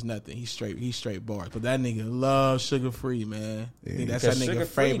Free, but it's nothing. He's straight bars. But that nigga loves Sugar Free, man. Yeah. That's that nigga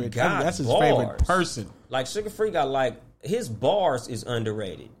favorite. That's his favorite person. Like Sugar Free got like his bars is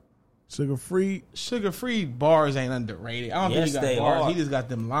underrated. Sugar Free bars ain't underrated. I don't think he got bars. He just got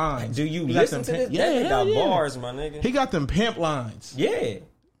them lines. Do you listen to this? Yeah, he got bars, my nigga. He got them pimp lines. Yeah.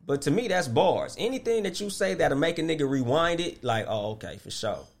 But to me, that's bars. Anything that you say that'll make a nigga rewind it, like, oh, okay, for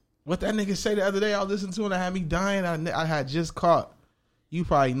sure. What that nigga say the other day I was listening to and that had me dying, I had just caught, you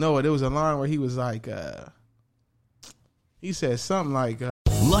probably know it, it was a line where he was like, he said something like,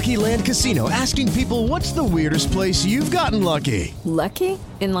 Lucky Land Casino, asking people what's the weirdest place you've gotten lucky? Lucky?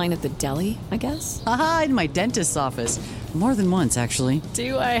 In line at the deli, I guess? Aha, in my dentist's office. More than once, actually.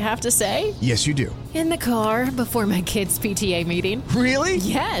 Do I have to say? Yes, you do. In the car before my kids' PTA meeting. Really?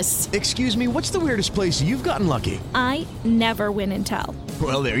 Yes. Excuse me, what's the weirdest place you've gotten lucky? I never win and tell.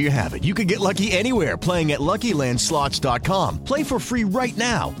 Well, there you have it. You can get lucky anywhere, playing at LuckyLandSlots.com. Play for free right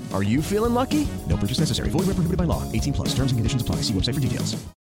now. Are you feeling lucky? No purchase necessary. Void where prohibited by law. 18+. Terms and conditions apply. See website for details.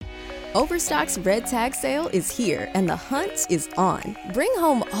 Overstock's Red Tag Sale is here, and the hunt is on. Bring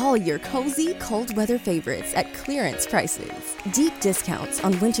home all your cozy, cold weather favorites at clearance prices. Deep discounts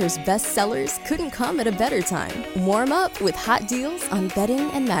on winter's best sellers couldn't come at a better time. Warm up with hot deals on bedding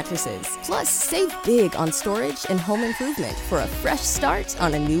and mattresses. Plus, save big on storage and home improvement for a fresh start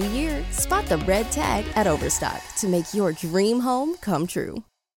on a new year. Spot the Red Tag at Overstock to make your dream home come true.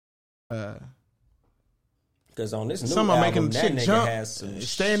 Because on this new Somebody album, making that shit nigga jump, has some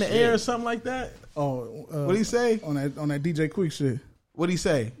stay in the shit. air or something like that. Oh, What'd he say? on that DJ Quick shit? What'd he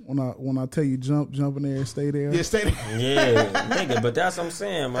say? When I tell you jump in there, stay there. Yeah, stay there. Yeah, nigga, but that's what I'm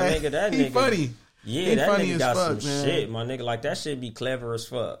saying, my nigga. That He nigga funny. Yeah, He that funny nigga as got fuck, some man. shit, my nigga. Like that shit be clever as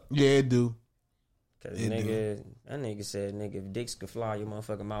fuck. Yeah, it do. Cause nigga, that nigga said, nigga, if dicks could fly, your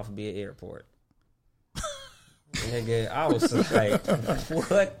motherfucking mouth would be an airport. Nigga, I was like,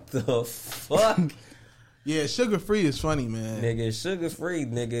 what the fuck? Yeah, Sugar Free is funny, man. Nigga, Sugar Free,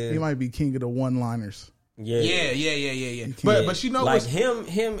 nigga. He might be king of the one-liners. Yeah. But you know, like what's, him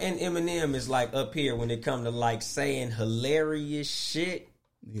and Eminem is like up here when it come to like saying hilarious shit.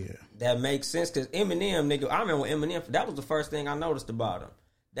 Yeah, that makes sense. Cause Eminem, nigga, I remember when Eminem. That was the first thing I noticed about him.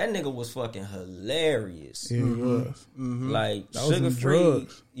 That nigga was fucking hilarious. Yeah, he was. Mm-hmm. Like that was Sugar in Free,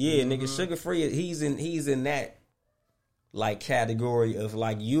 drugs. yeah, nigga, Sugar Free. He's in that like category of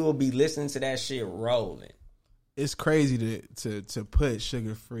like you'll be listening to that shit rolling. it's crazy to put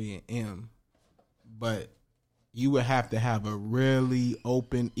Sugar Free in M, but you would have to have a really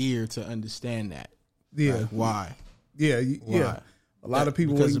open ear to understand that. Yeah, like, why? Yeah, why? yeah. A lot of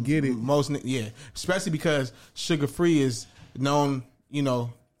people wouldn't get it. Especially because Sugar Free is known, you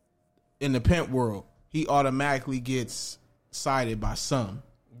know, in the pimp world. He automatically gets cited by some.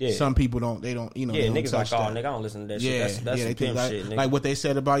 Yeah. Some people don't. They don't. You know. Yeah, they don't niggas like, touch oh, that. nigga, I don't listen to that Yeah, shit. That's they some think pimp like, shit, nigga. like what they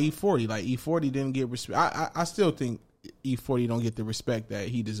said about E40. Like E40 didn't get respect. I still think E40 don't get the respect that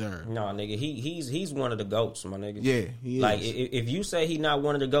he deserved. No, nigga, he's one of the goats, my nigga. Yeah, he is. Like if you say he not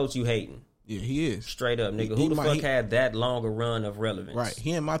one of the goats, you hating. Yeah, he is. Straight up, nigga. He Who the might- fuck he- had that long a run of relevance? Right.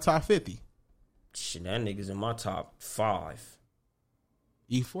 He in my top 50. Shit, that nigga's in my top 5.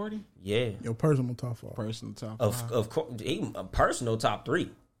 E40? Yeah. Your personal top 5. Personal top Of 5. of course, even a personal top 3.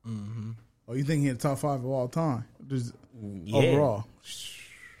 Mm-hmm. Oh, you think he in the top 5 of all time? Just Yeah. overall.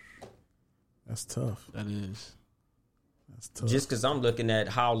 That's tough. That is. That's tough. Just because I'm looking at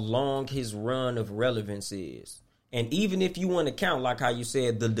how long his run of relevance is. And even if you want to count, like how you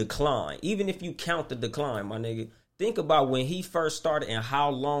said, the decline, even if you count the decline, my nigga, think about when he first started and how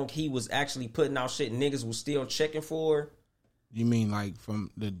long he was actually putting out shit niggas was still checking for. You mean like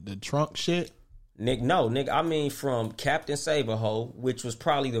from the trunk shit? Nigga, no, nigga, I mean from Captain Save-A-Ho, which was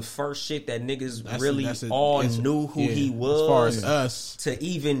probably the first shit that niggas knew who he was. As far as us. To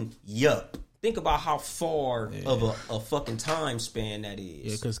even Yup. Think about how far of a fucking time span that is.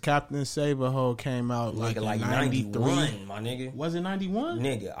 Yeah, because Captain Save-A-Ho came out Like 93. 91, my nigga. Was it 91?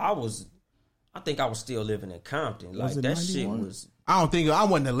 Nigga, I think I was still living in Compton. Like, Was it that 91? shit was... I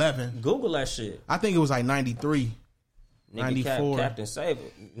wasn't 11. Google that shit. I think it was like 93. Nigga, 94. Captain Saber.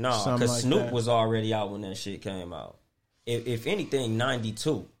 No, Something because like Snoop that. was already out when that shit came out. If anything,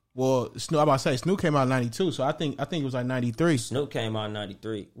 92. Well, Snoop, I'm about to say Snoop came out in 92, so I think it was like 93. Snoop came out in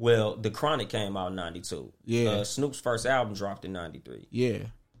 93. Well, The Chronic came out in 92. Yeah. Snoop's first album dropped in 93. Yeah.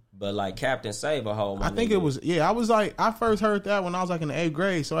 But like Captain Save-A-Ho, my I think nigga, it was, I was like, I first heard that when I was like in the 8th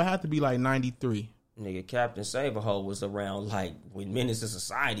grade, so it had to be like 93. Nigga, Captain Save-A-Ho was around like when Menace to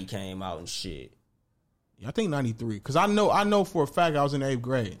Society came out and shit. Yeah, I think 93. Because I know for a fact I was in the 8th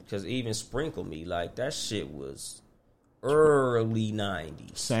grade. Because even Sprinkle Me, like that shit was early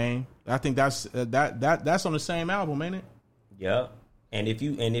 90s. Same. I think that's that's on the same album, ain't it? Yeah. And if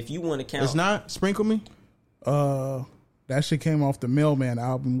you want to count, It's not Sprinkle Me? That shit came off the Mailman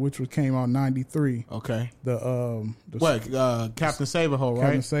album, which came out in 93. Okay. The Captain Save-A-Ho, right?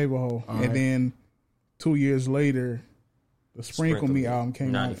 Captain Save-A-Ho. All right. And then 2 years later, the Sprinkle Me album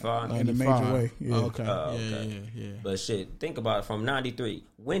came 95? out in a major way. Yeah. Okay. okay. Yeah. But shit, think about it from 93.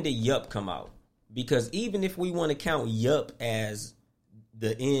 When did Yup come out? Because even if we want to count Yup as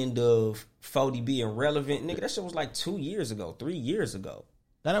the end of 40 being relevant, nigga, that shit was like 2 years ago, 3 years ago.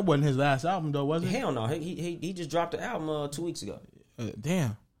 That wasn't his last album, though, was it? Hell no. He just dropped the album 2 weeks ago.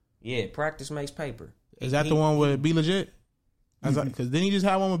 Damn. Yeah, Practice Makes Paper. Is that the one with Be Legit? Because didn't he just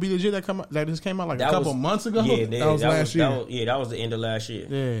have one with Be Legit that just came out like a couple months ago? Yeah, that was last year. That was the end of last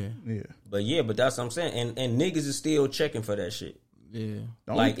year. Yeah. But that's what I'm saying. And niggas is still checking for that shit. Yeah.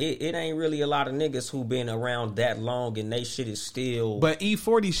 Like it ain't really a lot of niggas who been around that long and they shit is still. But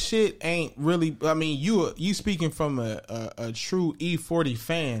E40 shit ain't really. I mean, you speaking from a true E40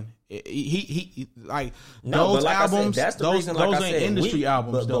 fan. He like no, those but like albums. I said, that's the those reason. Like those I ain't said, industry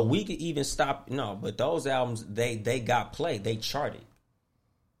albums. But we could even stop. No, but those albums they got played. They charted.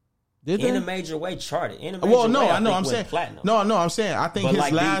 Did in they? a major way charted. In a major Well, no, way, I know. think I'm went saying platinum. No, I'm saying. I think But his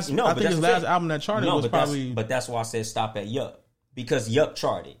like last. no, I but think his that's last it. album that charted No, was but probably. But that's why I said stop at Yup, because Yup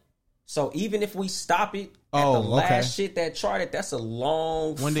charted. So even if we stop it at the last shit that charted, that's a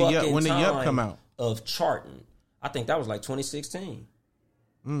long when fucking did time Yup come out? Of charting. I think that was like 2016.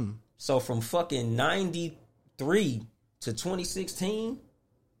 So from fucking 90 03 to 2016.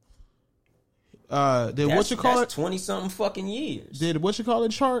 Did what you call it? 20-something fucking years. Did what you call it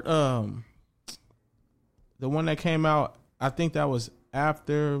chart? The one that came out, I think that was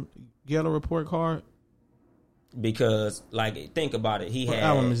after Ghetto Report Card. Because, like, think about it. What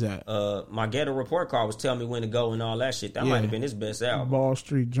album is that? My Ghetto Report Card was telling me when to go and all that shit. That might have been his best album. The Ball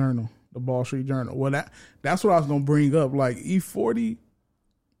Street Journal. Well, that's what I was gonna bring up. Like E40,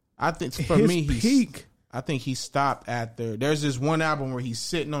 I think for his me, peak. I think he stopped after. There's this one album where he's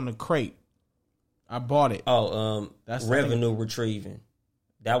sitting on the crate. I bought it. That's Revenue Retrieving.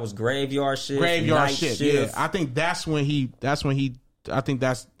 That was Graveyard Shift. Graveyard Night Shift. Shift. Yeah, I think that's when he. I think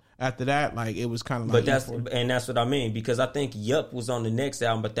that's after that. Like it was kind of like. But that's what I mean, because I think Yup was on the next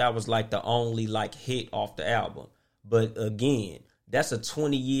album, but that was like the only like hit off the album. But again, that's a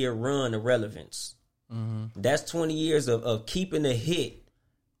 20-year run of relevance. Mm-hmm. That's 20 years of keeping a hit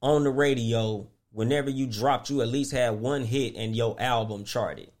on the radio. Whenever you dropped, you at least had one hit and your album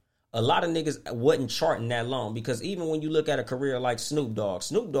charted. A lot of niggas wasn't charting that long, because even when you look at a career like Snoop Dogg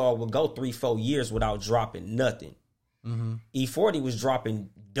would go 3-4 years without dropping nothing. Mm-hmm. E40 was dropping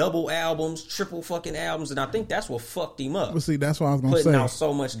double albums, triple fucking albums, and I think that's what fucked him up. But see, that's what I was going to say. Putting out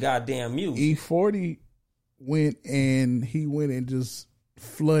so much goddamn music. E40 went and just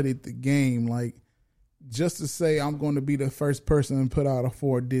flooded the game, like just to say I'm going to be the first person to put out a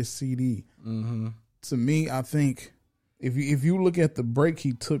 4-disc CD. Mm-hmm. To me, I think if you look at the break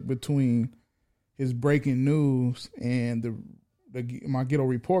he took between his Breaking News and my Ghetto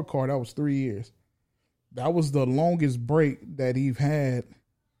Report Card, that was 3 years. That was the longest break that he've had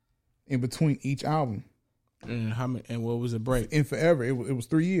in between each album. And how many? And what was the break? In forever, it was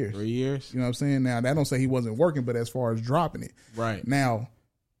 3 years. 3 years. You know what I'm saying? Now that don't say he wasn't working, but as far as dropping it, right now,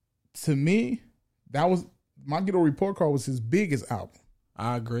 to me, that was my Ghetto Report Card was his biggest album.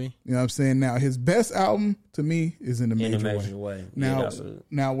 I agree. You know what I'm saying? Now his best album to me is In the Major Way.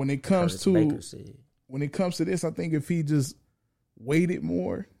 Now when it comes to this, I think if he just waited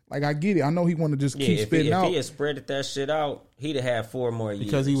more. Like, I get it. I know he want to just keep spitting out. If he had spreaded that shit out, he'd have had 4 more years.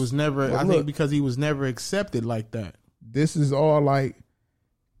 Because he was never, because he was never accepted like that. This is all like,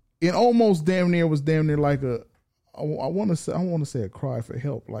 it almost damn near like a, I want to say a cry for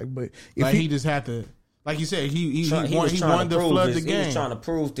help. Like, but if like he just had to, like you said, he wanted to flood the game. He was trying to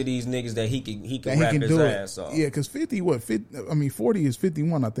prove to these niggas that he could rap his ass off. Yeah, because 40 is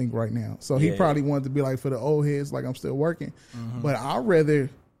 51, I think, right now. So he probably wanted to be like, for the old heads, like, I'm still working. Mm-hmm. But I'd rather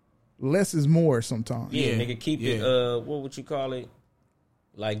less is more sometimes. Yeah, nigga, keep it. What would you call it?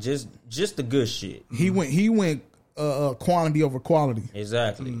 Like just the good shit. He went quantity over quality.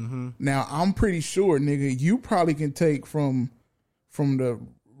 Exactly. Mm-hmm. Now I'm pretty sure, nigga, you probably can take from the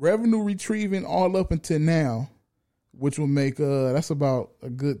Revenue Retrieving all up until now, which will make that's about a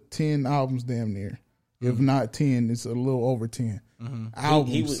good 10 albums, damn near. Mm-hmm. If not 10, it's a little over 10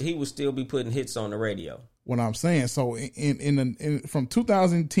 albums. He would still be putting hits on the radio. What I'm saying, so in from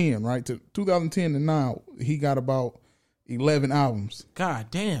 2010 right to 2010 to now, he got about 11 albums. God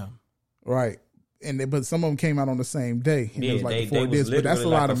damn, right? But some of them came out on the same day. And it was like they was but that's a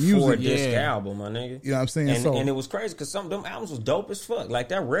like lot of music. 4-disc album, my nigga. You know what I'm saying? And it was crazy because some of them albums was dope as fuck. Like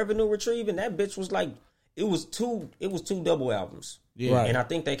that Revenue Retrieving, that bitch was like it was two double albums. Yeah, right. And I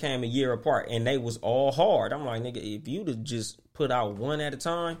think they came a year apart, and they was all hard. I'm like, nigga, if you'd have just put out one at a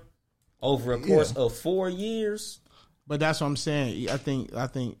time over a course of 4 years. But that's what I'm saying. I think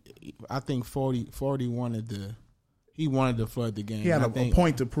 40 wanted to flood the game. He had a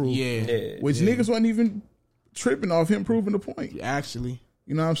point to prove. Which niggas wasn't even tripping off him proving the point. Actually.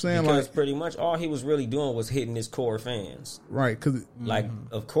 You know what I'm saying? Because like, pretty much all he was really doing was hitting his core fans. Right. Cause like,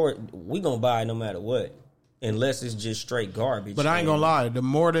 of course, we gonna buy it no matter what. Unless it's just straight garbage. But I ain't gonna lie. The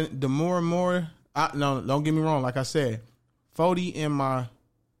more and more, no, don't get me wrong. Like I said, 40 in my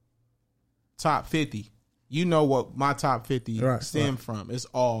top 50. You know what my top 50 stem from. It's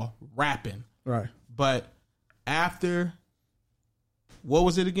all rapping. Right. But after, what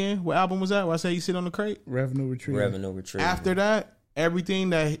was it again? What album was that? Where I say you sit on the crate? Revenue Retrieving. After that, everything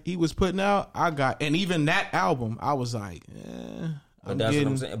that he was putting out, I got. And even that album, I was like, But that's what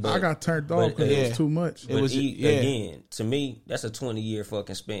I'm saying. But, I got turned off because it was too much. Again, to me, that's a 20-year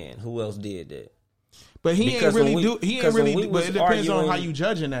fucking span. Who else did that? But he ain't really. But it depends on how you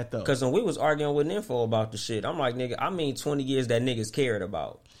judging that though. Because when we was arguing with Info about the shit, I'm like, nigga, I mean 20 years that niggas cared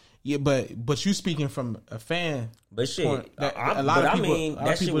about. Yeah, but you speaking from a fan. But shit,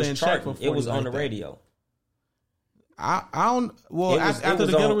 that shit was charting. It was on the radio. I don't. Well, after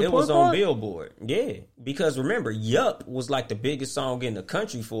the Ghetto Report, it was on Billboard. Yeah, because remember, Yup was like the biggest song in the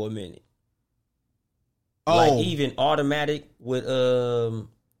country for a minute. Oh, like even Automatic with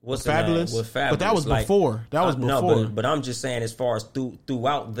What's Fabulous? With Fabulous, but that was before. That was before. No, but I'm just saying, as far as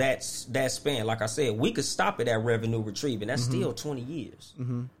throughout that span, like I said, we could stop it at revenue retrieving. That's still 20 years,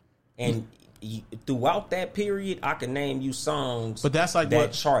 and throughout that period, I can name you songs. But that's like that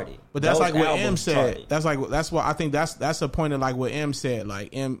what charted. But that's Those like what M charted. said. That's what I think. That's a point of like what M said.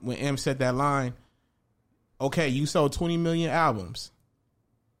 Like when M said that line. Okay, you sold 20 million albums.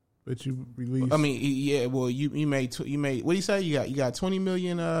 But you released. I mean, yeah. Well, you made what do you say? You got 20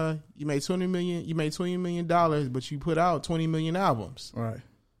 million. You made 20 million. You made $20 million, but you put out 20 million albums. Right.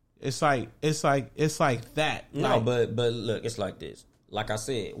 It's like that. No, but look, it's like this. Like I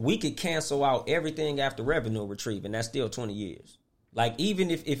said, we could cancel out everything after revenue retrieving. That's still 20 years. Like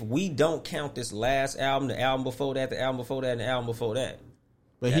even if we don't count this last album, the album before that, the album before that, and the album before that.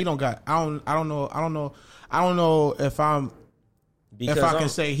 But he don't got. I don't know if I'm. Because if I can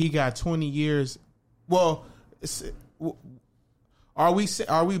say he got 20 years, well, are we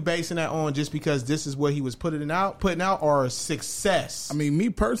basing that on just because this is what he was putting out, or success? I mean, me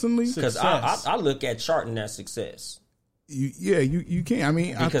personally, because I look at charting as success. You can. I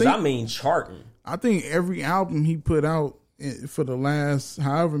mean, because I mean charting. I think every album he put out for the last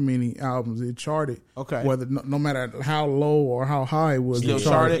however many albums it charted. Okay, whether no matter how low or how high it was, still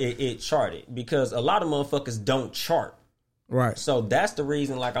charted. It charted because a lot of motherfuckers don't chart. Right. So that's the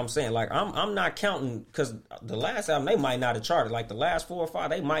reason, like I'm saying, like I'm not counting because the last album they might not have charted. Like the last 4 or 5,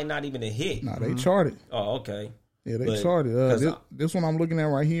 they might not even have hit. Nah, they charted. Oh, okay. Yeah, they charted. This one I'm looking at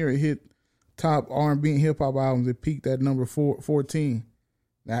right here, it hit top R&B and hip hop albums. It peaked at number 14.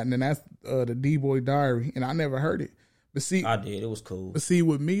 And then that's the D-Boy Diary, and I never heard it. But see, I did. It was cool. But see,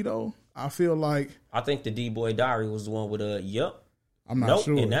 with me though, I feel like I think the D-Boy Diary was the one with Yup. I'm not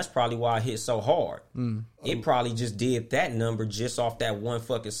sure. And that's probably why it hit so hard. It probably just did that number just off that one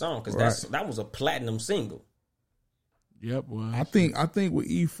fucking song because that was a platinum single. Yep. Well, I think with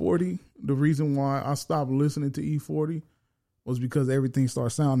E40, the reason why I stopped listening to E40 was because everything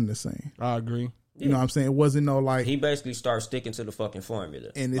started sounding the same. I agree. You know what I'm saying? It wasn't no like he basically started sticking to the fucking formula.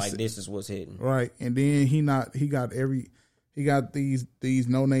 And like this is what's hitting. Right. And then he got these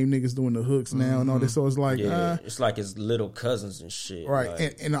no name niggas doing the hooks now and all this. So it's like it's like his little cousins and shit. Right.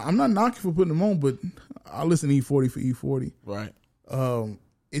 Like, and I'm not knocking for putting them on, but I listen to E40 for E40. Right.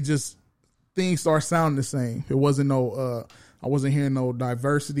 It just things start sounding the same. It wasn't no I wasn't hearing no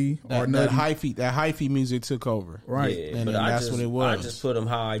diversity or nothing. That hyphy music took over. Right. Yeah, and but that's what it was. I just put him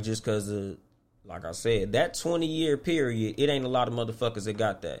high just because of, like I said, that 20-year period, it ain't a lot of motherfuckers that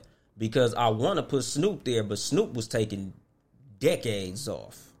got that. Because I want to put Snoop there, but Snoop was taking decades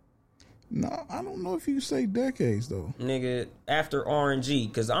off. No, I don't know if you say decades though. Nigga, after R&G,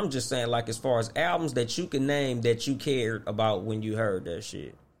 because I'm just saying, like, as far as albums that you can name that you cared about when you heard that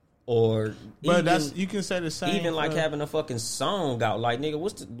shit. Or but you can say the same. Even like having a fucking song out. Like, nigga,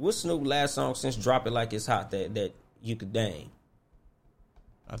 what's Snoop's last song since Drop It Like It's Hot that you could name?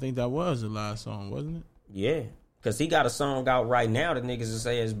 I think that was the last song, wasn't it? Yeah. Because he got a song out right now that niggas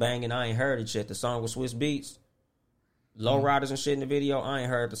say is banging. I ain't heard it yet. The song with Swiss Beats. Lowriders and shit in the video. I ain't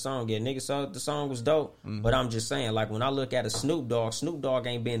heard the song yet. Niggas said the song was dope. But I'm just saying, like, when I look at a Snoop Dogg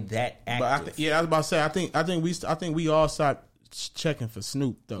ain't been that active. But I was about to say, I think we all stopped checking for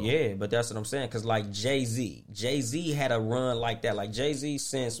Snoop though. Yeah, but that's what I'm saying. Because like Jay-Z had a run like that. Like Jay-Z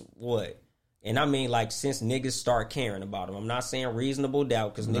since what? And I mean, like, since niggas start caring about him. I'm not saying Reasonable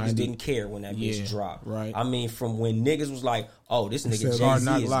Doubt, because niggas didn't care when that bitch dropped. Right. I mean, from when niggas was like, oh, this nigga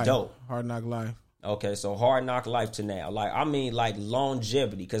Jay-Z is dope. Hard Knock Life. Okay, so Hard Knock Life to now. Like, I mean, like,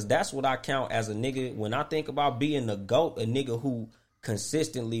 longevity. Because that's what I count as a nigga. When I think about being the GOAT, a nigga who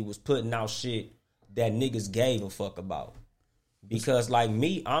consistently was putting out shit that niggas gave a fuck about. Because, like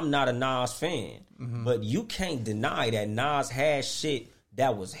me, I'm not a Nas fan. But you can't deny that Nas had shit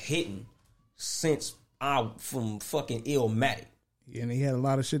that was hitting since from fucking Illmatic. Yeah, and he had a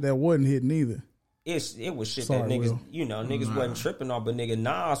lot of shit that wasn't hitting either. It was shit that niggas, niggas wasn't tripping on, but nigga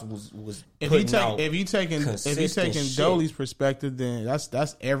Nas was. If you taking Dolly's perspective, then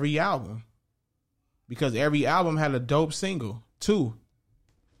that's every album, because every album had a dope single too.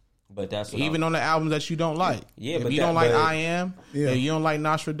 But that's even on the albums that you don't like. Yeah, if but you don't like I Am, if you don't like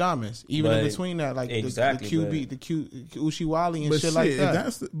Nostradamus, even in between that, like the QB, the Ushiwali and shit like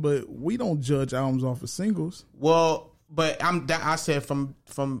that. But we don't judge albums off of singles. Well, but I said from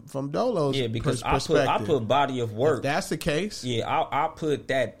Dolo's perspective. I put body of work. If that's the case. Yeah, I put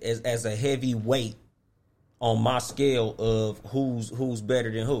that as a heavy weight on my scale of who's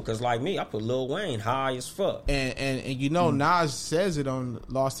better than who. Because like me, I put Lil Wayne high as fuck. And Nas says it on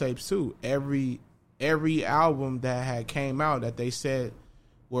Lost Tapes too. Every album that had came out that they said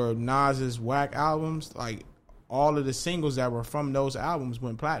were Nas's whack albums, like all of the singles that were from those albums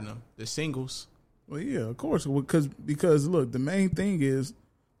went platinum. The singles. Well, yeah, of course, because look, the main thing is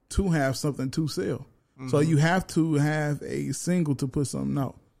to have something to sell. Mm-hmm. So you have to have a single to put something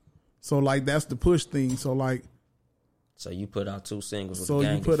out. So like that's the push thing. So like, so you put out 2 singles with so the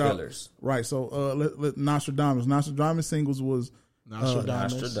gang you put of out fillers. Right. So let Nostradamus singles was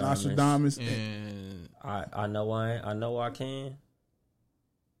Nostradamus. And I know I can.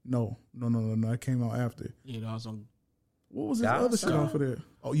 No. That came out after. Yeah, that was on. What was his other shit off of there?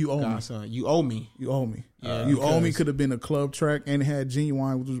 Oh, You Owe Me. You Owe Me. You Owe Me. Yeah, You Owe Me could have been a club track, and it had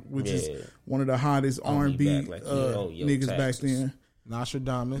Genuine, which is one of the hottest R&B niggas back then.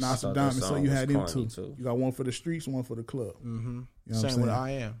 Nostradamus. So you had them too. You got one for the streets, one for the club. Mm-hmm. You know Same with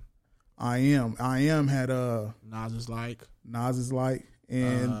I Am had Nas is Like,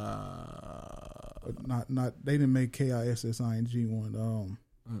 and not they didn't make KISSING one.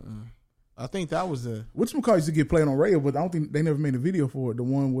 I think that was the whatchamacallit used to get played on radio, but I don't think they never made a video for it. The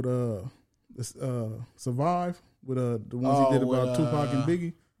one with Survive with the ones he did about Tupac and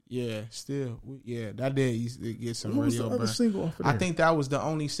Biggie. Yeah, that did used to get some what radio. Was the other single off of there? I think that was the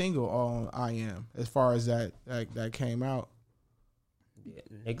only single on I Am as far as that came out. Yeah,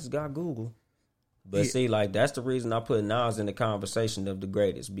 niggas got Google. But see, like, that's the reason I put Nas in the conversation of the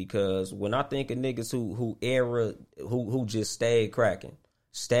greatest, because when I think of niggas who just stayed cracking,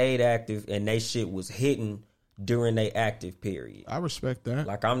 stayed active, and they shit was hitting during their active period. I respect that.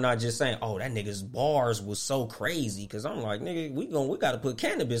 Like, I'm not just saying, oh, that nigga's bars was so crazy, because I'm like, nigga, we got to put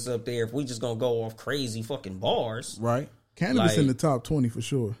Cannabis up there if we just gonna go off crazy fucking bars. Right. Cannabis in the top 20 for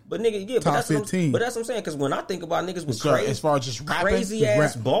sure. But nigga, yeah, top 15. But that's what I'm saying, because when I think about niggas with crazy, as far as just rapping, crazy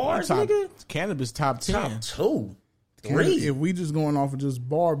ass bars, nigga, Cannabis top 10, top 2, 3. Cannabis, if we just going off of just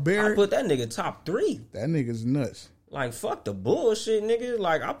barbaric, I put that nigga top 3. That nigga's nuts. Like, fuck the bullshit, nigga.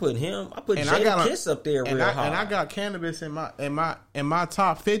 Like, I put Jada Kiss up there real high. And I got Cannabis in my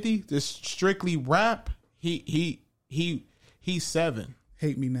top 50. This strictly rap. He's 7.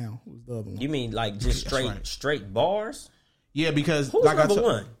 Hate Me Now was the other one. You mean like just straight bars? Yeah, because who's like number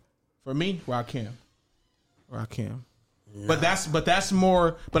one for me? Rakim. Nah. But that's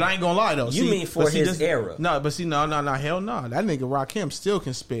more. But I ain't gonna lie though. You mean for his era? No, but no, hell no. That nigga Rakim still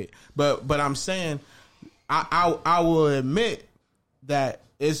can spit. But I'm saying, I will admit that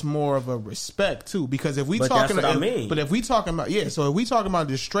it's more of a respect too, because if we talking about, but if we talking about so if we talking about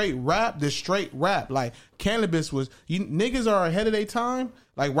the straight rap, like Cannabis was, niggas are ahead of their time.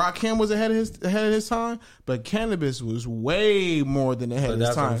 Like Rakim was ahead of his time, but Cannabis was way more than ahead of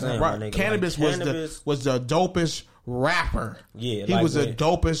his time. Cannabis was the dopest rapper. Yeah, he was the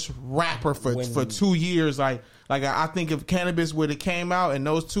dopest rapper for 2 years. Like I think if Cannabis would have came out in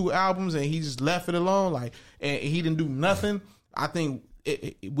those 2 albums and he just left it alone, like, and he didn't do nothing, I think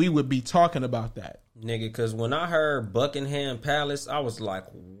we would be talking about that, nigga. Because when I heard Buckingham Palace, I was like,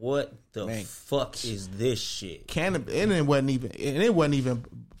 "What the fuck is this shit?" Cannabis, and it wasn't even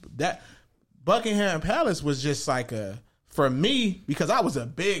that. Buckingham Palace was just like for me, because I was a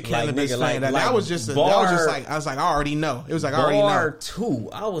big Cannabis fan. I was like, I already know. It was like I already know. Bar 2,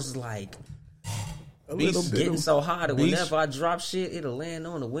 I was like, Beast getting so hot that whenever I drop shit, it'll land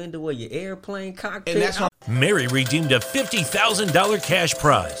on the window of your airplane cockpit. And that's Mary redeemed a $50,000 cash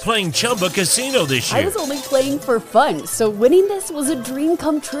prize playing Chumba Casino this year. I was only playing for fun, so winning this was a dream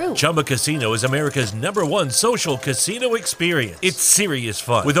come true. Chumba Casino is America's #1 social casino experience. It's serious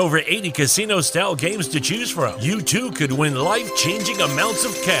fun. With over 80 casino-style games to choose from, you too could win life-changing amounts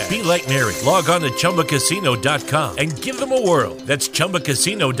of cash. Be like Mary. Log on to ChumbaCasino.com and give them a whirl. That's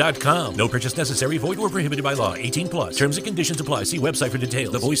ChumbaCasino.com. No purchase necessary. Void or prohibited by law. 18 plus. Terms and conditions apply. See website for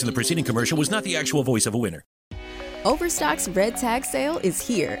details. The voice in the preceding commercial was not the actual voice of a winner. Overstock's Red Tag Sale is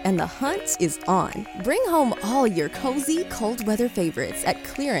here and the hunt is on. Bring home all your cozy, cold weather favorites at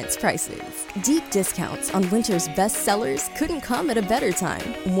clearance prices. Deep discounts on winter's best sellers couldn't come at a better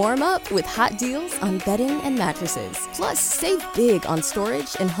time. Warm up with hot deals on bedding and mattresses. Plus, save big on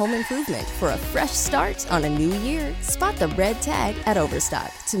storage and home improvement for a fresh start on a new year. Spot the red tag at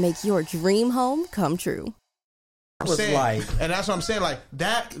Overstock to make your dream home come true. And that's what I'm saying. Like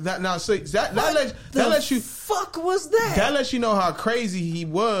that now, so that lets you. Fuck was that? That lets you know how crazy he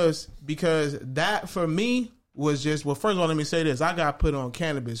was, because that for me was just, well, first of all, let me say this: I got put on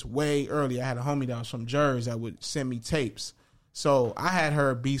Cannabis way early. I had a homie down from Jersey that would send me tapes, so I had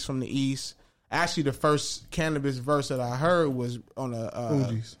heard Beats from the East. Actually, the first Cannabis verse that I heard was on it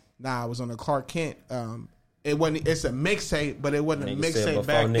was on a Clark Kent. It wasn't. It's a mixtape, but it wasn't a mixtape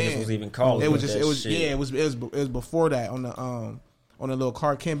back then. Was even calling it was before that on the little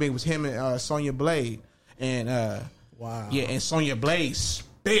Clark Kent thing. It was him and Sonya Blade, and and Sonya Blade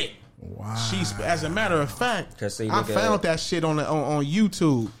spit. Wow. As a matter of fact, See, I nigga, found that shit on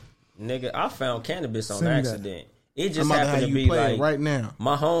YouTube. Nigga, I found cannabis on Send me accident. It just I'm about to happened have to you be play like it right now.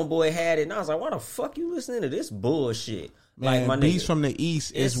 my homeboy had it, and I was like, "Why the fuck you listening to this bullshit?" Man, Like my Beast nigga, from the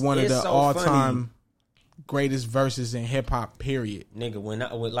East is it's- one of it's the so all-time funny. greatest verses in hip hop. Period. Nigga, when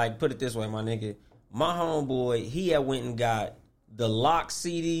like put it this way, my nigga, my homeboy, he had went and got the Lock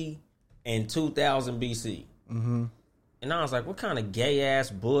CD and 2000 BC. Mm-hmm. And I was like, what kind of gay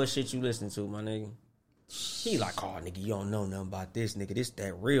ass bullshit you listen to, my nigga? He like, oh, nigga, you don't know nothing about this, nigga. This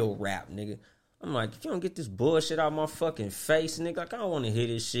that real rap, nigga. I'm like, if you don't get this bullshit out of my fucking face, nigga, like, I don't want to hear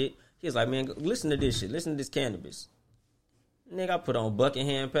this shit. He was like, man, listen to this shit. Listen to this cannabis. Nigga, I put on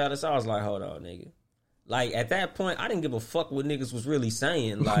Buckingham Palace. I was like, hold on, nigga. Like, at that point, I didn't give a fuck what niggas was really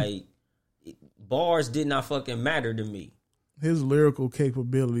saying. Like, bars did not fucking matter to me. His lyrical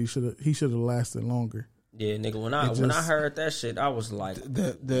capability he should have lasted longer. Yeah, nigga. When I heard that shit, I was like,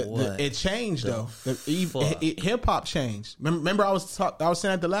 it changed though. Hip hop changed. Remember, I was saying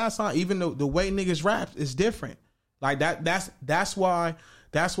that the last time. Even the way niggas rap is different. Like that's why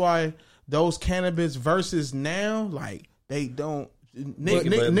those cannabis verses now, like, they don't.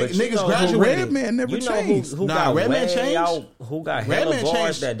 Niggas graduated. Redman never changed. Who got Redman changed? Out, who got hella Redman bars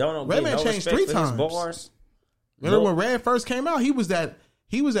changed. that don't Redman get no changed respect 3 for times. his bars? Remember when Red first came out? He was that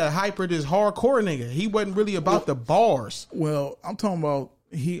hyper, this hardcore nigga. He wasn't really about the bars. Well, I'm talking about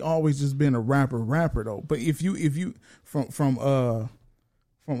he always just been a rapper though. But if you from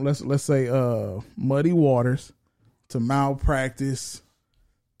let's say Muddy Waters to Malpractice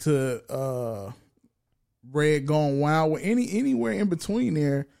to Red Gone Wild, anywhere in between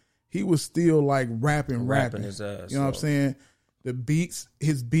there, he was still like rapping his ass. You know what I'm saying?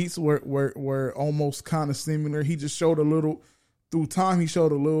 His beats were almost kind of similar. He just showed a little through time. He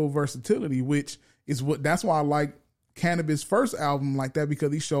showed a little versatility, which is that's why I like Cannabis' first album like that,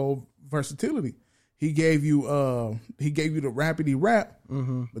 because he showed versatility. He gave you the rapidy rap,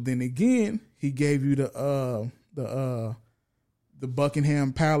 but then again he gave you the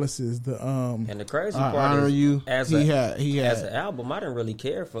Buckingham Palaces, and the crazy part honor is, you. As as an album, I didn't really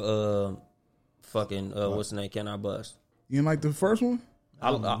care for what's the name? Can I Bust? You didn't like the first one?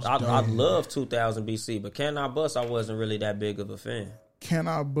 I love 2000 BC, but Can I Bust? I wasn't really that big of a fan. Can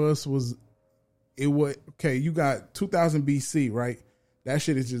I Bust was okay. You got 2000 BC, right? That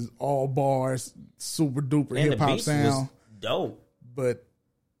shit is just all bars, super duper hip hop sound, dope. But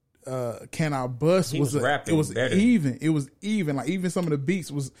Can I Bust was better. even. It was even. Like, even some of the beats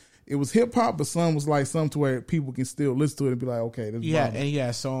was hip hop, but some was like some to where people can still listen to it and be like, okay, this is and he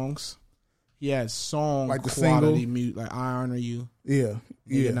had songs. He had song like the quality music, like I Honor You,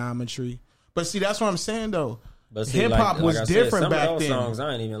 Geometry. But see, that's what I'm saying though. But see, hip hop was different some back of those then. Songs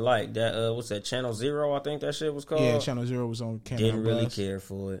I ain't even like that. What's that? Channel Zero, I think that shit was called. Yeah, Channel Zero was on. Didn't really care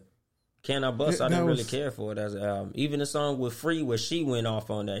for it. Can I Bust? I didn't really care for it as an album. Even the song with Free, where she went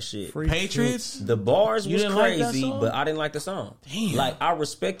off on that shit. Patriots. The bars was crazy, like but I didn't like the song. Damn. Like, I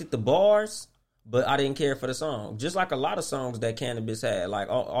respected the bars, but I didn't care for the song. Just like a lot of songs that Cannabis had, like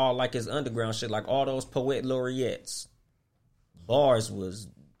all like his underground shit, like all those Poet Laureates. Bars was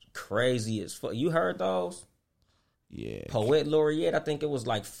crazy as fuck. You heard those? Yeah. Poet Laureate, I think it was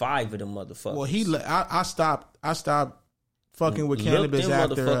like 5 of them motherfuckers. Well, I stopped fucking with Cannabis them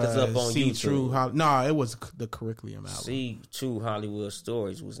after motherfuckers up on See YouTube. True. It was the Curriculum album. See True Hollywood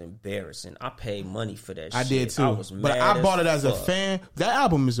Stories was embarrassing. I paid money for that shit. I did too. I was mad, but I bought it as a fuck. fan. That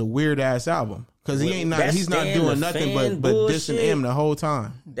album is a weird ass album because he's not Stan doing the nothing Fan but bullshit. dissing M the whole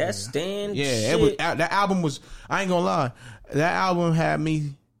time. That Stan Yeah, shit. it was that album was. I ain't gonna lie. That album had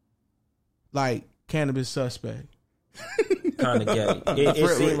me like Cannabis suspect. Kind of gay.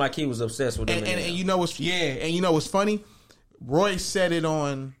 It seemed like he was obsessed with him. And you know what's funny? Roy said it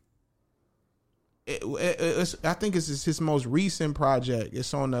on. I think it's his most recent project.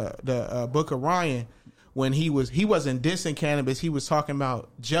 It's on the Book of Ryan when he wasn't dissing Cannabis. He was talking about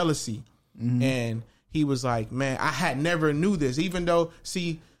jealousy, and he was like, "Man, I had never knew this." Even though,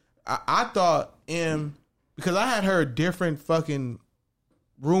 see, I thought because I had heard different fucking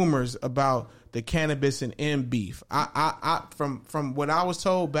rumors about the Cannabis and M beef. I from what I was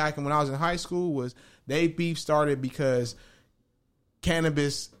told back when I was in high school was they beef started because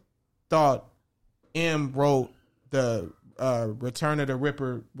Cannabis thought M wrote the Return of the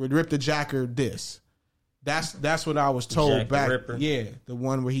Ripper, Rip the Jacker diss. That's what I was told Jack back. the Ripper. Yeah, the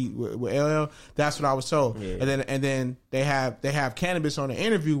one where with LL. That's what I was told. Yeah. And then they have Cannabis on an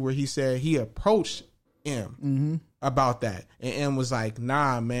interview where he said he approached M about that, and M was like,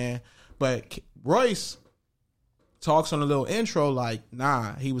 "Nah, man." But Royce talks on a little intro like,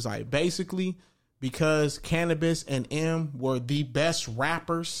 "Nah." He was like, basically, because Cannabis and M were the best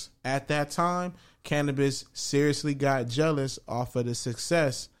rappers at that time, Cannabis seriously got jealous off of the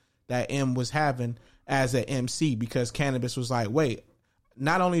success that M was having as an MC, because Cannabis was like, wait,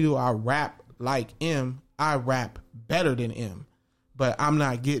 not only do I rap like M, I rap better than M, but I'm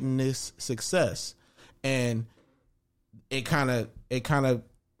not getting this success. And it kind of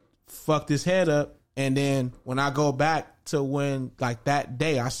fucked his head up. And then when I go back to when, like, that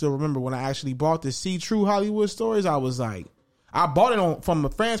day, I still remember when I actually bought the See True Hollywood Stories, I was like, I bought it from a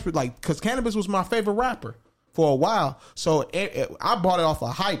fan's, like, because Cannabis was my favorite rapper for a while. So I bought it off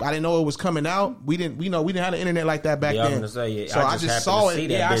of hype. I didn't know it was coming out. We didn't have the internet like that back then. Say, so I just saw it.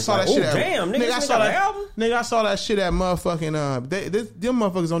 Yeah, I saw that shit. Damn, nigga, I saw that shit at motherfucking. Them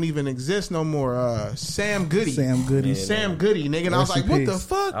motherfuckers don't even exist no more. Sam Goody, nigga. And I was like, what the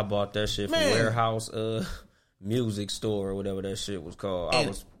fuck? I bought that shit from Warehouse Music Store or whatever that shit was called. I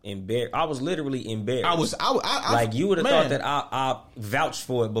was embarrassed. I was literally embarrassed. I like, you would have thought that I vouched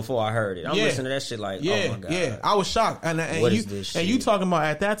for it before I heard it. I'm listening to that shit like, oh my god. Yeah, I was shocked. And what is this shit? And you talking about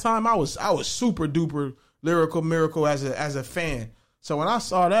at that time, I was super duper Lyrical Miracle as a fan. So when I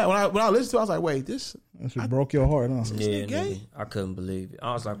saw that, when I listened to it, I was like, wait, this shit broke your heart, huh? Yeah, nigga, I couldn't believe it.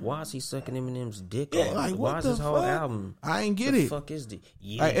 I was like, why is he sucking Eminem's dick off? Like, why is this whole album? I ain't get it. The fuck is this?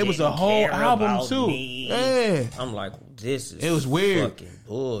 Like, it was a whole album too. Me. Yeah. I'm like, this is it was weird. Fucking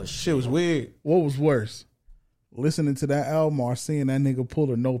bullshit. Shit was weird. What was worse? Listening to that album or seeing that nigga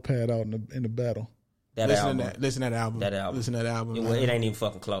pull a notepad out in the battle? Listen to that album. It ain't even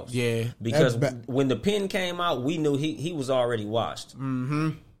fucking close. Yeah. Because when the pen came out, we knew he was already washed. Mm-hmm.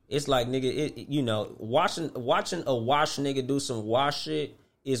 It's like, nigga, watching a wash nigga do some wash shit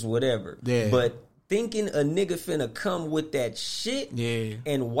is whatever. Yeah. But thinking a nigga finna come with that shit,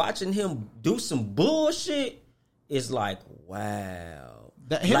 and watching him do some bullshit is like, wow.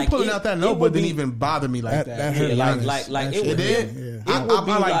 Him pulling out that notebook didn't even bother me like that. It did. I'm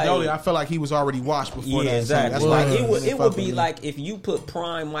like Dolly. I felt like he was already washed before that. Exactly. That's why it would be like if you put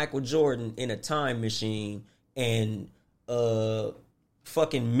prime Michael Jordan in a time machine and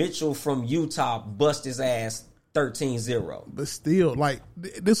fucking Mitchell from Utah bust his ass 13-0. But still, like,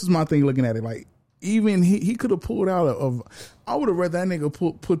 this is my thing looking at it. Like, even he could have pulled out I would have read that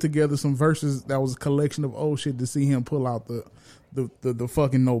nigga put together some verses that was a collection of old shit to see him pull out the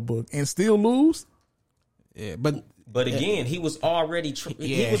fucking notebook and still lose. Yeah, but again, he was already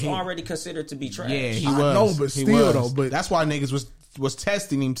already considered to be trash. Yeah, he was. But still though, but that's why niggas was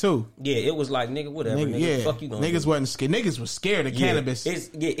testing him too. Yeah, it was like, nigga, whatever, nigga, fuck you gonna niggas do. wasn't scared. Niggas was scared of cannabis.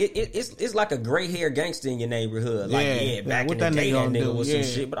 It's like a gray hair gangster in your neighborhood. Like, back in the day, that nigga was some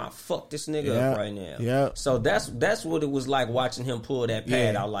shit, but I fucked this nigga up right now. Yeah. So that's what it was like watching him pull that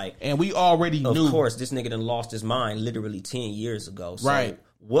pad out. Like, and we already knew. Of course, this nigga done lost his mind literally 10 years ago. So right.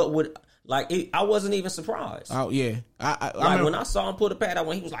 What would... Like, I wasn't even surprised. Oh, yeah. I when I saw him pull the pad out,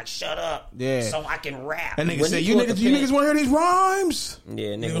 when he was like, shut up, so I can rap. That nigga said, you niggas want to hear these rhymes? Yeah,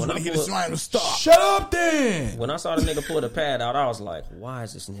 nigga, when I hear this rhyme, stop. Shut up then. When I saw the nigga pull the pad out, I was like, why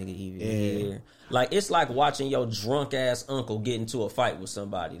is this nigga even here? Like, it's like watching your drunk ass uncle get into a fight with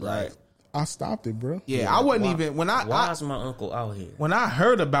somebody. Right. Like, I stopped it, bro. Yeah, I wasn't even why is my uncle out here? When I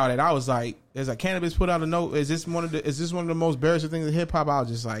heard about it, I was like, "Is a Cannabis put out a note? Is this one of the most embarrassing things in hip hop?" I was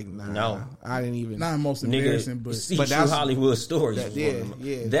just like, "Nah, no, I didn't even." Not most embarrassing, but that's Hollywood stories. Yeah,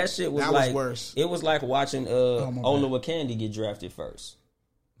 that shit was that like was worse. It was like watching Ola Candy get drafted first.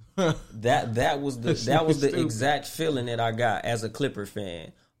 that was the exact feeling that I got as a Clipper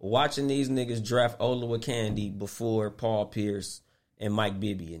fan, watching these niggas draft Ola Candy before Paul Pierce and Mike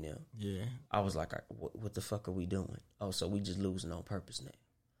Bibby and them. Yeah. I was like, what the fuck are we doing? Oh, so we just losing on purpose now.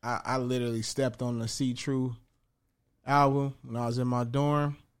 I literally stepped on the See True album when I was in my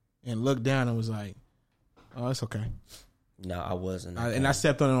dorm and looked down and was like, oh, it's okay. No, I wasn't. And I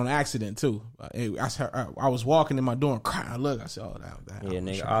stepped on it on accident, too. I was walking in my dorm, crying. Look, I said, oh, that. Yeah,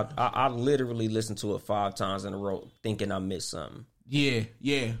 nigga. I literally listened to it 5 times in a row thinking I missed something. Yeah.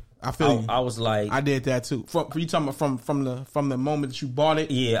 I feel you. I was like, I did that too. You talking about from the moment that you bought it?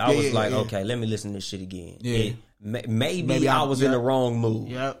 Yeah, I was like, okay, let me listen to this shit again. Yeah, maybe I was in the wrong mood.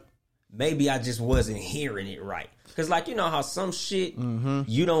 Yep. Maybe I just wasn't hearing it right. Cause like, you know how some shit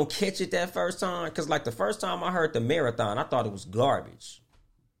you don't catch it that first time. Cause like the first time I heard the Marathon, I thought it was garbage.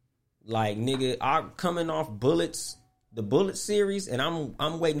 Like, nigga, I'm coming off the Bullet series, and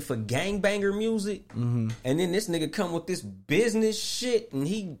I'm waiting for gangbanger music, and then this nigga come with this business shit, and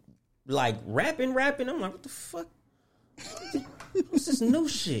he like rapping. I'm like, what the fuck? What's this new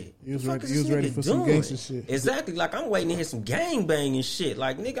shit? He was ready for some gangster shit. Exactly. Like, I'm waiting to hear some gangbanging shit.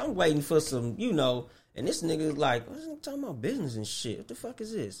 Like, nigga, I'm waiting for some, And this nigga like, what's he talking about business and shit? What the fuck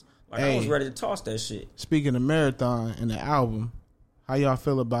is this? Like, I was ready to toss that shit. Speaking of Marathon and the album, how y'all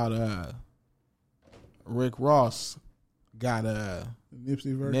feel about Rick Ross got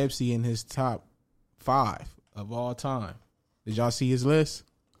Nipsey in his top 5 of all time? Did y'all see his list?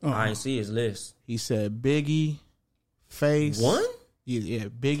 I ain't see his list. He said Biggie, Face. 1? Yeah,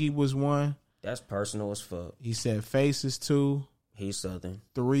 Biggie was 1. That's personal as fuck. He said Face is 2. He's Southern.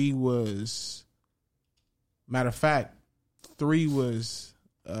 3 was... Matter of fact, 3 was...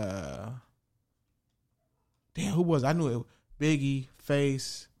 damn, who was? I knew it. Biggie,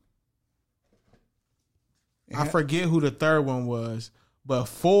 Face. I forget who the third one was, but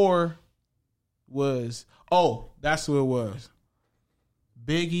 4 was. Oh, that's who it was.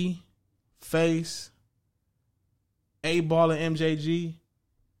 Biggie, Face, 8Ball and MJG,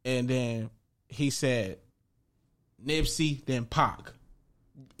 and then he said Nipsey, then Pac.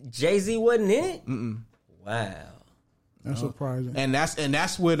 Jay-Z wasn't in it? Mm-mm. Wow. That's surprising. And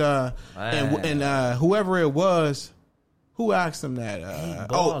that's what and whoever it was, who asked him that?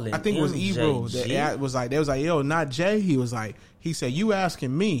 I think it was Ebro that was like, they was like, yo, not Jay. He said, you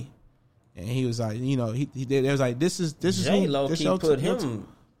asking me, and he was like, you know, they was like, this is Jay low-key put him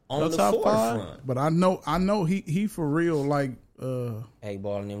on the forefront. But I know he for real like 8Ball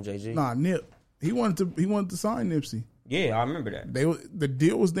and MJG. Nah, Nip. He wanted to sign Nipsey. Yeah, I remember that. The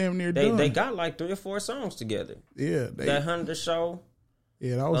deal was damn near done. They got like 3 or 4 songs together. Yeah, that 100 show.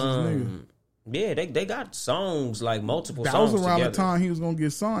 Yeah, that was his nigga. Yeah, they got songs like multiple that songs. That was around together. the time he was gonna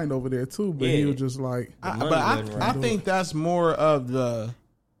get signed over there too, but he was just like. I think that's more of the.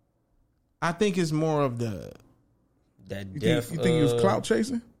 I think it's more of the. That you think he was clout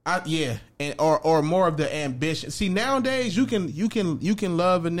chasing? Yeah, and or more of the ambition. See, nowadays you can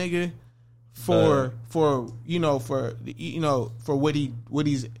love a nigga for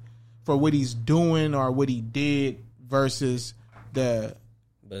what he's doing or what he did versus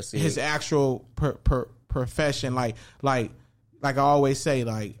his actual profession. Like I always say,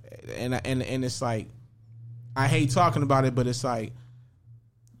 like, and it's like, I hate talking about it, but it's like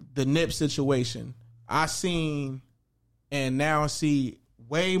the Nip situation. I seen and now see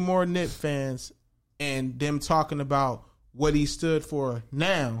way more Nip fans and them talking about what he stood for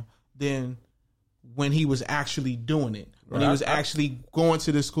now than when he was actually doing it. When he was actually going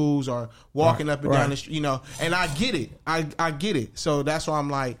to the schools or walking up and down the street, you know. And I get it. I get it. So that's why I'm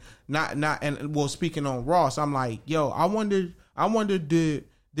like, speaking on Ross, I'm like, yo, I wonder did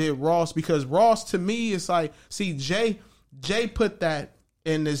Ross, because Ross to me is like, see, Jay put that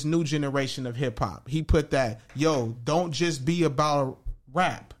in this new generation of hip hop. He put that, yo, don't just be about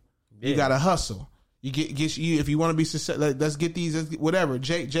rap. You gotta hustle. You get if you want to be successful. Let's get these, whatever.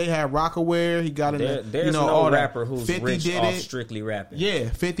 Jay had Rockaware. He got in there's no all rapper that. who's 50 rich did off it. strictly rapping. Yeah,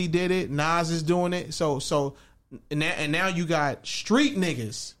 50 did it. Nas is doing it. So and now you got street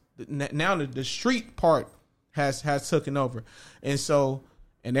niggas. Now the street part has taken over, and so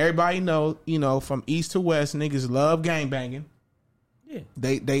everybody know, from east to west, niggas love gangbanging. Yeah,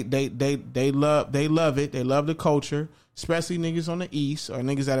 they love it. They love the culture, especially niggas on the east or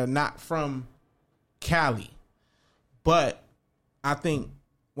niggas that are not from Cali. But I think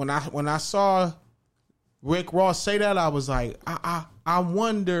when I saw Rick Ross say that, I was like, I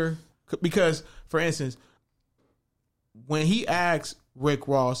wonder, because for instance, when he asked Rick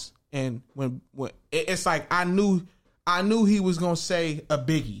Ross, and when it's like I knew he was gonna say a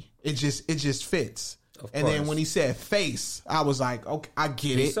Biggie. It just fits. And then when he said Face, I was like, okay, I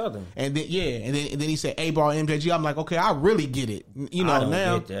get it. Southern. And then and then he said 8Ball MJG. I'm like, okay, I really get it. I don't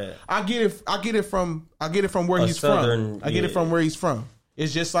now get that. I get it from where he's Southern, from. I get it from where he's from.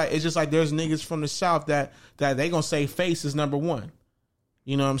 It's just like there's niggas from the South that they gonna say Face is number 1.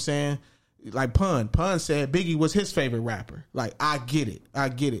 You know what I'm saying? Like Pun said Biggie was his favorite rapper. Like I get it.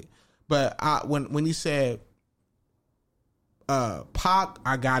 But when he said Pac,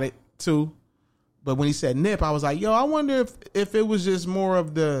 I got it too. But when he said Nip, I was like, yo, I wonder if it was just more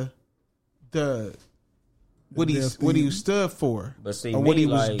of the what he stood for, but see, or what he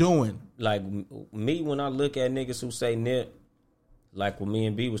was doing. Like me, when I look at niggas who say Nip, like what me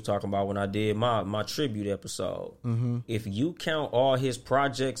and B was talking about when I did my tribute episode. Mm-hmm. If you count all his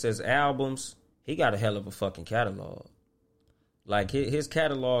projects as albums, he got a hell of a fucking catalog. Like his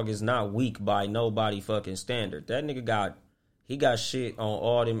catalog is not weak by nobody fucking standard. That nigga got shit on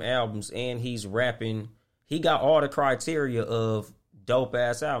all them albums, and he's rapping. He got all the criteria of dope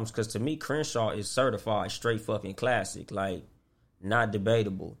ass albums. Because to me, Crenshaw is certified straight fucking classic, like not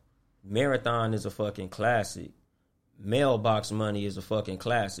debatable. Marathon is a fucking classic. Mailbox Money is a fucking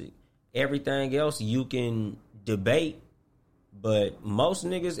classic. Everything else you can debate, But most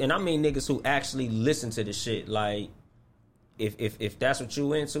niggas, and I mean niggas who actually listen to the shit, like if that's what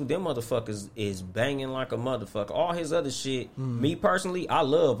you into, them motherfuckers is banging like a motherfucker. All his other shit, me personally, I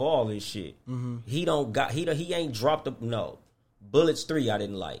love all this shit. He ain't dropped no. Bullets 3 I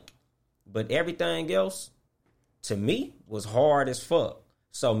didn't like. But everything else, to me, was hard as fuck.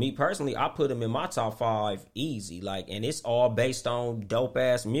 So me personally, I put him in my top 5 easy. Like, and it's all based on dope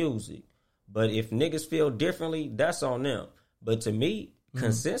ass music. But if niggas feel differently, that's on them. But to me,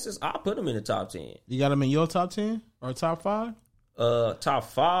 consensus, I put him in the top 10. You got him in your top 10 or top 5? Top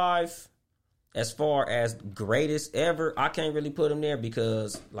 5, as far as greatest ever, I can't really put him there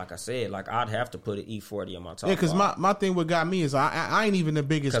because, like I said, like I'd have to put an E40 in my top 5. Yeah, because my thing what got me is I ain't even the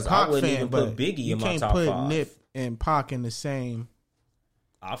biggest Pac fan, even but put Biggie you in my can't top put 5. Nip and Pac in the same.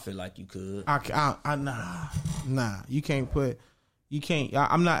 I feel like you could. Nah. You can't put. You can't.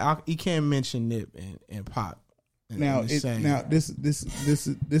 I'm not. You can't mention Nip and Pac. Now this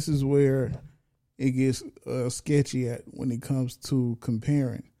is where it gets sketchy at when it comes to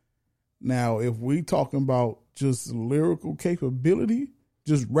comparing. Now, if we talking about just lyrical capability,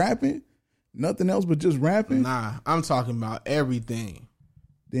 just rapping, nothing else but just rapping. Nah, I'm talking about everything.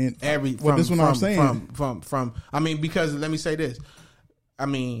 Then well, this is what I'm saying. From I mean, because let me say this. I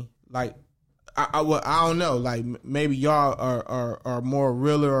mean, like I don't know. Like maybe y'all are more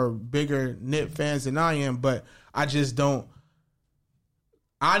realer or bigger Nip fans than I am, but I just don't.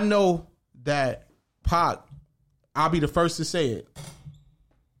 I know that Pac. I'll be the first to say it.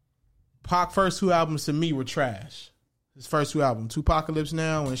 Pac first 2 albums to me were trash. His first 2 albums, Tupacalypse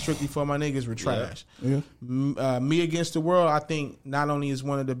Now and Strictly for My Niggas, were trash. Yeah. Me Against the World, I think not only is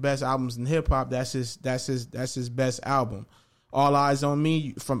one of the best albums in hip hop, that's his best album. All Eyes on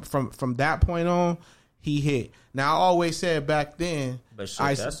Me, from that point on, he hit. Now I always said back then, but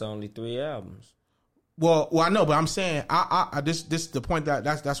shit, that's only 3 albums. Well, I know, but I'm saying this is the point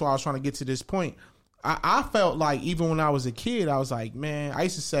that's why I was trying to get to this point. I felt like even when I was a kid, I was like, man, I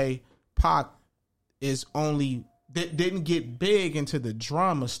used to say Pac is only didn't get big until the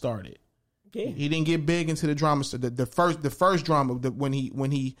drama started. Yeah. He didn't get big into the drama. The first drama when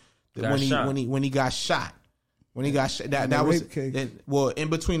he got shot. When he got shot, that was in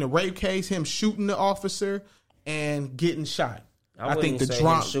between the rape case, him shooting the officer and getting shot. I think the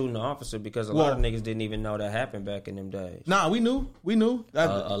drama shooting the officer because a lot of niggas didn't even know that happened back in them days. Nah, we knew.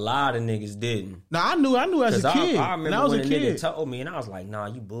 A lot of niggas didn't. Nah, I knew as a kid. I remember when a nigga told me, and I was like, nah,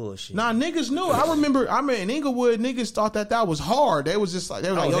 you bullshit. Nah, niggas knew. I remember in Inglewood, niggas thought that was hard. They was just like,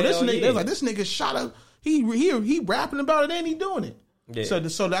 yo, this nigga. They was like, this nigga shot up. He rapping about it and he doing it. Yeah.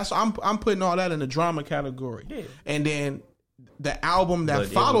 So that's I'm putting all that in the drama category. Yeah. And then the album that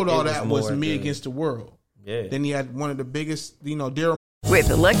followed all that was Me Against the World. Yeah. Then he had one of the biggest, Daryl. With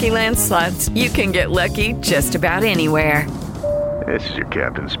the Lucky Land Slots, you can get lucky just about anywhere. This is your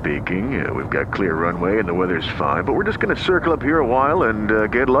captain speaking. We've got clear runway and the weather's fine, but we're just going to circle up here a while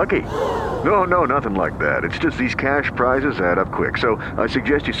and get lucky. No, nothing like that. It's just these cash prizes add up quick. So I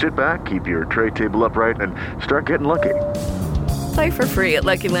suggest you sit back, keep your tray table upright, and start getting lucky. Play for free at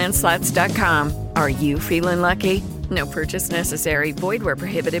LuckyLandSlots.com. Are you feeling lucky? No purchase necessary. Void where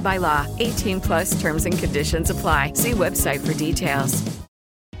prohibited by law. 18+ terms and conditions apply. See website for details.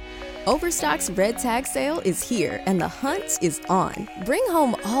 Overstock's Red Tag Sale is here, and the hunt is on. Bring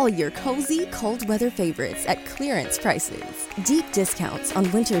home all your cozy, cold weather favorites at clearance prices. Deep discounts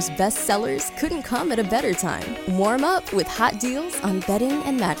on winter's best sellers couldn't come at a better time. Warm up with hot deals on bedding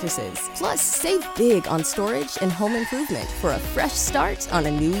and mattresses. Plus, save big on storage and home improvement for a fresh start on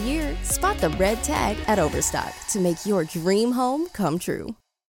a new year. Spot the red tag at Overstock to make your dream home come true.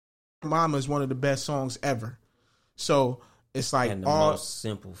 Mama is one of the best songs ever. So it's like and the most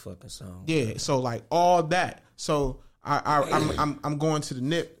simple fucking song. Yeah, so like all that. So I'm going to the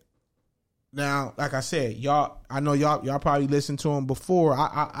Nip now. Like I said, I know y'all probably listened to him before.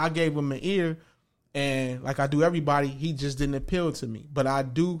 I gave him an ear, and like I do everybody, he just didn't appeal to me. But I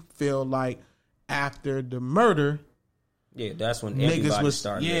do feel like after the murder, yeah, that's when everybody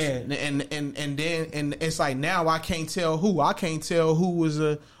started. Yeah, and then it's like now I can't tell who. I can't tell who was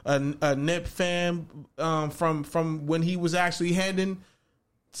a Nip fan from when he was actually handing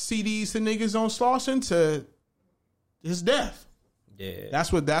CDs to niggas on Slauson to his death. Yeah,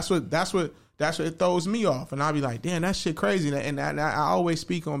 that's what it throws me off, and I'll be like, damn, that shit crazy. And I always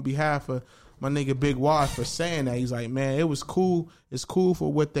speak on behalf of my nigga Big Y for saying that. He's like, man, it was cool. It's cool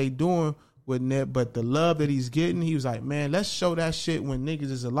for what they doing with Nip, but the love that he's getting, he was like, man, let's show that shit when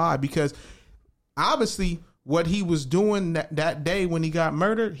niggas is alive, because obviously what he was doing that day when he got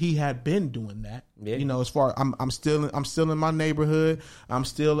murdered, he had been doing that. Yeah. As far I'm still in my neighborhood, I'm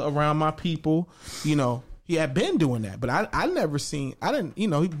still around my people. He He had been doing that, but I never seen. I didn't. You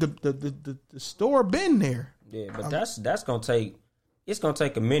know, the store been there. Yeah, but that's gonna take. It's gonna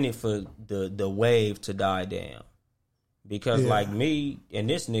take a minute for the wave to die down. Because like me and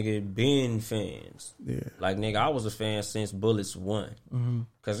this nigga been fans. Yeah. Like nigga, I was a fan since Bullets 1. Mm-hmm.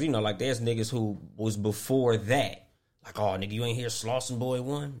 Cause you know, like there's niggas who was before that. Like, oh nigga, you ain't hear Slauson Boy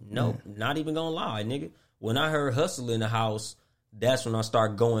 1? No, not even gonna lie, nigga. When I heard Hustle in the House, that's when I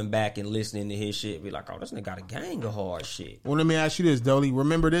start going back and listening to his shit. Be like, oh, this nigga got a gang of hard shit. Well, let me ask you this, Dolly.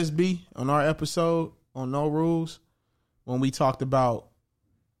 Remember this, B, on our episode on No Rules? When we talked about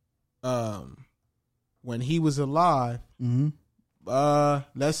when he was alive,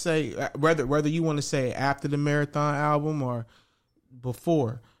 let's say whether you want to say after the Marathon album or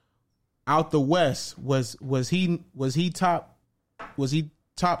before, Out the West was he top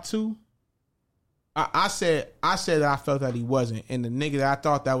 2? I said that I felt that he wasn't, and the nigga that I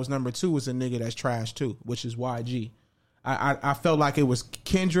thought that was number 2 was a nigga that's trash too, which is YG. I felt like it was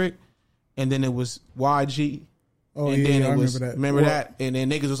Kendrick, and then it was YG. Oh, and yeah, then I it was, remember that. That? And then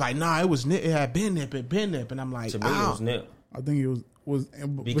niggas was like, nah, it had been Nip, and I'm like, to me, it was Nip. I think it was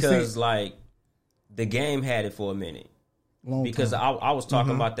because like the game had it for a minute. Because I was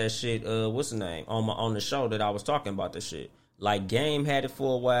talking about that shit. What's the name on the show that I was talking about this shit? Like Game had it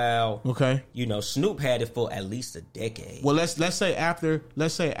for a while. Okay, you know Snoop had it for at least a decade. Well, let's say after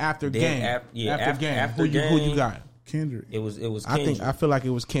Game. After Game, who you got? Kendrick. It was Kendrick. I feel like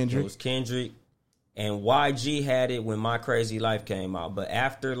it was Kendrick. It was Kendrick. And YG had it when My Crazy Life came out. But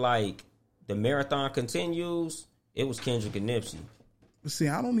after, like, the Marathon Continues, it was Kendrick and Nipsey. See,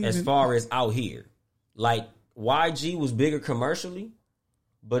 I don't even... As far as out here. Like, YG was bigger commercially.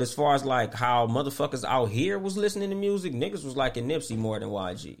 But as far as, like, how motherfuckers out here was listening to music, niggas was liking Nipsey more than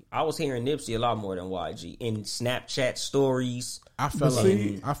YG. I was hearing Nipsey a lot more than YG. In Snapchat stories. I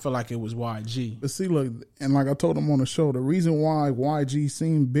feel like it was YG. But see, look, and like I told him on the show, the reason why YG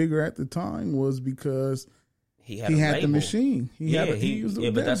seemed bigger at the time was because he had the machine. He used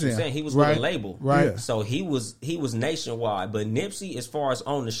the but that's what I'm saying. He was with a label. Right. Yeah. So he was nationwide. But Nipsey, as far as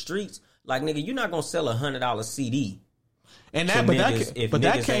on the streets, like, nigga, you're not going to sell $100 CD. And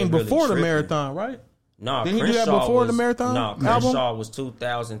that came before the Marathon, right? No, didn't he do that before the Marathon? No, Crenshaw was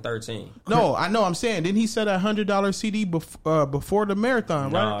 2013. No, I know. I'm saying, didn't he sell that $100 CD before the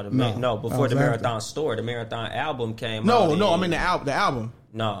Marathon? Right? No, before the Marathon store. The Marathon album came. No, I mean the album.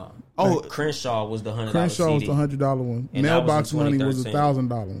 No. Oh, Crenshaw was the $100. Crenshaw was the $100 one. And Mailbox Money was the $1,000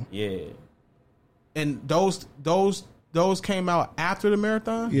 one. Yeah. And those came out after the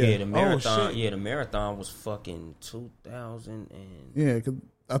Marathon. Yeah, the Marathon. Oh, the Marathon was fucking 2000 and. Yeah, because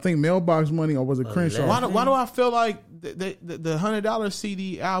I think Mailbox Money or was it Crenshaw? Why do I feel like the $100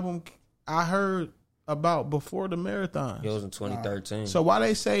 CD album I heard about before the Marathon? It was in 2013. So why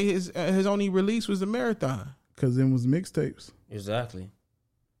they say his only release was the Marathon? Because it was mixtapes. Exactly.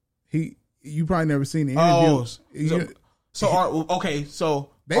 You probably never seen the interviews. They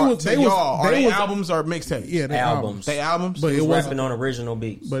albums or mixtapes? Yeah, they albums. They albums. But it was rapping on original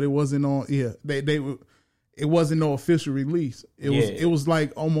beats. But it wasn't on. Yeah, it wasn't no official release. It was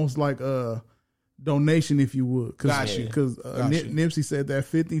like almost like a donation, if you would. Got you. Because Nipsey said that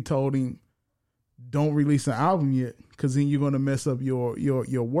 50 told him, "Don't release an album yet, because then you're going to mess up your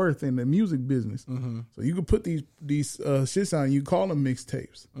worth in the music business." Mm-hmm. So you could put these shits out and you call them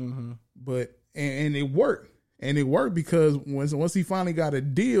mixtapes. Mm-hmm. But and it worked. And it worked because once he finally got a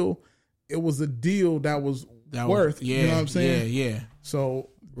deal, it was a deal that was worth. You know what I'm saying? Yeah. So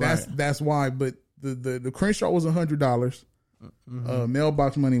that's why. But the Crenshaw was $100. Mm-hmm.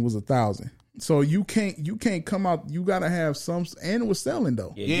 Mailbox Money was $1,000. So you can't come out. You gotta have some, and it was selling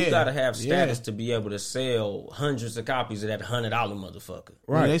though. Yeah, you gotta have status to be able to sell hundreds of copies of that $100 motherfucker.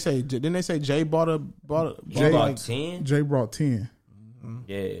 Right? Didn't they say Jay bought 10? Jay brought 10.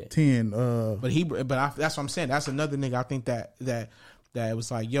 Yeah, 10. That's what I'm saying. That's another nigga. I think that it was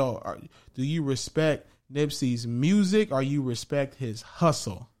like, yo, do you respect Nipsey's music or you respect his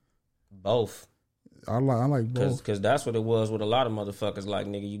hustle? Both. I like both because that's what it was with a lot of motherfuckers. Like,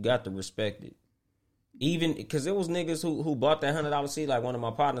 nigga, you got to respect it. Even because it was niggas who bought that $100 CD. Like one of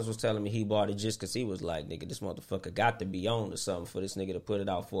my partners was telling me he bought it just because he was like, nigga, this motherfucker got to be on to something for this nigga to put it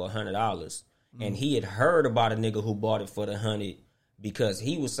out for $100. And he had heard about a nigga who bought it for the $100. Because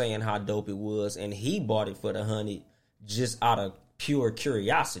he was saying how dope it was, and he bought it for the $100 just out of pure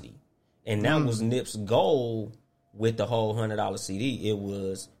curiosity. And that was Nip's goal with the whole $100 CD. It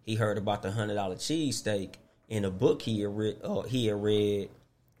was he heard about the $100 cheesesteak in a book he had read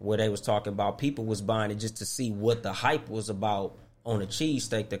where they was talking about people was buying it just to see what the hype was about on a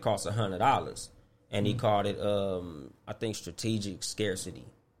cheesesteak that cost $100, and he called it I think strategic scarcity,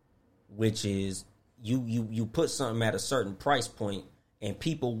 which is you put something at a certain price point, and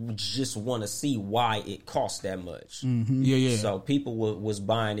people just want to see why it costs that much. Mm-hmm. Yeah. So people was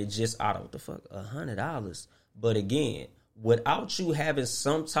buying it just out of what the fuck, $100. But again, without you having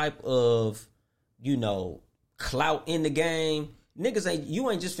some type of, clout in the game, niggas you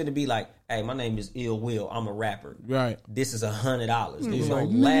ain't just finna be like, hey, my name is Ill Will, I'm a rapper. Right. This is $100. Niggas gonna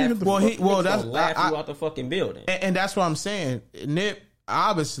laugh you out the fucking building. And that's what I'm saying. Nip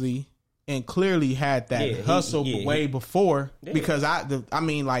obviously and clearly had that hustle way before because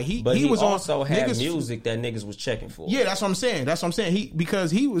he was also on had niggas, music that niggas was checking for. Yeah, that's what I'm saying.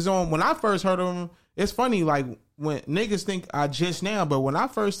 Because he was on when I first heard of him. It's funny, like when niggas think I just now, but when I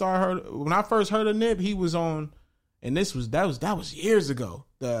first heard of Nip, he was on, and that was years ago.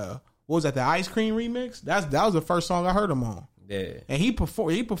 What was that? The Ice Cream remix. That was the first song I heard him on. Yeah, and he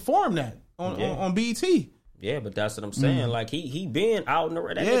performed that on BET. Yeah, but that's what I'm saying. Like he been out in the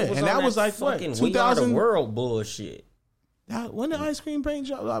that was like fucking what, We Are the World bullshit. When the Ice Cream Paint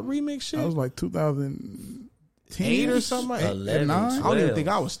Job remix shit? That was like 2010 or something. Like 11, 9. I don't even think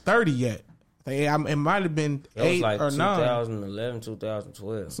I was 30 yet. It might have been 8 like or 9. 2011,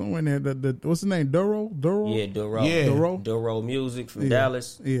 2012. Somewhere in there. What's the name? Duro? Yeah, Duro. Yeah. Duro Music from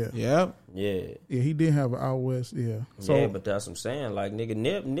Dallas. Yeah. Yep. Yeah. Yeah, he did have an Out West. Yeah. So, yeah, but that's what I'm saying. Like, nigga,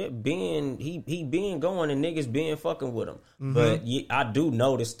 Nip been, he been going and niggas been fucking with him. Mm-hmm. But I do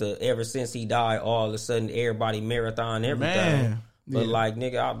notice ever since he died, all of a sudden everybody marathon everything. Man. But like,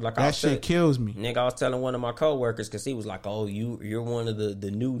 nigga, that shit kills me. Nigga, I was telling one of my coworkers because he was like, "Oh, you're one of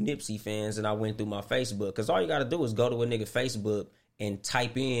the new Nipsey fans," and I went through my Facebook because all you got to do is go to a nigga Facebook and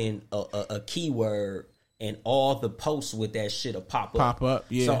type in a keyword, and all the posts with that shit'll pop up.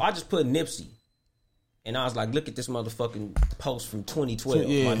 Yeah. So I just put Nipsey, and I was like, "Look at this motherfucking post from 2012,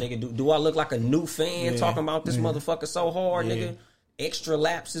 my nigga. Do I look like a new fan talking about this motherfucker so hard, nigga? Extra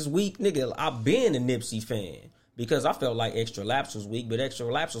Laps is weak, nigga. I've been a Nipsey fan." Because I felt like Extra Laps was weak, but Extra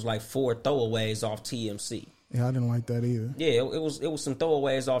Laps was like 4 throwaways off TMC. Yeah, I didn't like that either. Yeah, it was some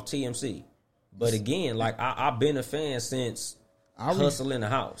throwaways off TMC. But again, like I've been a fan since Hustle in the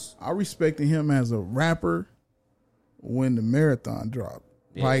House. I respected him as a rapper when the Marathon dropped.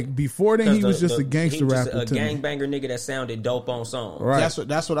 Yeah. Like before then, he was just a gangster rapper. A gangbanger nigga that sounded dope on songs. Right.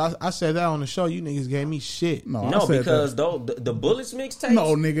 That's what I said that on the show. You niggas gave me shit. No, because though the Bullets mixtapes.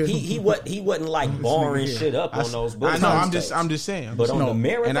 No, nigga, he wasn't like barring shit up on those Bullets. I know. I'm just saying. But on the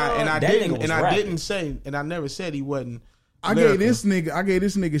Marathon, I didn't say, and I never said he wasn't. I gave this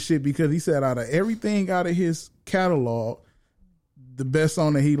nigga shit because he said out of everything out of his catalog, the best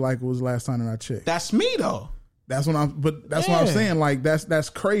song that he liked was Last Time That I Checked. That's me though. That's what I'm saying. Like that's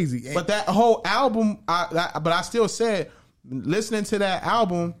crazy. But that whole album, but I still said, listening to that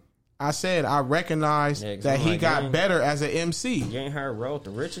album, I said I recognized that he got better as an MC. You ain't heard Road to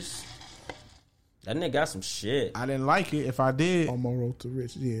Riches? That nigga got some shit. I didn't like it. If I did, Almost Road to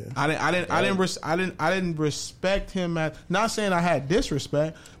Riches. Yeah. I didn't respect him. Not saying I had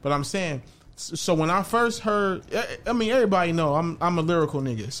disrespect, but I'm saying. So when I first heard, I mean, everybody know I'm a lyrical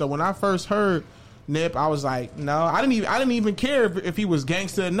nigga. So when I first heard Nip, I was like, no, I didn't even care if he was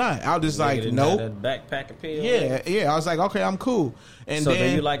gangster or not. I was just like, nope. That backpack appeal. Yeah. I was like, okay, I'm cool. And so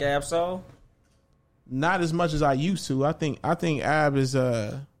then, do you like Ab-Soul? Not as much as I used to. I think Ab is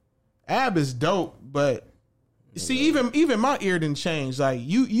dope, but see, even my ear didn't change. Like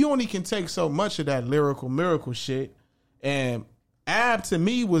you only can take so much of that lyrical miracle shit, and Ab to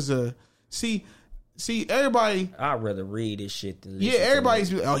me was See, everybody. I'd rather read this shit than listen everybody's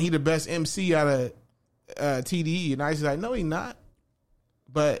to he the best MC out of TDE, and I was like, no, he not.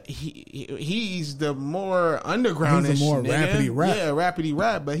 But he's the more underground. He's the more rapidy rap. Yeah, rapidy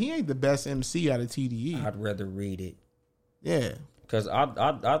rap. But he ain't the best MC out of TDE. I'd rather read it. Yeah, because I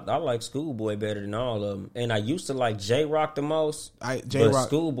like Schoolboy better than all of them, and I used to like J-Rock the most. But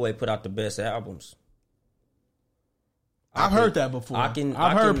Schoolboy put out the best albums. I've heard that before. I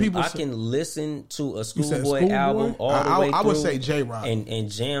can listen to a Schoolboy album all the way through. I would say J-Rock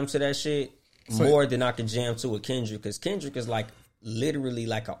and jam to that shit more than I can jam to a Kendrick, because Kendrick is like literally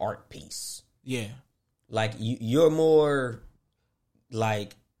like an art piece. Yeah, like you're more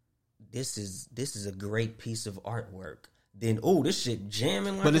like this is a great piece of artwork. Then this shit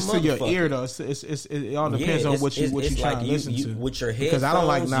jamming like. But it's to your ear though. It all depends on what you trying to listen to with your headphones. Because I don't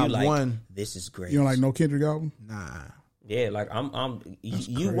like not one. This is great. You don't like no Kendrick album? Nah. Yeah, like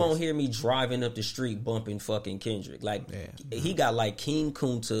you won't hear me driving up the street bumping fucking Kendrick. Like he got like King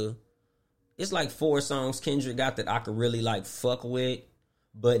Kunta. It's like 4 songs Kendrick got that I could really like fuck with,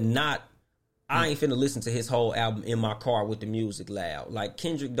 but not. I ain't finna listen to his whole album in my car with the music loud. Like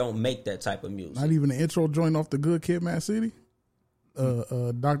Kendrick don't make that type of music. Not even the intro joint off the Good Kid, Mad City.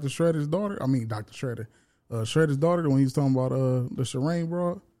 Dr. Shredder's daughter. I mean, Dr. Shredder. Shredder's daughter, when he was talking about the Shireen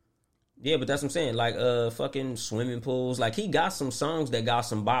broad. Yeah, but that's what I'm saying. Like, fucking swimming pools. Like, he got some songs that got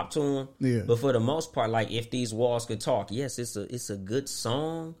some bop to him. Yeah. But for the most part, like, If These Walls Could Talk, yes, it's a good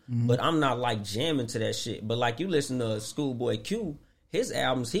song. But I'm not, like, jamming to that shit. But, like, you listen to Schoolboy Q, his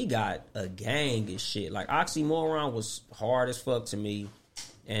albums, he got a gang of shit. Like, Oxymoron was hard as fuck to me.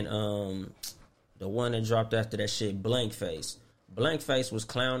 And the one that dropped after that shit, Blank Face. Blank Face was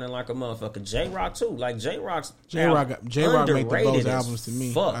clowning like a motherfucker. J-Rock too. Like J-Rock made the most albums to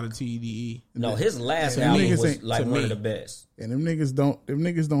me out of TDE. No, his last album was like one of the best. And them niggas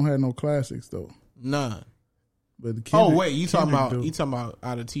don't have no classics though. None. But Kendrick, you talking about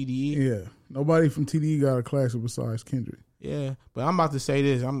out of TDE? Yeah. Nobody from TDE got a classic besides Kendrick. Yeah, but I'm about to say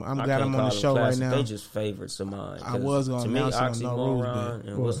this. I'm glad I'm on the show right now. They just favorites of mine. I was gonna announce it on No Rules Oxymoron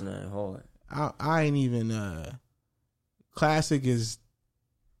and what's that hard. I ain't even classic is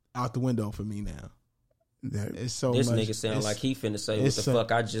out the window for me now. It's so this much. Nigga sound like he finna say what the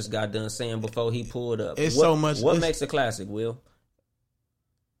fuck I just got done saying before he pulled up. It's so much. What makes a classic, Will?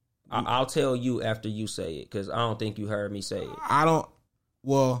 I'll tell you after you say it because I don't think you heard me say it. I don't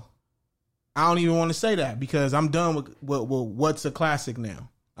even want to say that because I'm done with what's a classic now.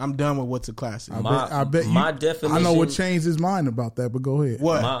 I'm done with what's a classic. I bet you. My definition. I know what changed his mind about that, but go ahead.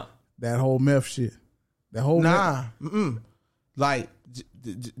 What? That whole meth shit. That whole like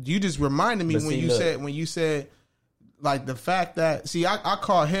you just reminded me when you said like the fact that I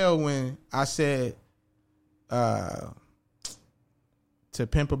called hell when I said To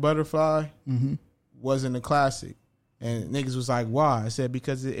Pimp a Butterfly wasn't a classic. And niggas was like, why? I said,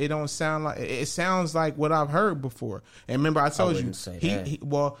 because it don't sound like, it sounds like what I've heard before. And remember, I told you, to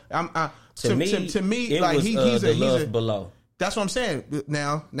me, like he's a Love Below. That's what I'm saying.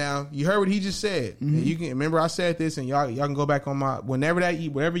 Now, you heard what he just said. And you can remember I said this, and y'all can go back on my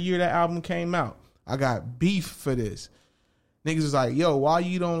whatever year that album came out. I got beef for this. Niggas was like, yo, why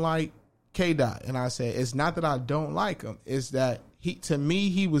you don't like K Dot? And I said, it's not that I don't like him. It's that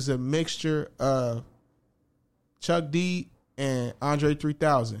he was a mixture of Chuck D and Andre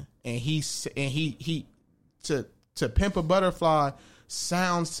 3000, and he to Pimp a Butterfly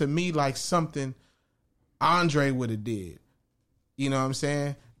sounds to me like something Andre would have did. You know what I'm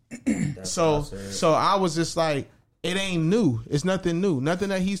saying? So I was just like, it ain't new. It's nothing new. Nothing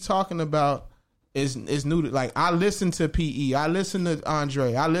that he's talking about is new. Like, I listen to PE, I listen to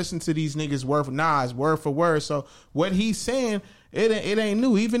Andre, I listen to these niggas Nas word for word. So what he's saying, it ain't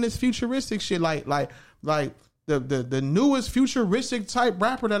new. Even this futuristic shit, like the newest futuristic type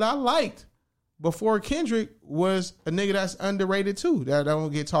rapper that I liked before Kendrick was a nigga that's underrated too, that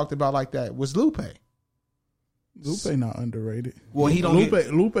don't get talked about like that, was Lupe. Lupe not underrated. Well, he don't.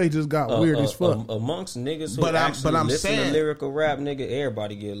 Lupe just got weird as fuck. Amongst niggas who I'm listen saying, to lyrical rap, nigga,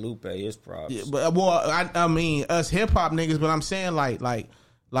 everybody get Lupe his props. Yeah, but I mean us hip hop niggas. But I'm saying like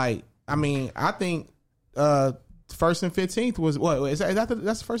I mean I think First and 15th was what? Is that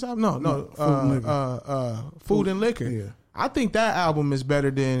that's the first album? No. Food and Liquor. Yeah. I think that album is better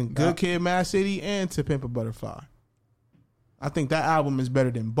than Good Kid, Mad City, and To Pimp a Butterfly. I think that album is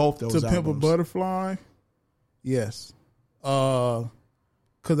better than both those albums. To Pimp a Butterfly. Yes, because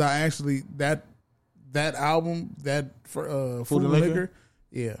I actually that album Food and Liquor,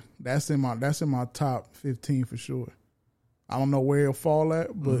 yeah, that's in my top 15 for sure. I don't know where it'll fall at,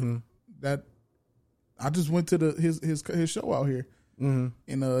 but that I just went to his show out here, and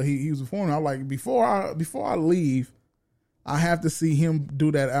he was performing. I was like, before I leave, I have to see him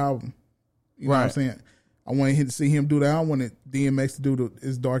do that album. You know what I'm saying? I wanted to see him do that. I wanted DMX to do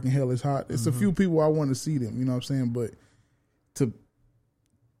It's Dark and Hell is Hot. It's a few people I want to see them. You know what I'm saying? But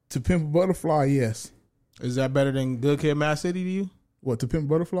to Pimp a Butterfly, yes. Is that better than Good Kid, Mad City to you? What, To Pimp a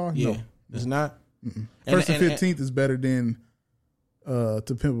Butterfly? Yeah. No. It's not? First and 15th is better than To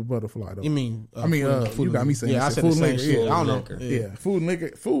Pimp a Butterfly, though. You mean? You got me saying I said Food and Liquor. Yeah, I don't know. Yeah. Food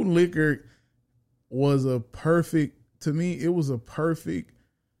and Liquor was a perfect, to me, it was a perfect,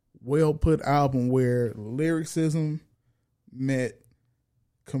 well put album where lyricism met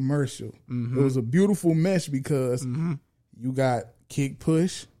commercial. It was a beautiful mesh because you got Kick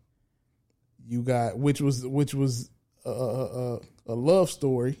Push, you got which was a love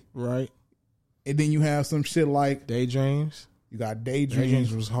story, right? And then you have some shit like Daydreams. You got Daydreams.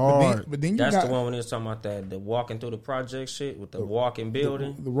 Daydreams was hard, but then you that's got the one when he was talking about the walking through the project shit with the walking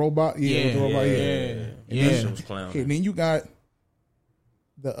building, the robot, that shit was clown. And then you got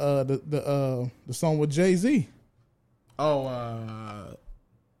the song with Jay-Z.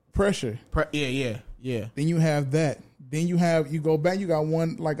 Pressure. Yeah. Then you have that. Then you go back. You got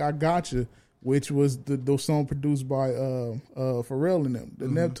one like I Gotcha which was the song produced by Pharrell and them, the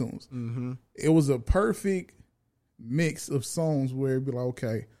Neptunes. Mm-hmm. It was a perfect mix of songs where it'd be like,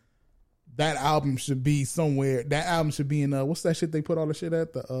 okay, that album should be somewhere. That album should be in what's that shit they put all the shit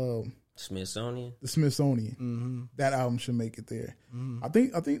at? The Smithsonian. The Smithsonian. Mm-hmm. That album should make it there. Mm-hmm. I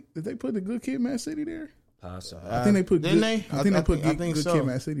think did they put the Good Kid, Mad City there? Possibly. I think they put. Didn't they? I think they put Good Kid,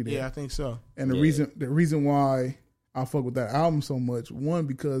 Mad City there. Yeah, I think so. And the reason why I fuck with that album so much, one,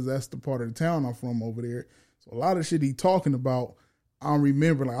 because that's the part of the town I'm from over there. So a lot of shit he talking about, I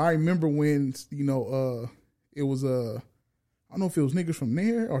remember. Like I remember when it was I don't know if it was niggas from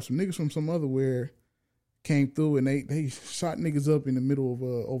there or some niggas from some other where came through and they shot niggas up in the middle of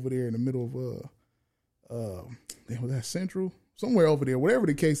over there in the middle of was that Central? Somewhere over there, whatever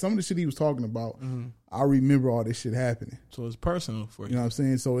the case, some of the shit he was talking about, I remember all this shit happening. So it's personal for you. You know what I'm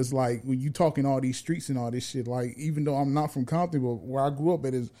saying? So it's like when you talking all these streets and all this shit, like even though I'm not from Compton, but where I grew up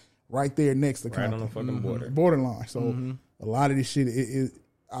at is right there next to Compton. Right on the fucking borderline. So a lot of this shit,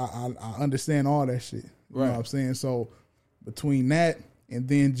 I understand all that shit. You know what I'm saying? So between that and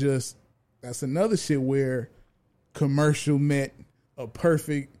then just, that's another shit where commercial met a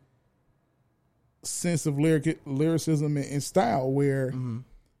perfect sense of lyricism and style where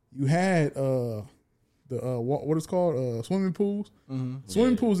you had what it's called swimming pools.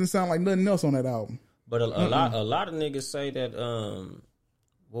 Swimming pools didn't sound like nothing else on that album. But a lot of niggas say that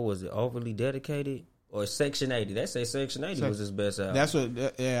what was it, Overly Dedicated or Section 80? They say Section 80 was his best album. That's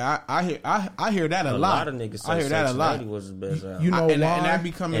what. Yeah, I hear that a lot. A lot of niggas say Section 80 was his best album. You know and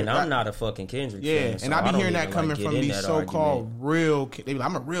why? And I'm not a fucking Kendrick fan. Yeah, so and I be hearing that even, coming from these so-called argument. real. They be like,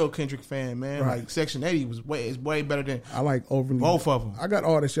 I'm a real Kendrick fan, man. Right. Like Section 80 is way better than. I like Overly. Both of them. I got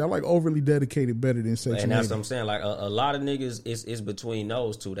all that shit. I like Overly Dedicated better than Section 80. And that's what I'm saying. Like a lot of niggas, it's between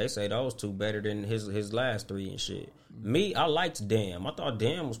those two. They say those two better than his last three and shit. Me, I liked Damn. I thought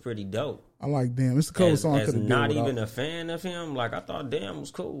Damn was pretty dope. I like Damn. It's the coolest song I could have not even a fan of him. Like I thought Damn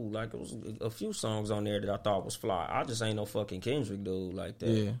was cool. Like it was a few songs on there that I thought was fly. I just ain't no fucking Kendrick dude like that.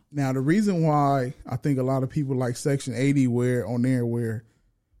 Yeah. Now the reason why I think a lot of people like Section 80 where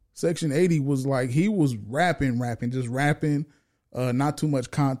Section 80 was like he was rapping, just rapping. Not too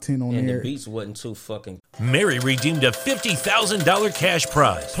much content on and there. The beats wasn't too fucking. Mary redeemed a $50,000 cash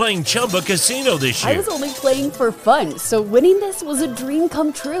prize playing Chumba Casino this year. I was only playing for fun, so winning this was a dream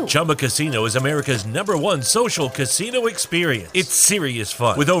come true. Chumba Casino is America's #1 social casino experience. It's serious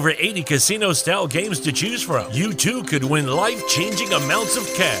fun. With over 80 casino-style games to choose from, you too could win life-changing amounts of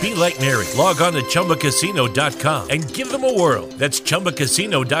cash. Be like Mary. Log on to ChumbaCasino.com and give them a whirl. That's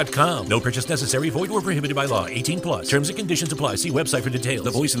ChumbaCasino.com. No purchase necessary. Void or prohibited by law. 18+. Terms and conditions apply. See website for details. The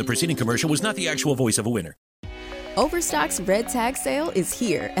voice in the preceding commercial was not the actual voice of a winner. Overstock's Red Tag Sale is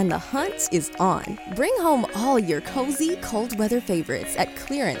here and the hunt is on. Bring home all your cozy, cold weather favorites at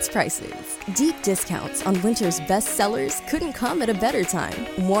clearance prices. Deep discounts on winter's best sellers couldn't come at a better time.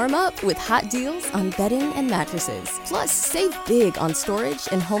 Warm up with hot deals on bedding and mattresses. Plus, save big on storage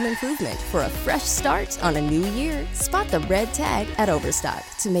and home improvement for a fresh start on a new year. Spot the red tag at Overstock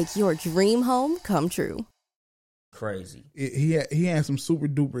to make your dream home come true. Crazy. He had some super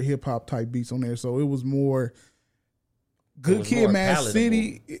duper hip hop type beats on there, so it was more Good Kid, Mad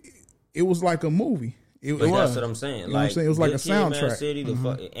City. It was like a movie. It was. That's what I'm saying. You know what I'm saying? It was like a soundtrack. Mad City,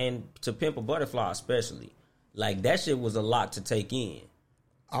 and To Pimp a Butterfly especially. Like that shit was a lot to take in.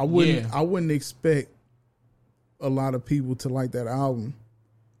 I wouldn't expect a lot of people to like that album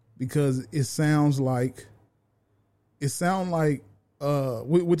because it sounds like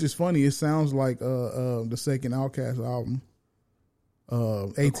which is funny. It sounds like the second Outkast album.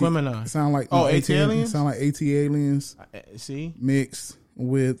 Aquemini. Sound like AT-Aliens. Sound like AT-Aliens. See, mixed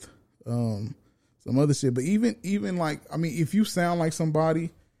with some other shit. But even like, I mean, if you sound like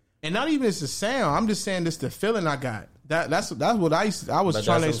somebody, and not even it's the sound. I'm just saying this the feeling I got. That's what I was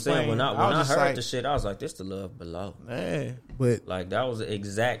trying to explain. When I heard the shit, I was like, "This the love below." Yeah. But like that was the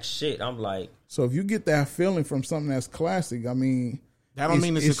exact shit. I'm like, so if you get that feeling from something that's classic, I mean, that don't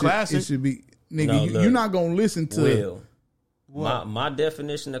mean it's a classic. It should be, nigga. You're not gonna listen to. My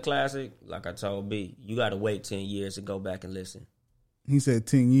definition of classic, like I told B, you got to wait 10 years to go back and listen. He said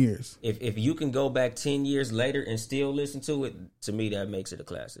 10 years. If you can go back 10 years later and still listen to it, to me that makes it a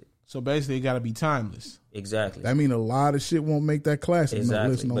classic. So basically, it got to be timeless. Exactly. That mean a lot of shit won't make that classic.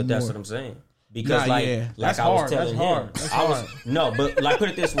 Exactly. But that's what I'm saying. Because that's I hard. was telling him, no, but like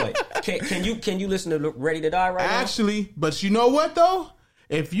put it this way, can you listen to Ready to Die right now? Actually, but you know what though,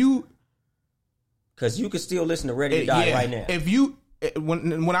 if you. Because you could still listen to Ready to Die right now. If you,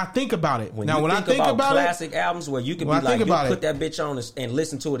 when I think about it, when I think about classic albums where you can be like, you put that bitch on and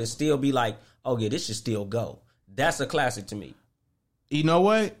listen to it and still be like, oh yeah, this should still go. That's a classic to me. You know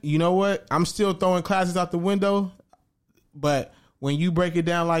what? I'm still throwing classics out the window, but when you break it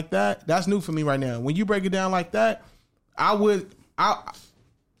down like that, that's new for me right now. When you break it down like that, I would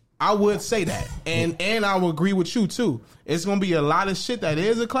say that, and I will agree with you too. It's gonna be a lot of shit that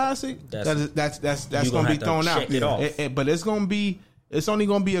is a classic that's gonna be thrown out. But it's only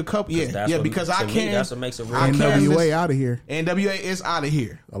gonna be a couple. Because I can't. That's what makes it real. NWA out of here. NWA is out of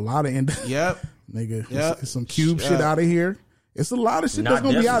here. A lot of Yep, nigga. It's some Cube shit out of here. It's a lot of shit that's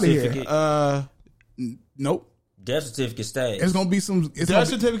gonna be out of here. Nope. Death Certificate stays. It's gonna be some. Death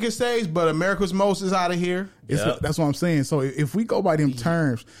Certificate stays, but America's Most is out of here. That's what I'm saying. So if we go by them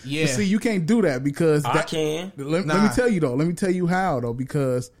terms, you see, you can't do that because I can. Let me tell you though. Let me tell you how though.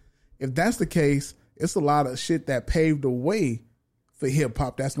 Because if that's the case, it's a lot of shit that paved the way for hip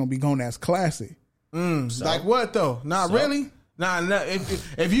hop that's gonna be going as classic. Like what though? Not really. Nah.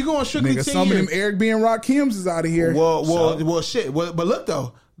 If you going strictly, nigga, some of them Eric B. and Rakims is out of here. Well, shit. But look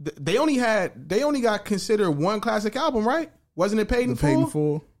though. They only got considered one classic album, right? Wasn't it Paid in Full? Paid in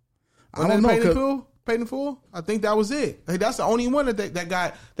Full. I don't know. Paid in Full. I think that was it. Like, that's the only one that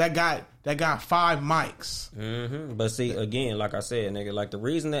got 5 mics. Mm-hmm. But see, again, like I said, nigga, like the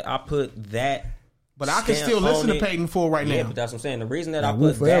reason that I put that, but I can still listen to Paid in Full right now. Yeah, but that's what I'm saying. The reason that I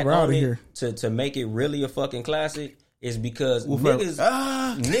put that on it to make it really a fucking classic is because niggas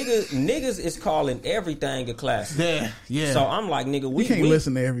is calling everything a classic. Yeah. So I'm like, nigga, we can't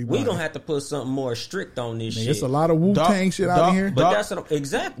listen to everybody. We gonna have to put something more strict on this shit. It's a lot of Wu-Tang shit out of here. But that's what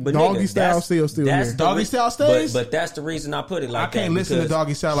exactly. But Doggy Style still here. Doggy Style stays. But that's the reason I put it like that. I can't listen to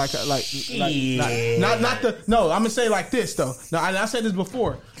Doggy Style like not the. No, I'm gonna say like this though. No, I said this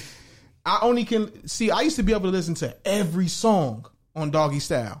before. I only can see. I used to be able to listen to every song on Doggy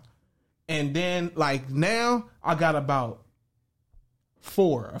Style. And then, like, now, I got about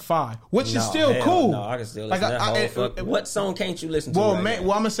 4 or 5, which is still cool. No, I can still listen to that what song can't you listen to? Well, I'm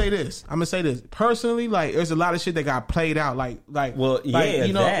going to say this. Personally, like, there's a lot of shit that got played out. That's what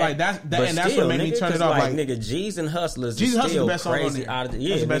made me turn it off. Like, nigga, G's and Hustlers is still the best crazy song on there.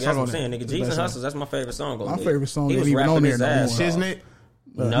 Yeah, that's what I'm saying. Nigga, G's and Hustlers, that's my favorite song on there. My favorite song ain't even on there no more. Shiznit?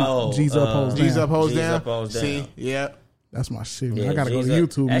 No. G's Up, Hoes Down. G's Up, Hoes Down. See? Yeah. That's my shit. Yeah, I gotta go to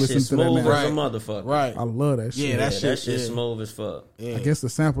YouTube and listen to that now. As a motherfucker. Right. I love that shit. Yeah, that shit smooth as fuck. Yeah. I guess the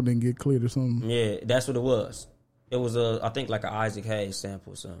sample didn't get cleared or something. Yeah, that's what it was. It was I think like an Isaac Hayes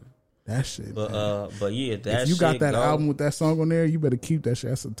sample or something. That shit. But yeah, that shit. If you got that album with that song on there, you better keep that shit.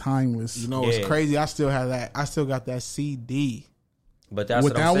 That's a timeless. You know what's crazy? I still have that. I still got that CD. But that's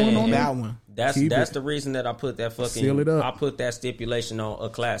with what I'm that saying. One on that one. That's the reason that I put that fucking. Seal it up. I put that stipulation on a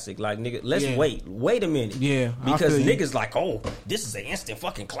classic. Like, nigga, let's wait a minute. Yeah, because niggas like, oh, this is an instant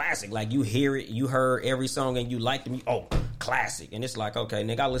fucking classic. Like, you hear it, you heard every song, and you like them. Oh, classic. And it's like, okay,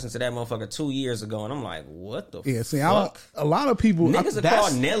 nigga, I listened to that motherfucker 2 years ago, and I'm like, what the? Yeah, see, fuck? A lot of people niggas are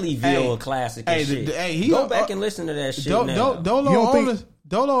called Nellyville a classic. And shit. Go back and listen to that shit.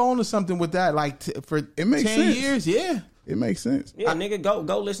 Dolo owned something with that. Like for it makes 10 sense. years, yeah. It makes sense. Yeah, nigga,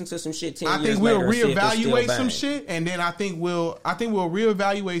 go listen to some shit 10 years later. I think we'll reevaluate some bang. shit, and then I think we'll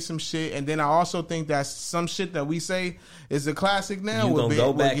reevaluate some shit, and then I also think that some shit that we say is a classic now. You gonna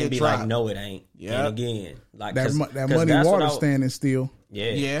go back and be dropped. like, no, it ain't. Yeah, and again, like that Muddy Water standing still.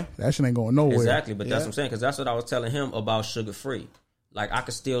 Yeah, that shit ain't going nowhere. Exactly, but that's what I'm saying, because that's what I was telling him about Sugar Free. Like, I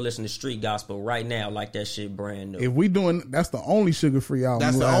could still listen to street gospel right now, like that shit brand new. If we doing, that's the only Sugar Free album.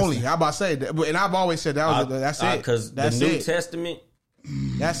 That's the only. I'm about to say that, and I've always said that's it. Because the New Testament,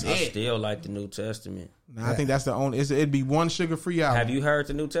 that's I it. Still like the New Testament. I think that's the only. It'd be one Sugar Free album. Have you heard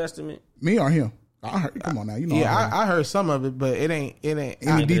the New Testament? Me or him? I heard. Come on now, you know. Yeah, I heard some of it, but it ain't. Any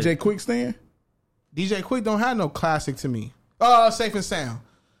DJ Quick stand? DJ Quick don't have no classic to me. Safe and Sound.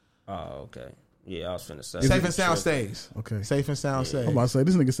 Oh, okay. Yeah, I was finna say. Safe and Sound stays. Okay. Safe and Sound stays. I'm about to say,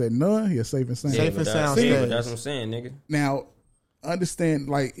 this nigga said none. Yeah, Safe and Sound. Safe and Sound stays. That's what I'm saying, nigga. Now, understand,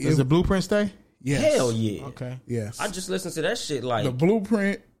 like... Does the Blueprint stay? Yes. Hell yeah. Okay. Yes. I just listened to that shit like... The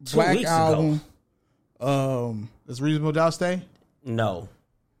Blueprint, Black Album. Does Reasonable Doubt stay? No.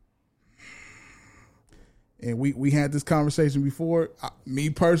 And we had this conversation before.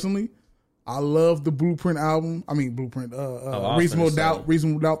 Me personally... I love the Blueprint album. I mean, Blueprint, Reasonable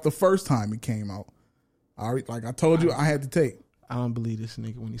Doubt the first time it came out. Like I told you, I had to take. I don't believe this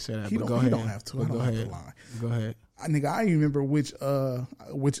nigga when he said that. He don't have to. I don't have to lie. Go ahead. Nigga, I even remember which.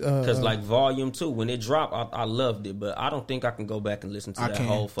 Because like Volume 2, when it dropped, I loved it, but I don't think I can go back and listen to that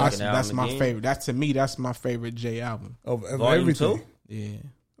whole fucking album. That's my favorite. That's my favorite J album. Of everything. 2? Yeah.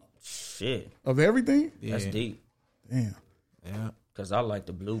 Shit. Of everything? Yeah. That's deep. Damn. Yeah. Because I like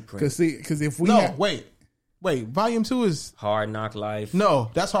the Blueprint. Because if we wait, Volume 2 is Hard Knock Life.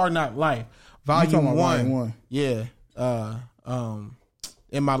 No, that's Hard Knock Life. Volume 1. Yeah.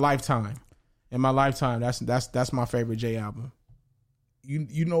 in my lifetime. That's my favorite Jay album.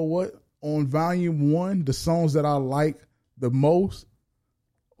 You know what? On Volume 1, the songs that I like the most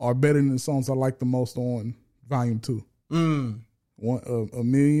are better than the songs I like the most on Volume 2. A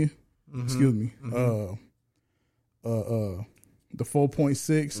Million. Excuse me. The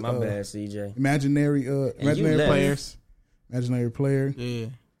 4.6. My bad, CJ. Imaginary Players. Imaginary Player. Yeah.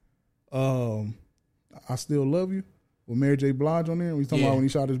 I Still Love You with Mary J. Blige on there. We talking about when he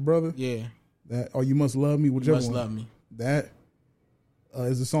shot his brother. Yeah. That You Must Love Me. Whichever You Must one. Love Me. That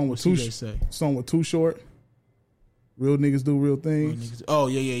is a song with Too Short. Real Niggas Do Real Things. Oh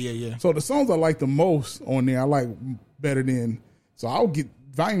yeah. So the songs I like the most on there, I like better than. So I'll get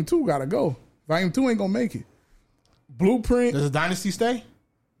Volume 2. Gotta go. Volume 2 ain't gonna make it. Blueprint. Does Dynasty stay?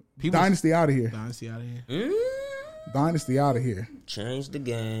 Dynasty out of here. Dynasty out of here. Dynasty out of here. Change the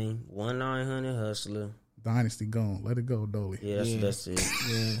game. 1-900 Hustler. Dynasty gone. Let it go, Dolly. Yeah, that's it.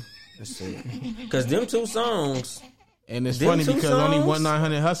 Yeah, that's it. Because them two songs. And it's funny because only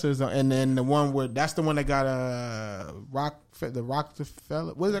 1-900 Hustlers, and then the one where that's the one that got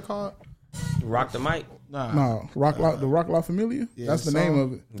Rockefeller. What is it called? Rock the Mic. No, the Rock La Familia. Yeah, that's the name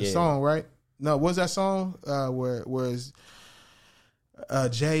of it. The song, right? No, what's that song? Where it's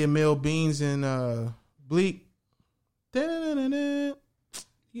Jay and Mel Beans and Bleak. You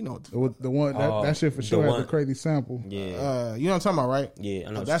know the one that shit for sure has a crazy sample. Yeah, you know what I'm talking about, right? Yeah,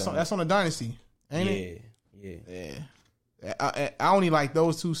 I know. That's on the Dynasty, ain't it? Yeah. I only like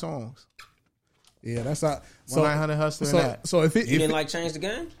those two songs. Yeah, that's how. 1-900 Hustler. So if you didn't like Change the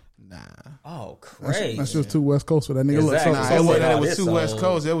Game? Nah. Oh, crazy. That's just too West Coast for that nigga. Exactly. It was too West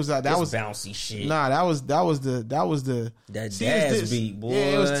Coast. It was that was bouncy shit. Nah, that was the that jazz beat, boy.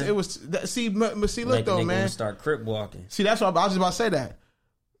 Yeah, it was. See, look though, man. Start crip walking. See, that's what I was just about to say that.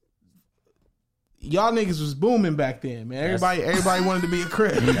 Y'all niggas was booming back then, man. Everybody wanted to be a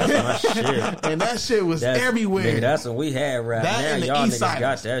crip. That's my shit. And that shit was everywhere. Nigga, that's what we had rap. That now and the y'all East niggas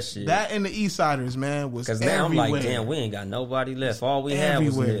got Siders. that shit. That and the East Siders, man, was everywhere. Because now I'm like, damn, we ain't got nobody left. All we had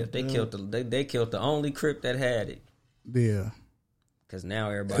was Nip. They killed the only crip that had it. Yeah. Because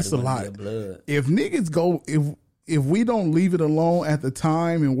now everybody wants to be blood. If niggas go, if we don't leave it alone at the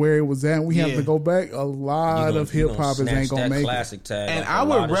time and where it was at, we have to go back. A lot of hip hoppers ain't gonna make classic it. Tag and I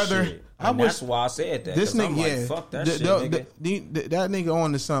would rather. That's why I said that. This nigga, like, fuck that shit, nigga. That nigga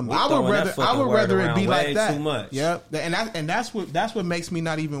on to something. I would rather it be like that. Too much. Yep, and that's what makes me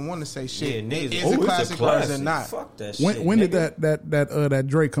not even want to say shit. Yeah, niggas, is a classic or is it not? Fuck that shit. When did that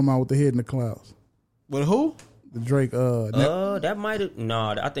Drake come out with the Head in the Clouds? With who? The Drake. That might have.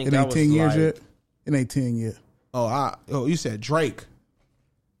 No, I think it that ain't was 10 years like, yet. It ain't 10 yet. Oh, you said Drake.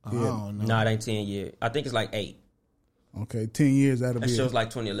 Yeah. Oh, no. Nah, it ain't 10 years. I think it's like 8. Okay, 10 years, that'll that be. That show's like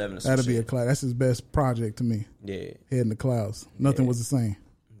 2011 or something. That'll be a class. That's his best project to me. Yeah. Head in the Clouds. Nothing was the same.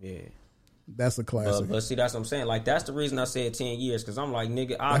 Yeah. That's a classic. But see, that's what I'm saying. Like, that's the reason I said 10 years, because I'm like,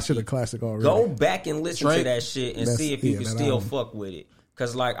 nigga, that shit a classic already. Go back and listen to that shit and see if you can still fuck with it.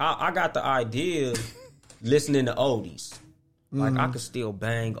 Because, like, I got the idea listening to oldies. Like, I could still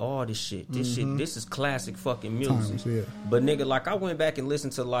bang all this shit. This shit, this is classic fucking music. Times, But, nigga, like, I went back and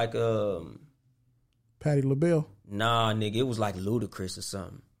listened to, like, Patti LaBelle? Nah, nigga, it was like Ludacris or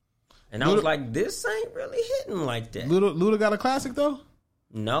something. And I was like, this ain't really hitting like that. Luda got a classic, though?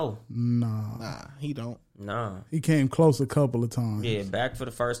 No. Nah, he don't. Nah. He came close a couple of times. Yeah, Back for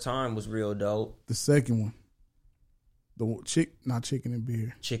the First Time was real dope. The second one. Not Chicken and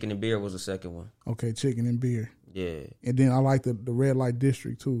Beer. Chicken and Beer was the second one. Okay, Chicken and Beer. Yeah. And then I like the Red Light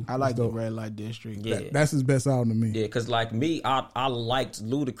District, too. I like the Red Light District. Yeah. That's his best album to me. Yeah, because, like, me, I liked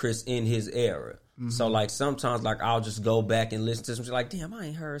Ludacris in his era. So, like, sometimes, like, I'll just go back and listen to some shit like, damn, I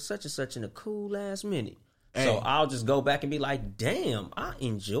ain't heard such and such in a cool ass minute. Hey. So I'll just go back and be like, damn, I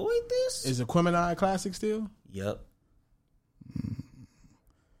enjoyed this. Is Aquemini a classic still? Yep.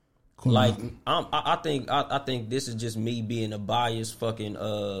 Like, I think this is just me being a biased fucking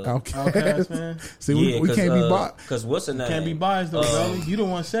Outcast, man. See, we can't be biased. Because what's the name? Can't be biased though, bro. You the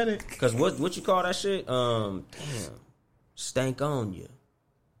one said it. Because what you call that shit? Damn, Stank on You.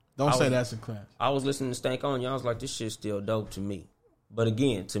 Don't say that's a class. I was listening to Stank on You. I was like, this shit's still dope to me. But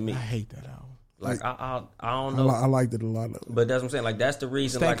again, to me, I hate that album. Like I don't know. I liked it a lot. But that's what I'm saying. Like that's the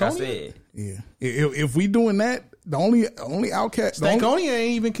reason. Stankonia? Like I said, yeah. If we doing that, the only Outkast Stankonia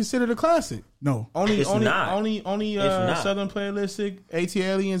ain't even considered a classic. No, only Southern Playalistic, AT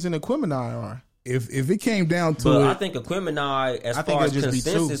Aliens, and Aquemini are. If it came down to but it, I think Aquemini, as far as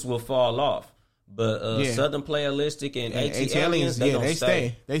consensus, will fall off. But Southern Playalistic and AT Aliens, they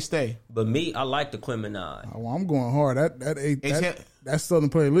stay. They stay. But me, I like the Aquemini. Well, I'm going hard. That Southern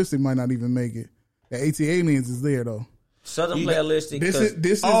Playalistic might not even make it. The AT Aliens is there though. Southern playalistic. This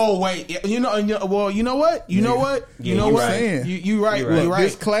is. Oh wait, you know what? You know what? You know what? You're right. You right.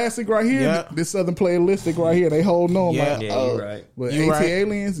 This classic right here, this Southern playalistic right here, they holding on. Yeah, like, you're right. But You AT right.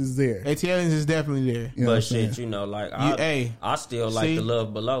 Aliens is there. AT Aliens is definitely there. You know what I'm But saying? shit, you know, like I still like the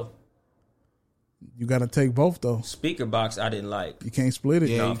Love Below. You got to take both though. Speaker box, I didn't like. You can't split it.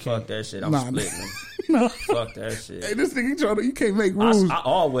 Yeah, No, you fuck that shit. I'm Nah, splitting them. No. Fuck that shit. Hey, this nigga you can't make rules. I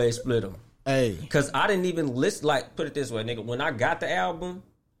always split them. Hey, Cause I didn't even listen. Like, put it this way, nigga. When I got the album,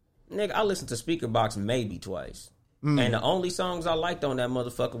 nigga, I listened to Speaker Box maybe twice. And the only songs I liked on that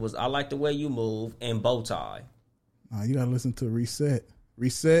motherfucker was "I Like the Way You Move" and "Bow Tie." You gotta listen to Reset,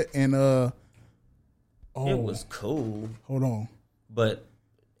 and It was cool, Hold on, but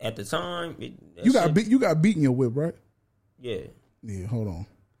at the time, you got beat in your whip, right? Yeah. Hold on,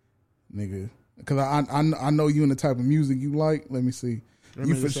 nigga, because I know you and the type of music you like. Let me see.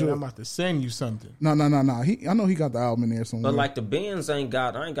 You for sure. I'm about to send you something. No. I know he got the album in there somewhere. But like the Benz I ain't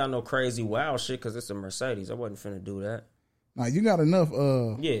got no crazy wow shit because it's a Mercedes. I wasn't finna do that. Nah, you got enough.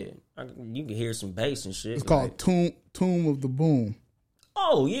 You can hear some bass and shit. It's called Tomb of the Boom.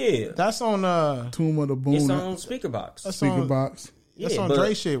 Oh yeah, That's on Tomb of the Boom. it's on Speaker Box. Speaker Box. That's Yeah, on but-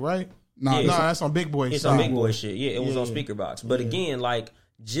 Dre shit, right? Nah, Yeah, No, that's on Big Boy shit. It's on Big Boy shit. Yeah, it was on Speaker Box. But again, like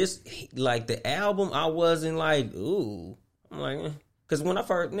just like the album, I wasn't like ooh. I'm like, because when I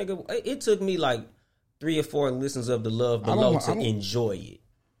first nigga, it took me like 3 or 4 listens of the Love Below to enjoy it.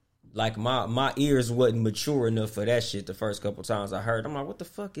 Like my ears wasn't mature enough for that shit. The first couple times I heard, I'm like, what the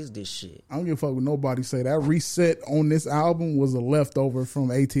fuck is this shit? I don't give a fuck what nobody say. That Reset on this album was a leftover from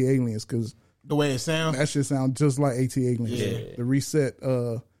AT Aliens because The way it sounds. that shit sound just like AT Aliens. Yeah. The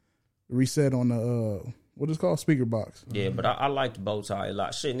Reset on the what is it called? Speaker Box. Yeah, but I liked Bow Tie a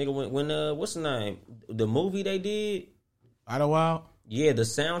lot. Shit, nigga, when what's the name? The movie they did. Idlewild. Yeah, the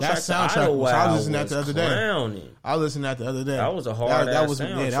soundtrack. That soundtrack. To Idlewild I was listening to that the other day. clowning. I listened to that the other day. That was a hard ass that was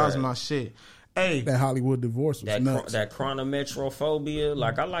soundtrack. my shit. Hey, That Hollywood Divorce was nuts. That chronometrophobia.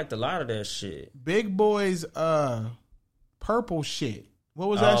 Like I liked a lot of that shit. Big Boy's purple shit. What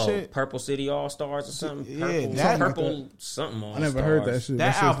was that shit? Purple City All Stars or something. Yeah, Purple something All I never heard that shit.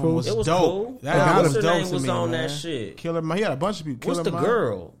 That shit's album cool. was It was dope. cool. That What's album was her dope name to was me, on man. that shit? Killer Mike. He had a bunch of people. What's Killer the Mike.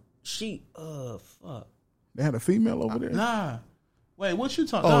 girl? She fuck. They had a female over there. Nah. Wait, what you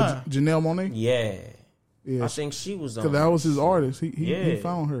talking? Oh, Nah. Janelle Monáe. Yeah. I think she was on. Because that was his artist. He Yeah.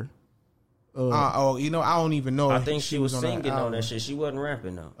 found her. I don't even know. I if think she was singing on album. that shit. She wasn't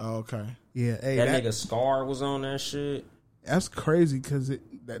rapping though. Oh, okay. Yeah, hey, That nigga Scar was on that shit. that's crazy because if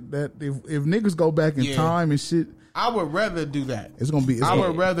niggas go back in Yeah. time and shit, I would rather do that. it's gonna be. I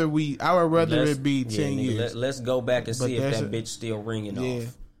would rather it be 10 nigga, years. Let's go back and But see if there's that bitch still ringing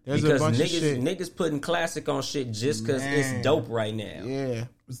off. There's Because a bunch of shit. niggas putting classic on shit just because it's dope right now. Yeah.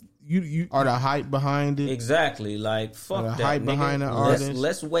 You Or the hype behind it. Exactly. Like fuck The that. hype nigga. behind the artist.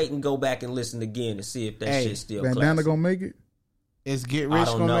 Let's wait and go back and listen again to see if that shit still Bandana classic. gonna make it? Is Get I Rich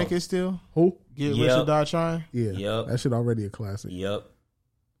don't gonna know. make it still? Who? Get Yep. Rich or Die Trying? Yeah, Yep. that shit already a classic. Yep.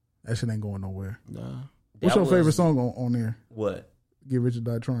 That shit ain't going nowhere. Nah. What's your favorite song on there? What? Get Rich or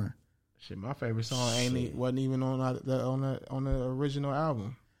Die Trying. Shit, my favorite song wasn't even on the original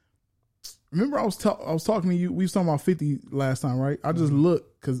album. Remember, I was talking to you. We was talking about 50 last time, right? I just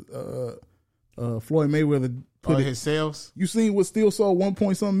looked because Floyd Mayweather put his sales. You seen what still sold 1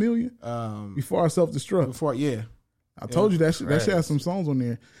 point something million before our self destruct. Before, yeah, I told you that shit has some songs on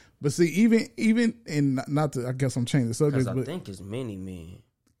there. But see, even and not to, I guess I'm changing the subject, Because I but think it's Many Men.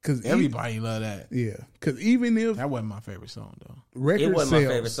 because everybody love that. Yeah, because even if that wasn't my favorite song though, record it wasn't sales,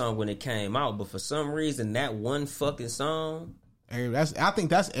 my favorite song when it came out, but for some reason that one fucking song, I think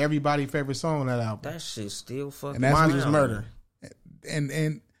that's everybody's favorite song on that album. that shit still fucking. And that's Mine is Murder.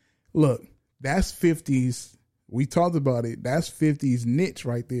 And look, that's 50s. We talked about it. That's 50s niche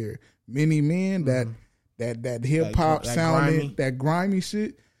right there. Many Men, that hip hop sounding, that grimy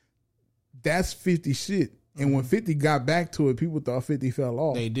shit. That's 50 shit. And when 50 got back to it, people thought 50 fell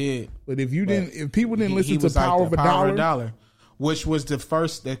off. They did. But if people didn't listen to was like Power the of a Dollar, which was the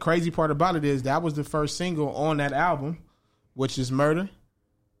first. The crazy part about it is that was the first single on that album, which is Murder,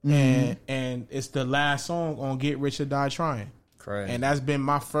 and it's the last song on Get Rich or Die Trying. Crazy. And that's been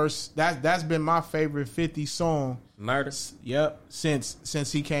my first. That's been my favorite 50 song. Murder. Yep,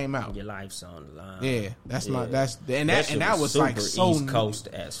 since he came out. Your life's on the line. Yeah, that shit was super like so East Coast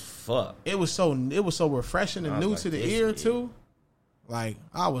as fuck. It was so refreshing and new to the ear too. Like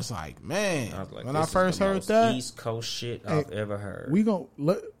I was like, man, when I first heard that East Coast shit I've ever heard. we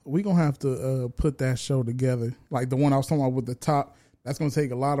gonna have to put that show together, like the one I was talking about with the top. That's gonna take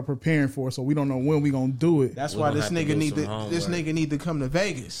a lot of preparing for, so we don't know when we gonna do it. That's why this nigga need to come to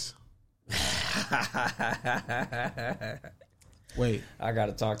Vegas. Wait, I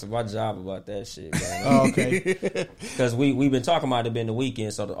gotta talk to my job about that shit, man. Oh, okay. Because we've been talking about it been the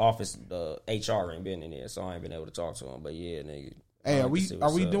weekend, so the office, the HR ain't been in there, so I ain't been able to talk to him. But yeah, nigga. Hey, are we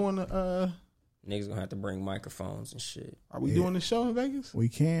doing the niggas gonna have to bring microphones and shit. Are we doing the show in Vegas? We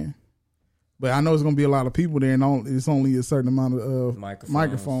can. But I know it's gonna be a lot of people there, and it's only a certain amount of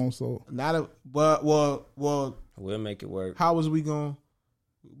microphones. So well, we'll make it work. How was we going?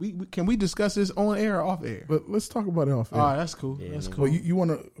 Can we discuss this on air or off air? But let's talk about it off air. All right, that's cool. Yeah, that's nigga. cool. Well, you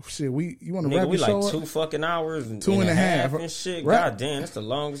want to wrap we the show like up? 2 fucking hours and 2.5 and shit. Right. God damn, it's the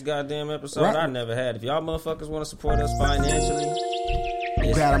longest goddamn episode I never had. If y'all motherfuckers want to support us financially,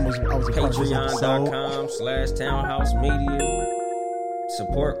 it's patreon.com/Townhouse Media.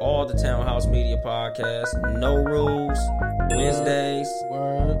 Support all the Townhouse Media podcasts. No Rules. Wednesdays.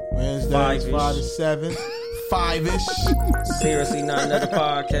 Wednesdays, 5 to 7. 5-ish. Seriously Not Another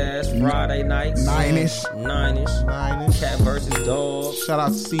Podcast. Friday nights. 9-ish. 9-ish. Cat versus Dog. Shout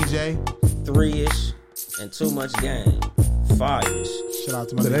out to CJ. 3-ish. And Too Much Game. 5-ish. Shout out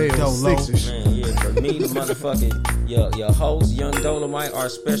to my Today nigga it was Dolo. 6-ish. Man, yeah, for me, the motherfucking your host, Young Dolemite, our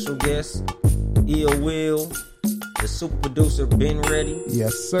special guest, Ill Will, the super producer, Ben Ready.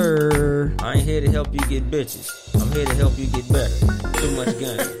 Yes, sir. I ain't here to help you get bitches. I'm here to help you get better. Too Much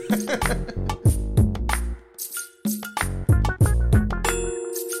Game.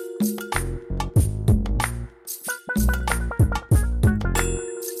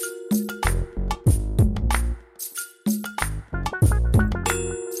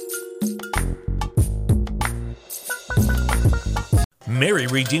 Mary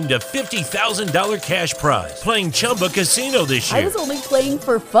redeemed a $50,000 cash prize playing Chumba Casino this year. I was only playing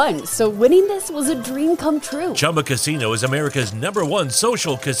for fun, so winning this was a dream come true. Chumba Casino is America's #1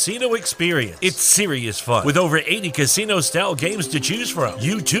 social casino experience. It's serious fun. With over 80 casino-style games to choose from,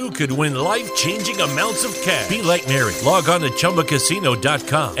 you too could win life-changing amounts of cash. Be like Mary. Log on to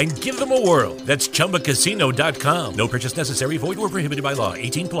ChumbaCasino.com and give them a whirl. That's ChumbaCasino.com. No purchase necessary. Void where prohibited by law.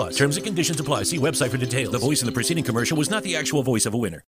 18+. Terms and conditions apply. See website for details. The voice in the preceding commercial was not the actual voice of a winner.